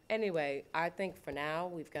anyway, I think for now,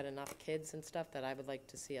 we've got enough kids and stuff that I would like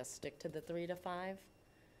to see us stick to the 3 to 5.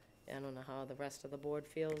 I don't know how the rest of the board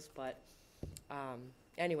feels, but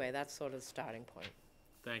anyway, that's sort of the starting point.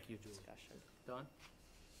 Thank you, Julie. Discussion. Don?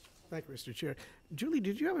 Thank you, Mr. Chair. Julie,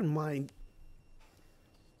 did you have in mind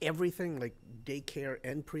everything like daycare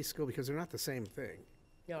and preschool, because they're not the same thing?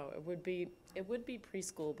 No, it would be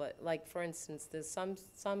preschool, but like, for instance, there's some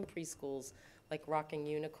preschools, like Rocking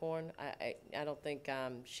Unicorn. I don't think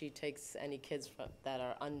she takes any kids that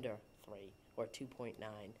are under 3 or 2.9.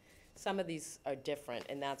 Some of these are different,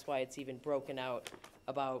 and that's why it's even broken out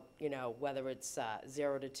about, whether it's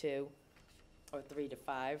 0 to 2 or 3 to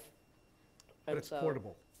 5. But it's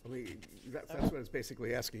portable. I mean, that's what it's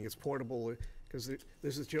basically asking. It's portable, because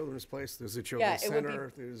there's a children's place, there's a children's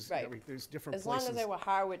center, there's different places. As long as they were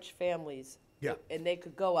Harwich families, yeah, and they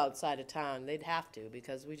could go outside of town, they'd have to,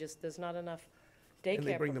 because there's not enough daycare providers. And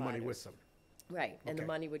they bring the money with them. Right, and the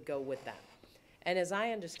money would go with them. And as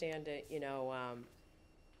I understand it,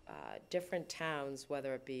 different towns,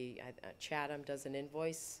 whether it be Chatham does an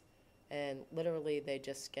invoice, and literally they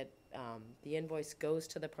just get, the invoice goes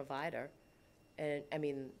to the provider, and,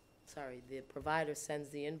 the provider sends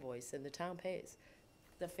the invoice and the town pays.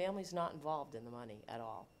 The family's not involved in the money at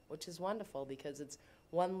all, which is wonderful, because it's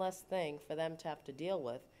one less thing for them to have to deal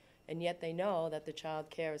with, and yet they know that the child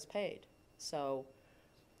care is paid. So,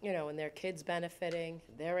 and their kids benefiting,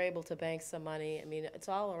 they're able to bank some money. It's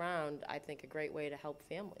all around, I think, a great way to help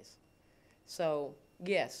families. So,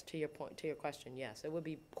 yes, to your question, yes, it would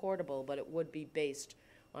be portable, but it would be based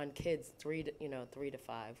on kids 3 to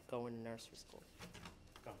 5 going to nursery school.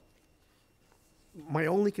 My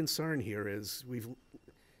only concern here is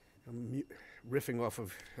I'm riffing off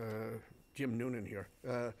of Jim Noonan here.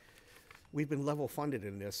 We've been level funded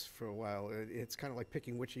in this for a while. It's kind of like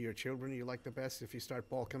picking which of your children you like the best. If you start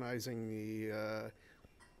balkanizing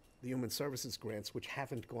the human services grants, which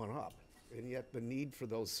haven't gone up, and yet the need for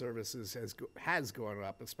those services has gone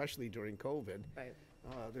up, especially during COVID. Right.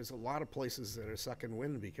 There's a lot of places that are sucking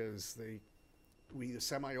wind because we either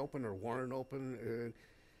semi-open or weren't open.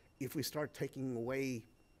 If we start taking away,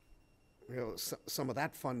 some of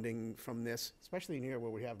that funding from this, especially in here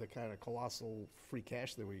where we have the kind of colossal free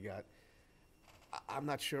cash that we got, I'm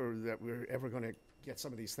not sure that we're ever going to get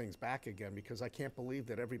some of these things back again, because I can't believe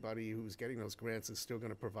that everybody who's getting those grants is still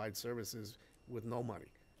going to provide services with no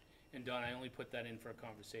money. And Don, I only put that in for a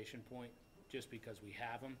conversation point, just because we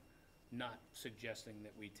have them, not suggesting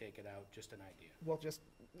that we take it out, just an idea. Well, just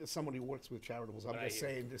as someone who works with charitables, I'm just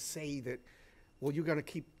saying, to say that, well, you're going to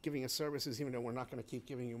keep giving us services even though we're not going to keep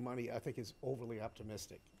giving you money, I think is overly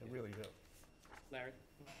optimistic. I really do. Larry?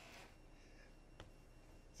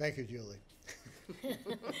 Thank you, Julie.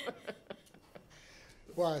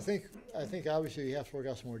 Well, I think obviously you have to work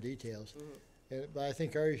out some more details. But I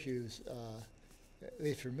think our issues, at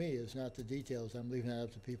least for me, is not the details. I'm leaving that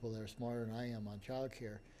up to people that are smarter than I am on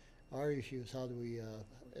childcare. Our issue is how do we,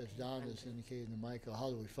 as Don has indicated to Michael, how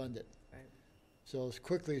do we fund it? Right. So as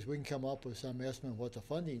quickly as we can come up with some estimate of what the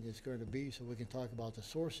funding is going to be, so we can talk about the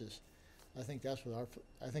sources. I think that's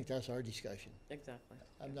our discussion. Exactly.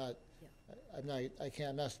 I don't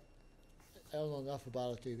know enough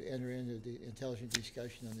about it to enter into the intelligent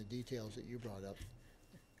discussion on the details that you brought up.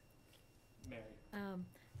 Mary?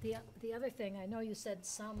 The other thing, I know you said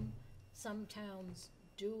some towns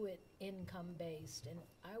do it income-based, and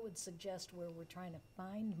I would suggest where we're trying to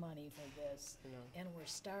find money for this, and we're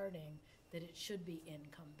starting, that it should be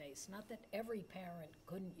income-based. Not that every parent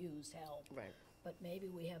couldn't use help. Right. But maybe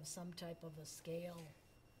we have some type of a scale.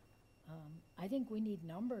 I think we need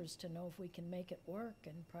numbers to know if we can make it work,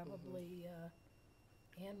 and probably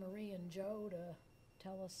Anne Marie and Joe to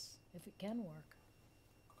tell us if it can work.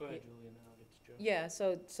 Go ahead, Julie, and then I'll get to Joe. Yeah,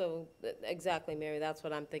 so exactly, Mary, that's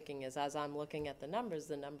what I'm thinking is, as I'm looking at the numbers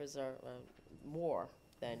are more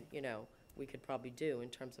than, we could probably do in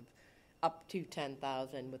terms of up to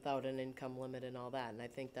 10,000 without an income limit and all that. And I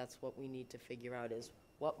think that's what we need to figure out is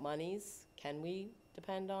what monies can we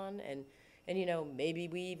depend on? And maybe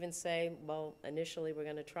we even say, well, initially we're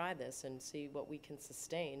gonna try this and see what we can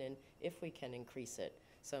sustain and if we can increase it.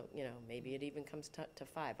 So, maybe it even comes to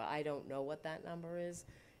 5. I don't know what that number is,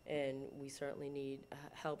 and we certainly need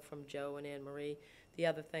help from Joe and Anne Marie. The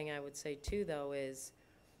other thing I would say too, though, is,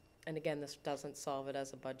 and again, this doesn't solve it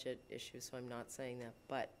as a budget issue, so I'm not saying that,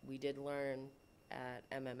 but we did learn at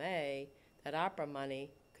MMA that opera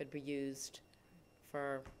money could be used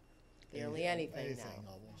for nearly anything now.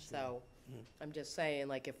 Almost, So I'm just saying,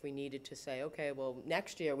 like, if we needed to say, okay, well,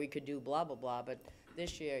 next year we could do blah, blah, blah, but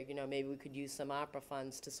this year, maybe we could use some opera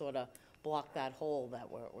funds to sort of block that hole that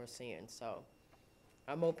we're seeing. So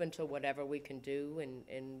I'm open to whatever we can do and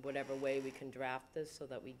in whatever way we can draft this so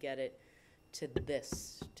that we get it to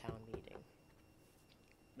this town meeting.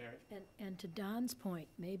 Mary? And to Don's point,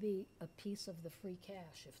 maybe a piece of the free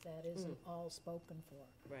cash, if that isn't all spoken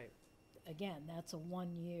for. Right. Again, that's a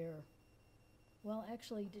 1 year, well,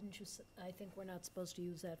 actually, I think we're not supposed to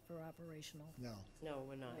use that for operational. No. No,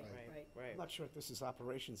 we're not, Right. right. I'm not sure if this is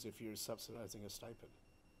operations if you're subsidizing a stipend.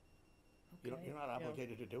 Okay. You're not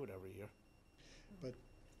obligated to do it every year.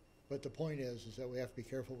 But the point is that we have to be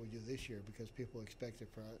careful what we do this year because people expect it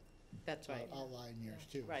for That's right. outlying years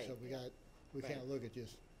too. Right. So we can't look at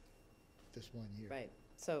just this 1 year. Right.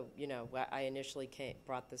 So, I initially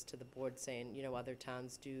brought this to the board saying, other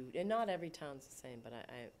towns do, and not every town's the same, but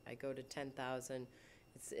I go to 10,000.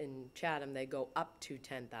 It's in Chatham, they go up to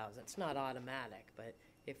 10,000. It's not automatic, but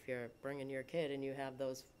if you're bringing your kid and you have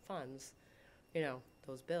those funds,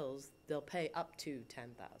 those bills, they'll pay up to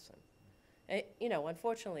 10,000.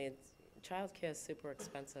 Unfortunately, childcare is super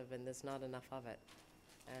expensive and there's not enough of it.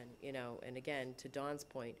 And, and again, to Dawn's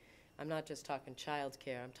point, I'm not just talking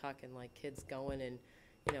childcare, I'm talking like kids going and,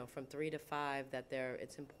 from 3 to 5,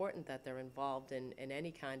 it's important that they're involved in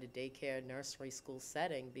any kind of daycare, nursery, school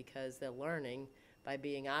setting because they're learning by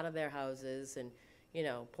being out of their houses and,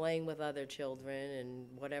 playing with other children and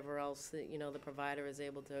whatever else that, the provider is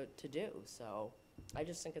able to do. So I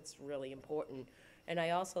just think it's really important. And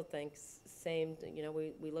I also think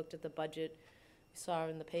we looked at the budget, we saw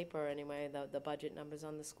in the paper anyway, the budget numbers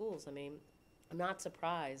on the schools. I mean, I'm not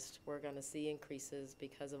surprised we're going to see increases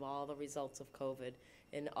because of all the results of COVID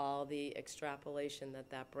and all the extrapolation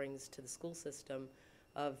that brings to the school system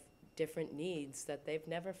of different needs that they've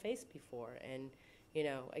never faced before. And,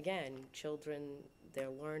 again, children, their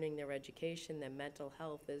learning, their education, their mental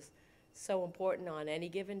health is so important on any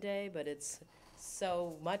given day, but it's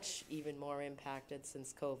so much even more impacted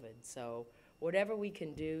since COVID. So whatever we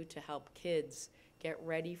can do to help kids get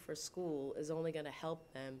ready for school is only going to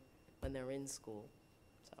help them when they're in school.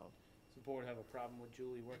 So Does the board have a problem with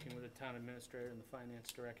Julie working with the town administrator and the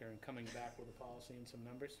finance director and coming back with a policy and some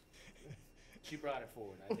numbers? She brought it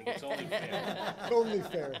forward. I think it's only fair. Only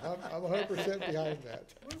fair. I'm 100% behind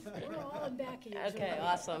that. We're all in back of you. okay,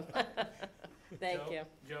 awesome. Thank you.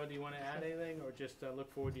 Joe, do you want to add anything or just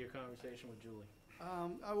look forward to your conversation with Julie?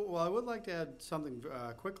 I would like to add something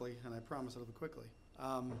quickly, and I promise it'll be quickly.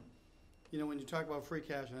 When you talk about free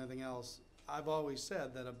cash and anything else, I've always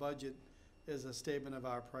said that a budget is a statement of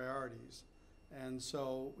our priorities. And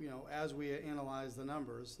so, as we analyze the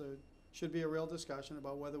numbers, there should be a real discussion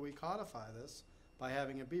about whether we codify this by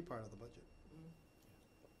having it be part of the budget.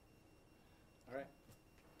 All right.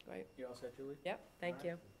 Great. You all set, Julie? Yep, thank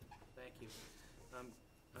you. Thank you.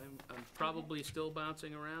 I'm probably still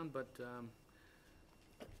bouncing around, but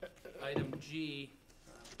item G,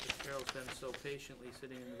 Carol's been so patiently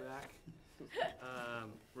sitting in the back.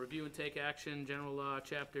 Review and take action, general law,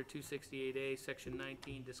 chapter 268A, section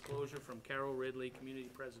 19, disclosure from Carol Ridley, Community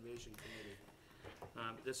Preservation Committee.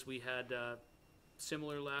 This we had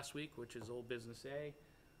similar last week, which is old business A.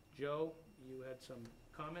 Joe, you had some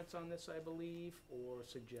comments on this, I believe, or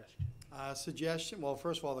suggestion? Suggestion, well,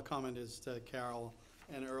 first of all, the comment is to Carol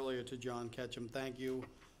and earlier to John Ketchum. Thank you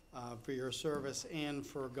for your service and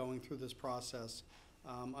for going through this process.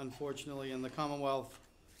 Unfortunately, in the Commonwealth,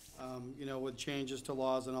 with changes to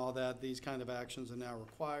laws and all that, these kind of actions are now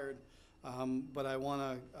required. But I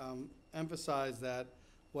want to emphasize that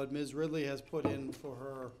what Ms. Ridley has put in for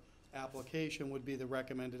her application would be the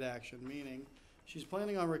recommended action, meaning she's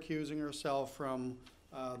planning on recusing herself from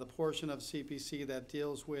the portion of CPC that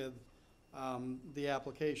deals with the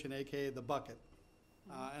application, AKA the bucket.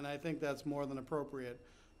 And I think that's more than appropriate.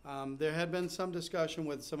 There had been some discussion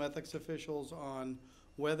with some ethics officials on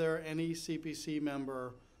whether any CPC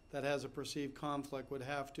member that has a perceived conflict would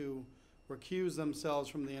have to recuse themselves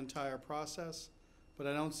from the entire process. But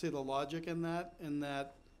I don't see the logic in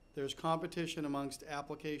that there's competition amongst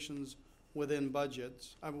applications within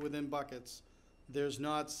buckets. There's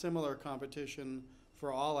not similar competition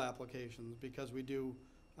for all applications, because we do,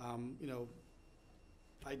 you know,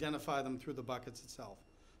 identify them through the buckets itself.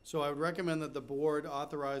 So I would recommend that the board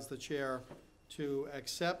authorize the chair to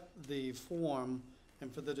accept the form,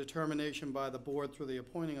 and for the determination by the board through the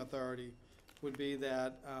appointing authority would be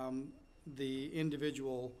that the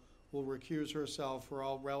individual will recuse herself for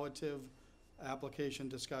all relative application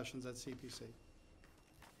discussions at CPC.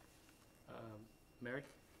 Mary?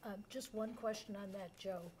 Just one question on that,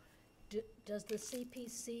 Joe. Does the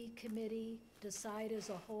CPC committee decide as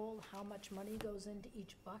a whole how much money goes into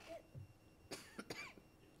each bucket?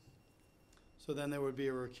 So then there would be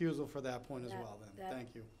a recusal for that point as That- well then. that-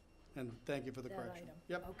 Thank you. And thank you for the That correction. item?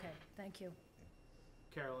 Yep. Okay, thank you.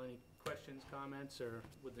 Carol, any questions, comments, or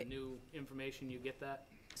with the new information, you get that?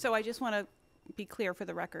 So I just want to be clear for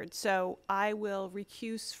the record. So I will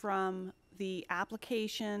recuse from the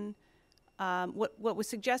application. What was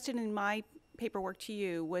suggested in my paperwork to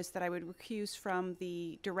you was that I would recuse from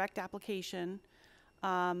the direct application.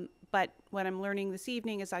 But what I'm learning this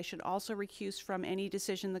evening is I should also recuse from any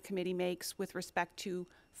decision the committee makes with respect to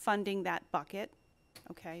funding that bucket.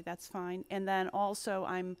 Okay, that's fine. And then also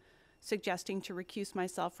I'm suggesting to recuse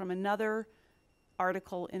myself from another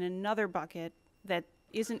article in another bucket that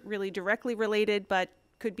isn't really directly related, but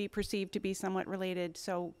could be perceived to be somewhat related.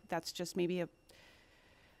 So that's just maybe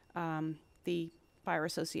the Bar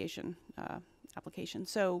Association application.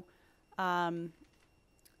 So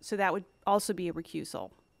that would also be a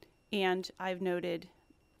recusal. And I've noted,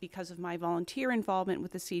 because of my volunteer involvement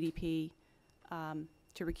with the CDP,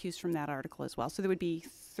 to recuse from that article as well. So there would be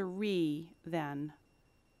 3 then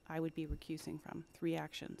I would be recusing from, 3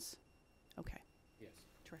 actions. Okay, Yes.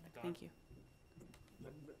 terrific, Don? thank you.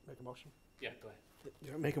 Make a motion? Yeah, go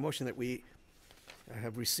ahead. Make a motion that we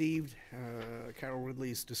have received Carol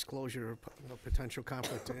Ridley's disclosure of potential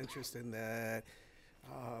conflict of interest, and that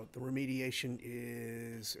the remediation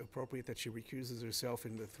is appropriate, that she recuses herself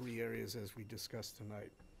in the 3 areas as we discussed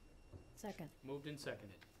tonight. Second. Moved and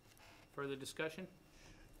seconded. Further discussion?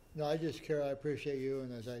 No, I just, Carol, I appreciate you,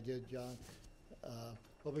 and as I did, John.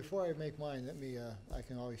 Well, before I make mine, let me, I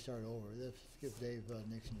can always start over. Let's give Dave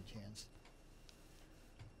Nixon a chance.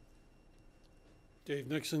 Dave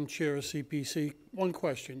Nixon, Chair of CPC. One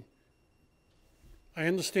question. I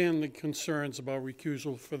understand the concerns about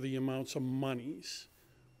recusal for the amounts of monies,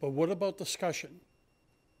 but what about discussion?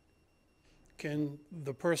 Can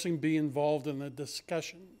the person be involved in the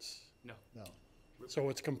discussions? No. No. So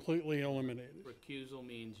it's completely eliminated? Recusal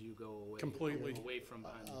means you go away. Completely. Away from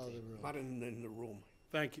behind the Out of the table. room. Not in the room.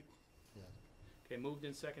 Thank you. Yeah. Okay, moved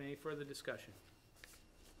and seconded. Any further discussion?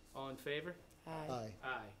 All in favor? Aye.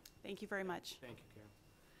 Aye. Thank you very much. Thank you, Carol.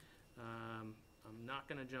 I'm not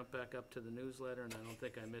gonna jump back up to the newsletter, and I don't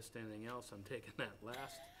think I missed anything else. I'm taking that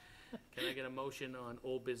last. Can I get a motion on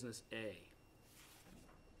old business A,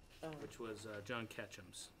 which was John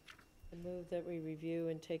Ketchum's? I move that we review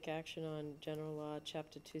and take action on General Law,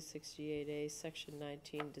 Chapter 268A, Section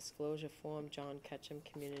 19, Disclosure Form, John Ketchum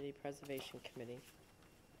Community Preservation Committee.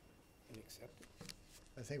 And accept it.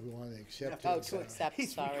 I think we want to accept it. Oh, to accept,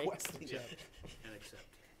 He's sorry. requesting it. Accept. And accept.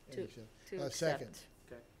 And To- accept. To Second. accept.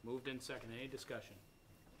 Okay, moved and seconded. Any discussion?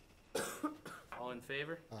 All in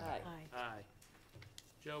favor? Aye. Aye. Aye.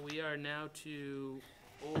 Joe, we are now to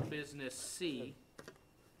old business C.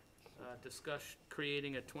 Discuss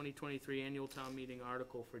creating a 2023 annual town meeting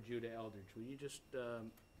article for Judah Eldridge. Will you just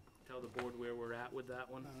tell the board where we're at with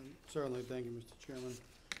that one? Certainly, thank you, Mr. Chairman.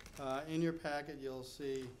 In your packet, you'll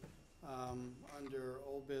see under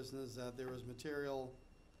old business that there is material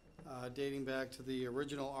dating back to the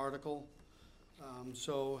original article.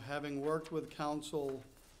 So having worked with council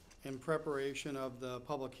in preparation of the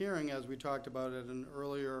public hearing, as we talked about at an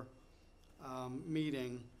earlier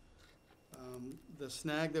meeting, the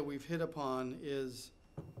snag that we've hit upon is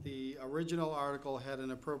the original article had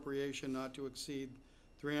an appropriation not to exceed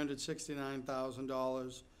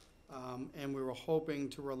 $369,000, and we were hoping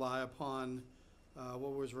to rely upon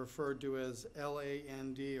what was referred to as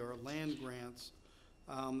LAND, or land grants.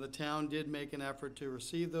 The town did make an effort to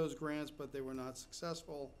receive those grants, but they were not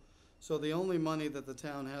successful. So the only money that the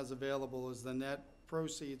town has available is the net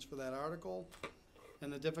proceeds for that article.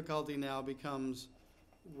 And the difficulty now becomes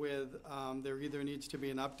with, there either needs to be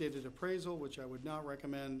an updated appraisal, which I would not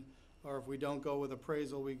recommend, or if we don't go with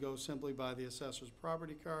appraisal, we go simply by the assessor's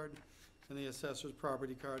property card. And the assessor's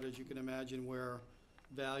property card, as you can imagine, where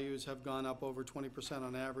values have gone up over 20%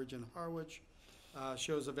 on average in Harwich,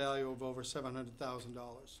 shows a value of over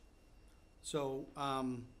 $700,000. So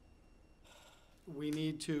we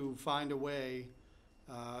need to find a way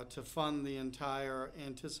to fund the entire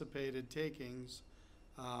anticipated takings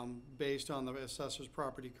based on the assessor's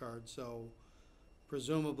property card. So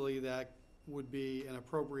presumably that would be an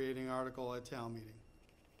appropriating article at town meeting.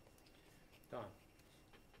 Don?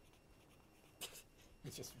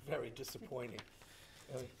 It's just very disappointing.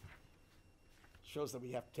 Shows that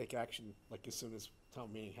we have to take action like as soon as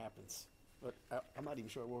town meeting happens. But I'm not even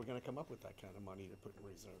sure where we're gonna come up with that kind of money to put in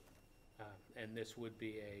reserve. And this would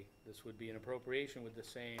be an appropriation with the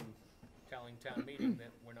same telling town meeting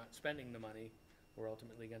that we're not spending the money, we're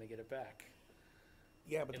ultimately gonna get it back.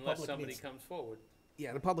 Yeah, but the Unless public somebody needs, comes forward.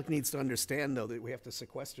 yeah, the public needs to understand though that we have to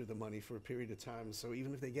sequester the money for a period of time. So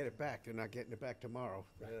even if they get it back, they're not getting it back tomorrow.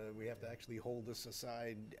 We have to actually hold this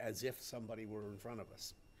aside as if somebody were in front of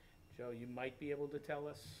us. Joe, you might be able to tell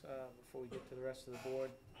us, before we get to the rest of the board,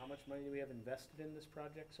 how much money do we have invested in this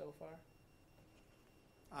project so far?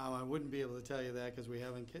 I wouldn't be able to tell you that because we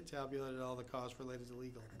haven't tabulated all the costs related to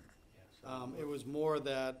legal. Yeah, so It was more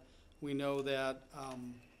that we know that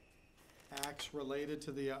acts related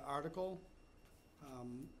to the article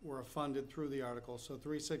were funded through the article. So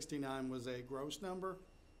 369 was a gross number,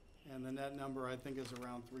 and the net number, I think, is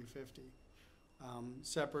around 350,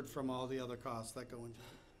 separate from all the other costs that go into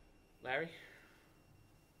it. Larry?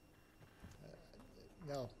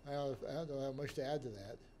 No, I don't know how much to add to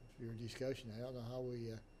that, for your discussion. I don't know how we,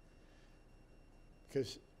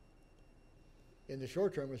 because in the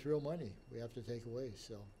short term, it's real money we have to take away,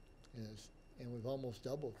 so, and we've almost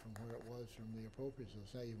doubled from where it was from the appropriate, so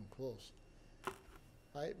it's not even close.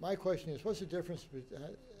 My question is, what's the difference,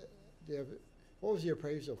 what was the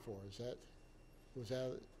appraisal for? Was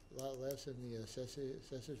that a lot less than the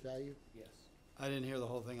assessor's value? Yes. I didn't hear the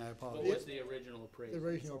whole thing, I What apologize. was the original appraisal? The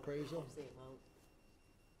original appraisal? What was the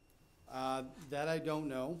amount? That I don't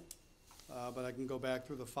know, but I can go back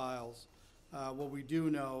through the files. What we do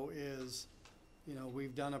know is,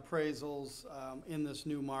 we've done appraisals in this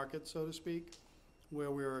new market, so to speak,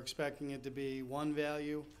 where we were expecting it to be one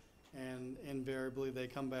value, and invariably they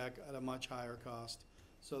come back at a much higher cost.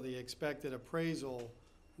 So the expected appraisal,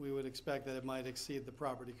 we would expect that it might exceed the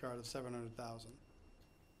property card of $700,000.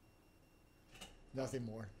 Nothing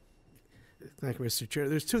more. Thank you, Mr. Chair.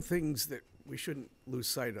 There's two things that we shouldn't lose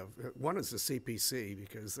sight of. One is the CPC,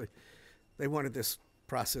 because they wanted this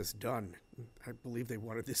process done. I believe they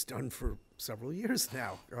wanted this done for several years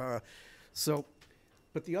now.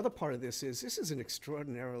 But the other part of this is an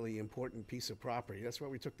extraordinarily important piece of property. That's why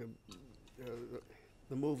we took the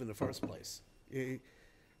move in the first place. It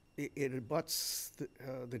abuts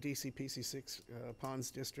the DCPC6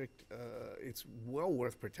 Ponds District. It's well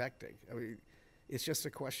worth protecting. I mean, it's just a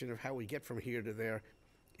question of how we get from here to there.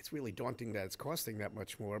 It's really daunting that it's costing that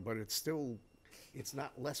much more, but it's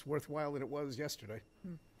not less worthwhile than it was yesterday.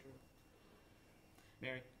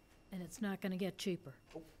 Mary? And it's not going to get cheaper.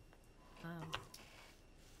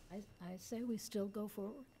 I say we still go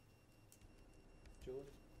forward. Julie?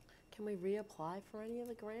 Can we reapply for any of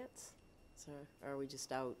the grants? So, or are we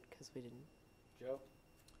just out because we didn't? Joe?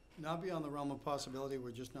 Not beyond the realm of possibility,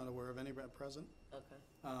 we're just not aware of any at present. Okay.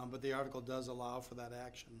 But the article does allow for that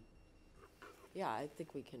action. Yeah, I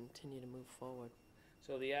think we continue to move forward.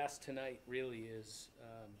 So the ask tonight really is,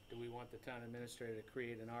 do we want the town administrator to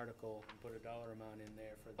create an article and put a dollar amount in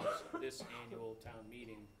there for this annual town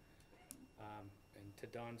meeting? And to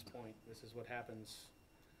Don's point, this is what happens.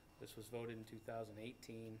 This was voted in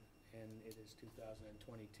 2018, and it is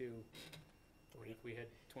 2022. If we had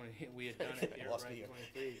done it here, Lost a right, year.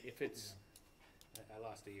 23, if it's, I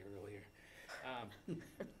lost a year earlier.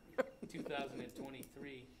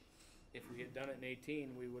 2023, if we had done it in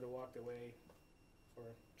 18, we would have walked away for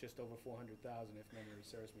just over 400,000, if memory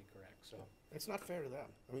serves me correct, so. It's not fair to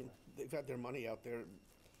them. I mean, they've had their money out there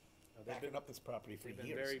backing up this property for They've been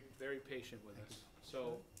years. very, very patient with us.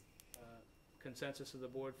 So, consensus of the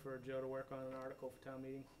board for Joe to work on an article for town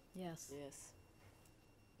meeting? Yes. Yes.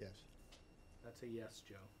 Yes. That's a yes,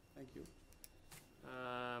 Joe. Thank you.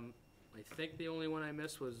 I think the only one I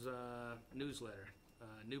missed was newsletter.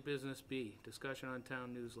 New business B, discussion on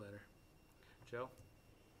town newsletter. Joe?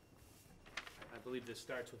 I believe this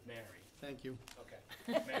starts with Mary. Thank you. Okay.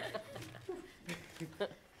 Mary.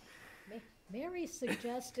 Mary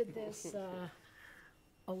suggested this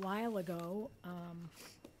a while ago.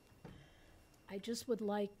 I just would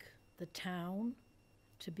like the town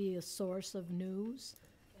to be a source of news.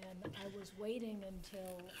 And I was waiting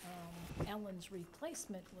until Ellen's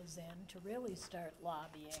replacement was in to really start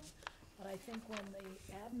lobbying. But I think when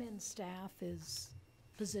the admin staff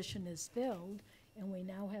position is filled, and we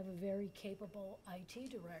now have a very capable IT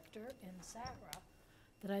director in Sarah,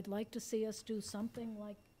 that I'd like to see us do something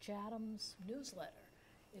like Chatham's newsletter.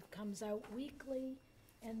 It comes out weekly.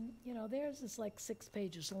 And, you know, theirs is like 6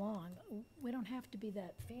 pages long. We don't have to be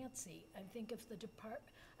that fancy. I think if the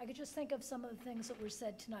I could just think of some of the things that were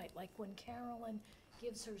said tonight, like when Carolyn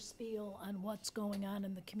gives her spiel on what's going on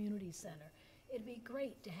in the community center. It'd be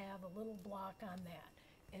great to have a little block on that.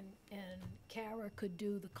 And Kara could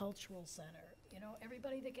do the cultural center. You know,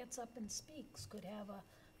 everybody that gets up and speaks could have a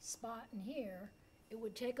spot in here. It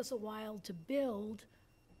would take us a while to build,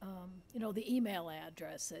 you know, the email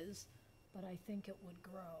addresses, but I think it would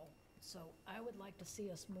grow. So I would like to see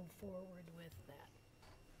us move forward with that.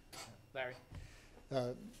 Larry?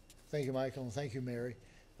 Thank you, Michael, and thank you, Mary.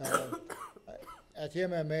 At the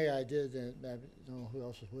MMA, I did, I don't know who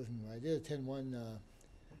else was with me, I did attend one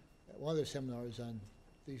of their seminars on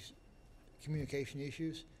these communication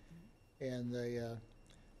issues, and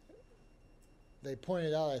they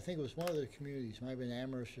pointed out, I think it was one of the communities, might have been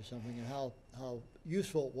Amherst or something, and how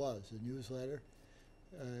useful it was, the newsletter.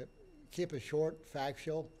 Keep it short,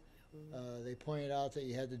 factual. They pointed out that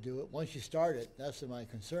you had to do it. Once you start it, that's what my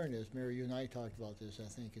concern is. Mary, you and I talked about this, I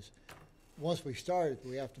think, is once we start it,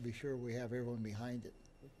 we have to be sure we have everyone behind it.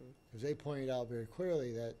 Because they pointed out very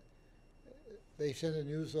clearly that they send a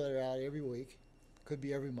newsletter out every week, could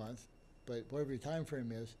be every month, but whatever your time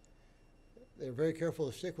frame is, they're very careful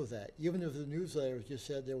to stick with that. Even if the newsletter just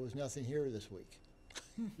said there was nothing here this week.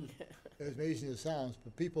 As amazing as it sounds,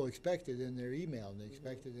 but people expect it in their email, and they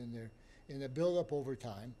expect it in the build-up over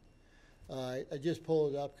time. I just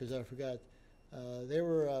pulled it up because I forgot. They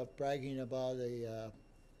were bragging about a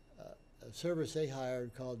service they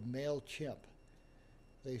hired called MailChimp.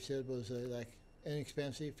 They said was like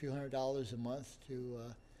inexpensive, a few $100s a month to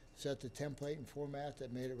set the template and format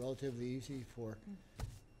that made it relatively easy for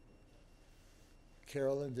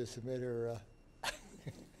Carolyn to submit her.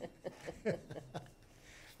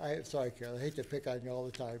 Sorry, Carolyn, I hate to pick on you all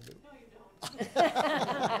the time. But no, you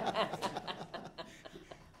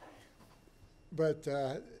don't. But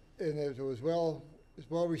and it was well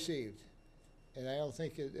received. And I don't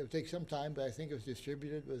think it would take some time, but I think it was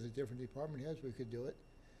distributed with the different department heads. We could do it.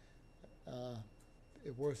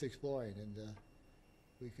 It's worth exploring, and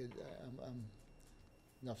we could.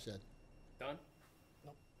 Enough said. Don?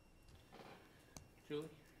 No. Julie?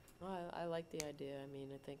 Well, I like the idea. I mean,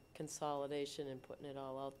 I think consolidation and putting it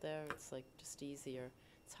all out there, it's like just easier.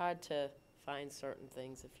 It's hard to find certain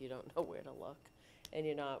things if you don't know where to look, and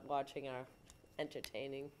you're not watching our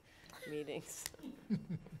entertaining meetings.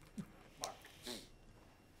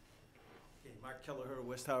 Mark Kelleher,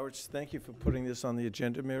 West Harwich. Thank you for putting this on the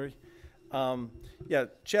agenda, Mary. Yeah,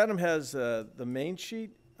 Chatham has the main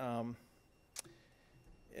sheet. Look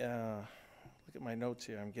at my notes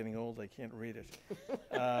here. I'm getting old. I can't read it.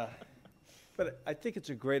 But I think it's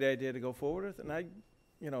a great idea to go forward with, and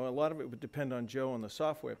a lot of it would depend on Joe and the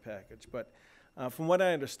software package. But from what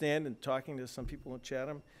I understand, and talking to some people in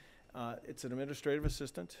Chatham, it's an administrative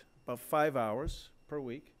assistant, about 5 hours per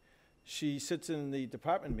week. She sits in the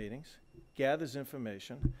department meetings, gathers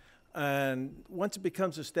information, and once it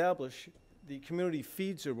becomes established, the community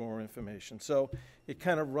feeds her more information. So it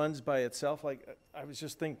kind of runs by itself. Like I was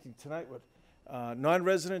just thinking tonight with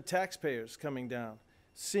non-resident taxpayers coming down,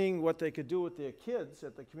 seeing what they could do with their kids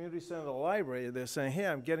at the community center of the library. They're saying, hey,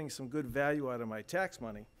 I'm getting some good value out of my tax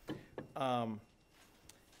money. The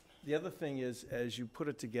other thing is, as you put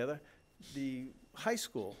it together, the high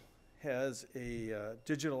school has a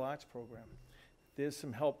digital arts program. There's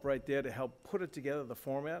some help right there to help put it together, the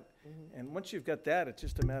format. And once you've got that, it's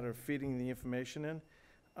just a matter of feeding the information in.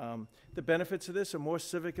 The benefits of this are more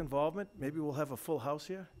civic involvement. Maybe we'll have a full house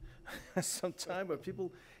here sometime, but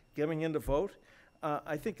people getting in to vote.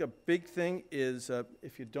 I think a big thing is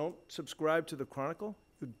if you don't subscribe to the Chronicle,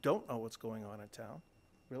 you don't know what's going on in town.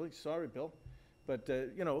 Really? Sorry, Bill. But,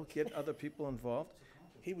 get other people involved.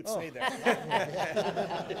 He would say that.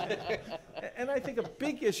 And I think a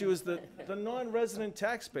big issue is the non-resident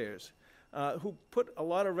taxpayers who put a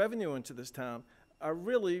lot of revenue into this town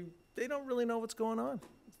they don't really know what's going on.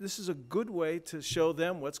 This is a good way to show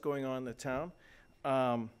them what's going on in the town.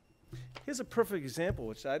 Here's a perfect example,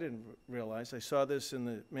 which I didn't realize. I saw this in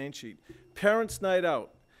the main sheet. Parents' Night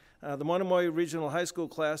Out. The Monomoy Regional High School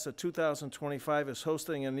class of 2025 is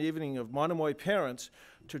hosting an evening of Monomoy parents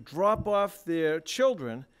to drop off their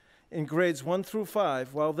children in grades 1 through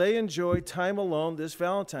 5 while they enjoy time alone this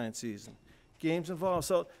Valentine's season. Games involved.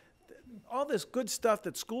 So all this good stuff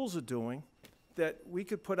that schools are doing that we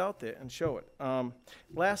could put out there and show it.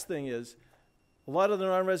 Last thing is, a lot of the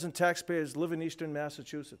non-resident taxpayers live in eastern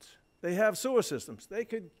Massachusetts. They have sewer systems. They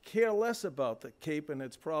could care less about the Cape and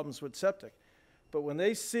its problems with septic. But when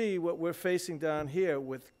they see what we're facing down here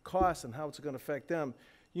with costs and how it's going to affect them,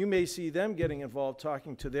 you may see them getting involved,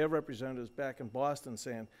 talking to their representatives back in Boston,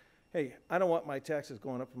 saying, hey, I don't want my taxes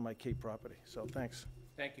going up on my Cape property. So thanks.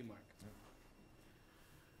 Thank you, Mark.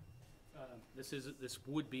 This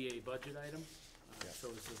would be a budget item, so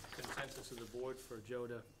it's the consensus of the board for Joe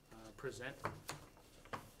to present.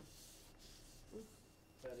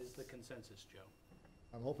 That is the consensus, Joe.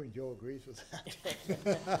 I'm hoping Joe agrees with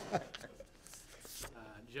that.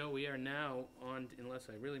 Joe, we are now on, unless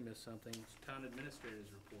I really missed something, Town Administrator's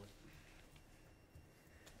report.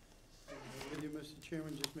 With you, Mr.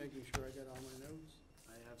 Chairman, just making sure I got all my notes.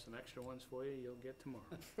 I have some extra ones for you you'll get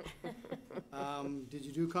tomorrow. Did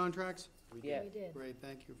you do contracts? Yeah. We did. Great,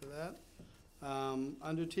 thank you for that.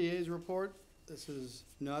 Under TA's report, this is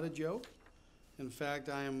not a joke. In fact,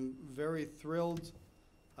 I am very thrilled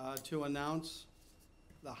to announce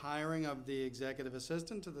the hiring of the executive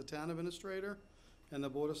assistant to the town administrator and the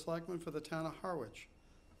Board of Selectmen for the town of Harwich.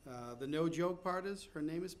 The no joke part is, her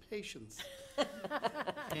name is Patience.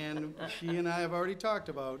 And she and I have already talked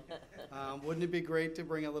about, wouldn't it be great to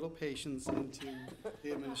bring a little patience into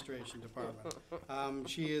the administration department?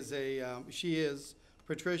 She is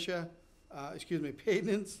Patricia,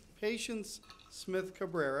 Patience Smith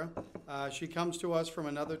Cabrera. She comes to us from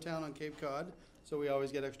another town on Cape Cod, so we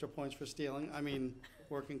always get extra points for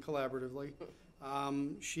working collaboratively.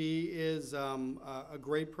 She is a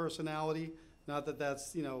great personality. Not that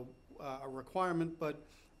that's, a requirement, but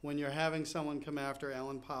when you're having someone come after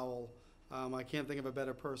Alan Powell, I can't think of a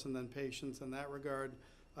better person than Patience in that regard.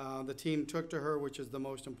 The team took to her, which is the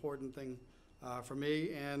most important thing for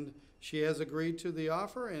me, and she has agreed to the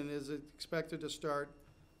offer and is expected to start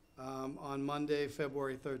on Monday,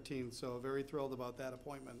 February 13th. So very thrilled about that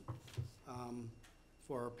appointment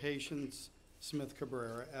for Patience Smith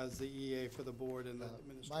Cabrera as the EA for the board and the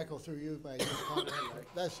administration. Michael, through you,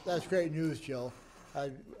 that's great news, Joe.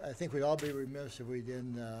 I think we'd all be remiss if we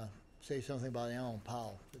didn't say something about Alan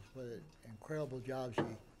Powell. What an incredible job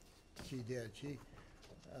she did.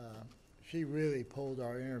 She really pulled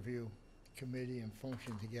our interview committee and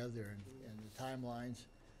function together, and the timelines,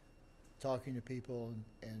 talking to people,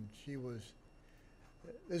 and she was.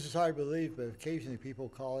 This is hard to believe, but occasionally people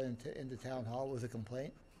call into town hall with a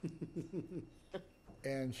complaint.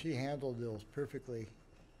 And she handled those perfectly,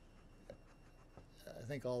 I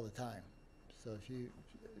think, all the time. So she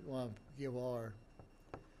want to give all our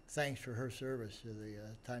thanks for her service to the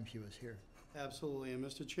time she was here. Absolutely. And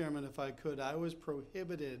Mr. Chairman, if I could, I was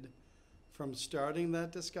prohibited from starting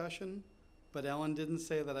that discussion, but Ellen didn't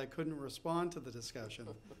say that I couldn't respond to the discussion.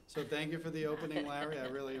 So thank you for the opening, Larry. I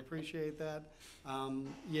really appreciate that.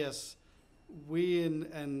 Yes. We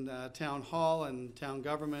in town hall and town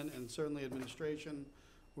government and certainly administration,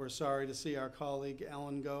 we're sorry to see our colleague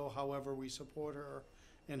Ellen go. However, we support her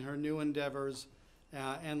in her new endeavors.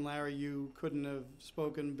 And Larry, you couldn't have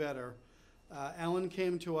spoken better. Ellen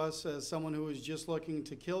came to us as someone who was just looking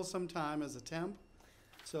to kill some time as a temp.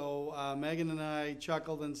 So Megan and I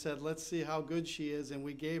chuckled and said, let's see how good she is. And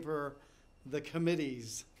we gave her the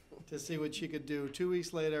committees to see what she could do. 2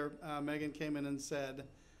 weeks later, Megan came in and said,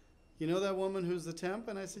 you know that woman who's the temp?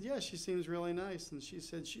 And I said, yeah, she seems really nice. And she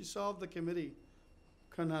said, she solved the committee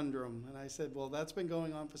conundrum. And I said, well, that's been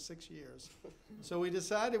going on for 6 years. So we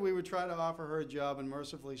decided we would try to offer her a job, and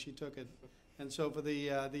mercifully she took it. And so for the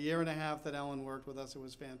year and a half that Ellen worked with us, it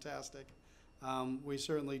was fantastic. We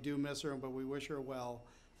certainly do miss her, but we wish her well.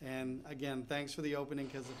 And again, thanks for the opening,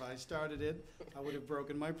 because if I started it, I would have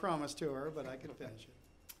broken my promise to her, but I could finish it.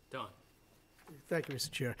 Don. Thank you, Mr.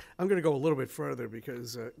 Chair. I'm going to go a little bit further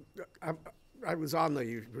because I was on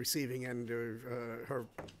the receiving end of her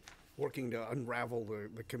working to unravel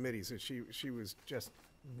the committees. And she was just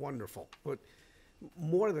wonderful. But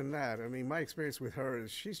more than that, I mean, my experience with her is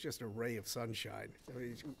she's just a ray of sunshine. I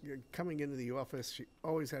mean, coming into the office, she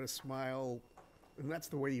always had a smile, and that's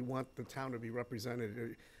the way you want the town to be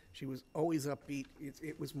represented. She was always upbeat.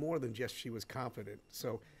 It was more than just she was confident.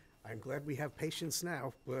 So I'm glad we have patience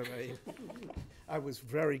now, but I was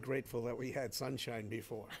very grateful that we had sunshine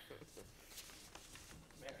before.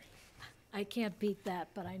 Mary. I can't beat that,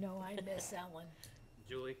 but I know I miss Ellen.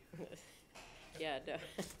 Julie. Yeah, no.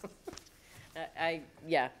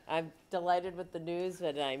 I'm delighted with the news,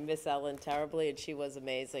 and I miss Ellen terribly, and she was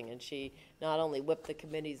amazing. And she not only whipped the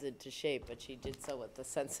committees into shape, but she did so with a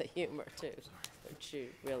sense of humor, too, which you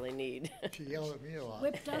really need. She yelled at me a lot.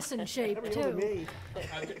 Whipped us in shape, too.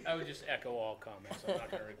 I would just echo all comments. I'm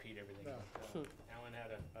not going to repeat everything. But, Ellen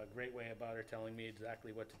had a great way about her telling me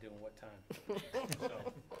exactly what to do and what time.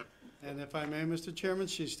 So. And if I may, Mr. Chairman,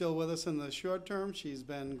 she's still with us in the short term. She's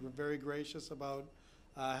been very gracious about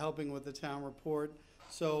helping with the town report.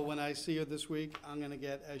 So when I see her this week, I'm going to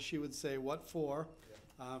get, as she would say, what for?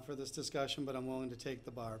 for this discussion, but I'm willing to take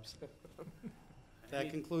the barbs. That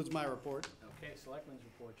concludes my report. Okay, Selectmen's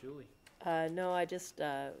report, Julie. No, I just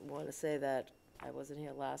want to say that I wasn't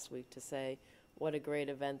here last week to say what a great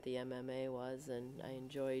event the MMA was, and I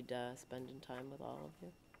enjoyed spending time with all of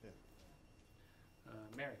you.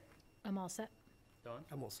 Mary? I'm all set. Don?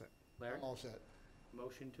 I'm all set. Larry? All set.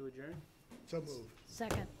 Motion to adjourn? So moved.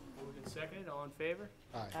 Second. Moved and seconded, all in favor?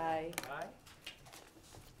 Aye. Aye. Aye.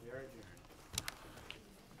 We are adjourned.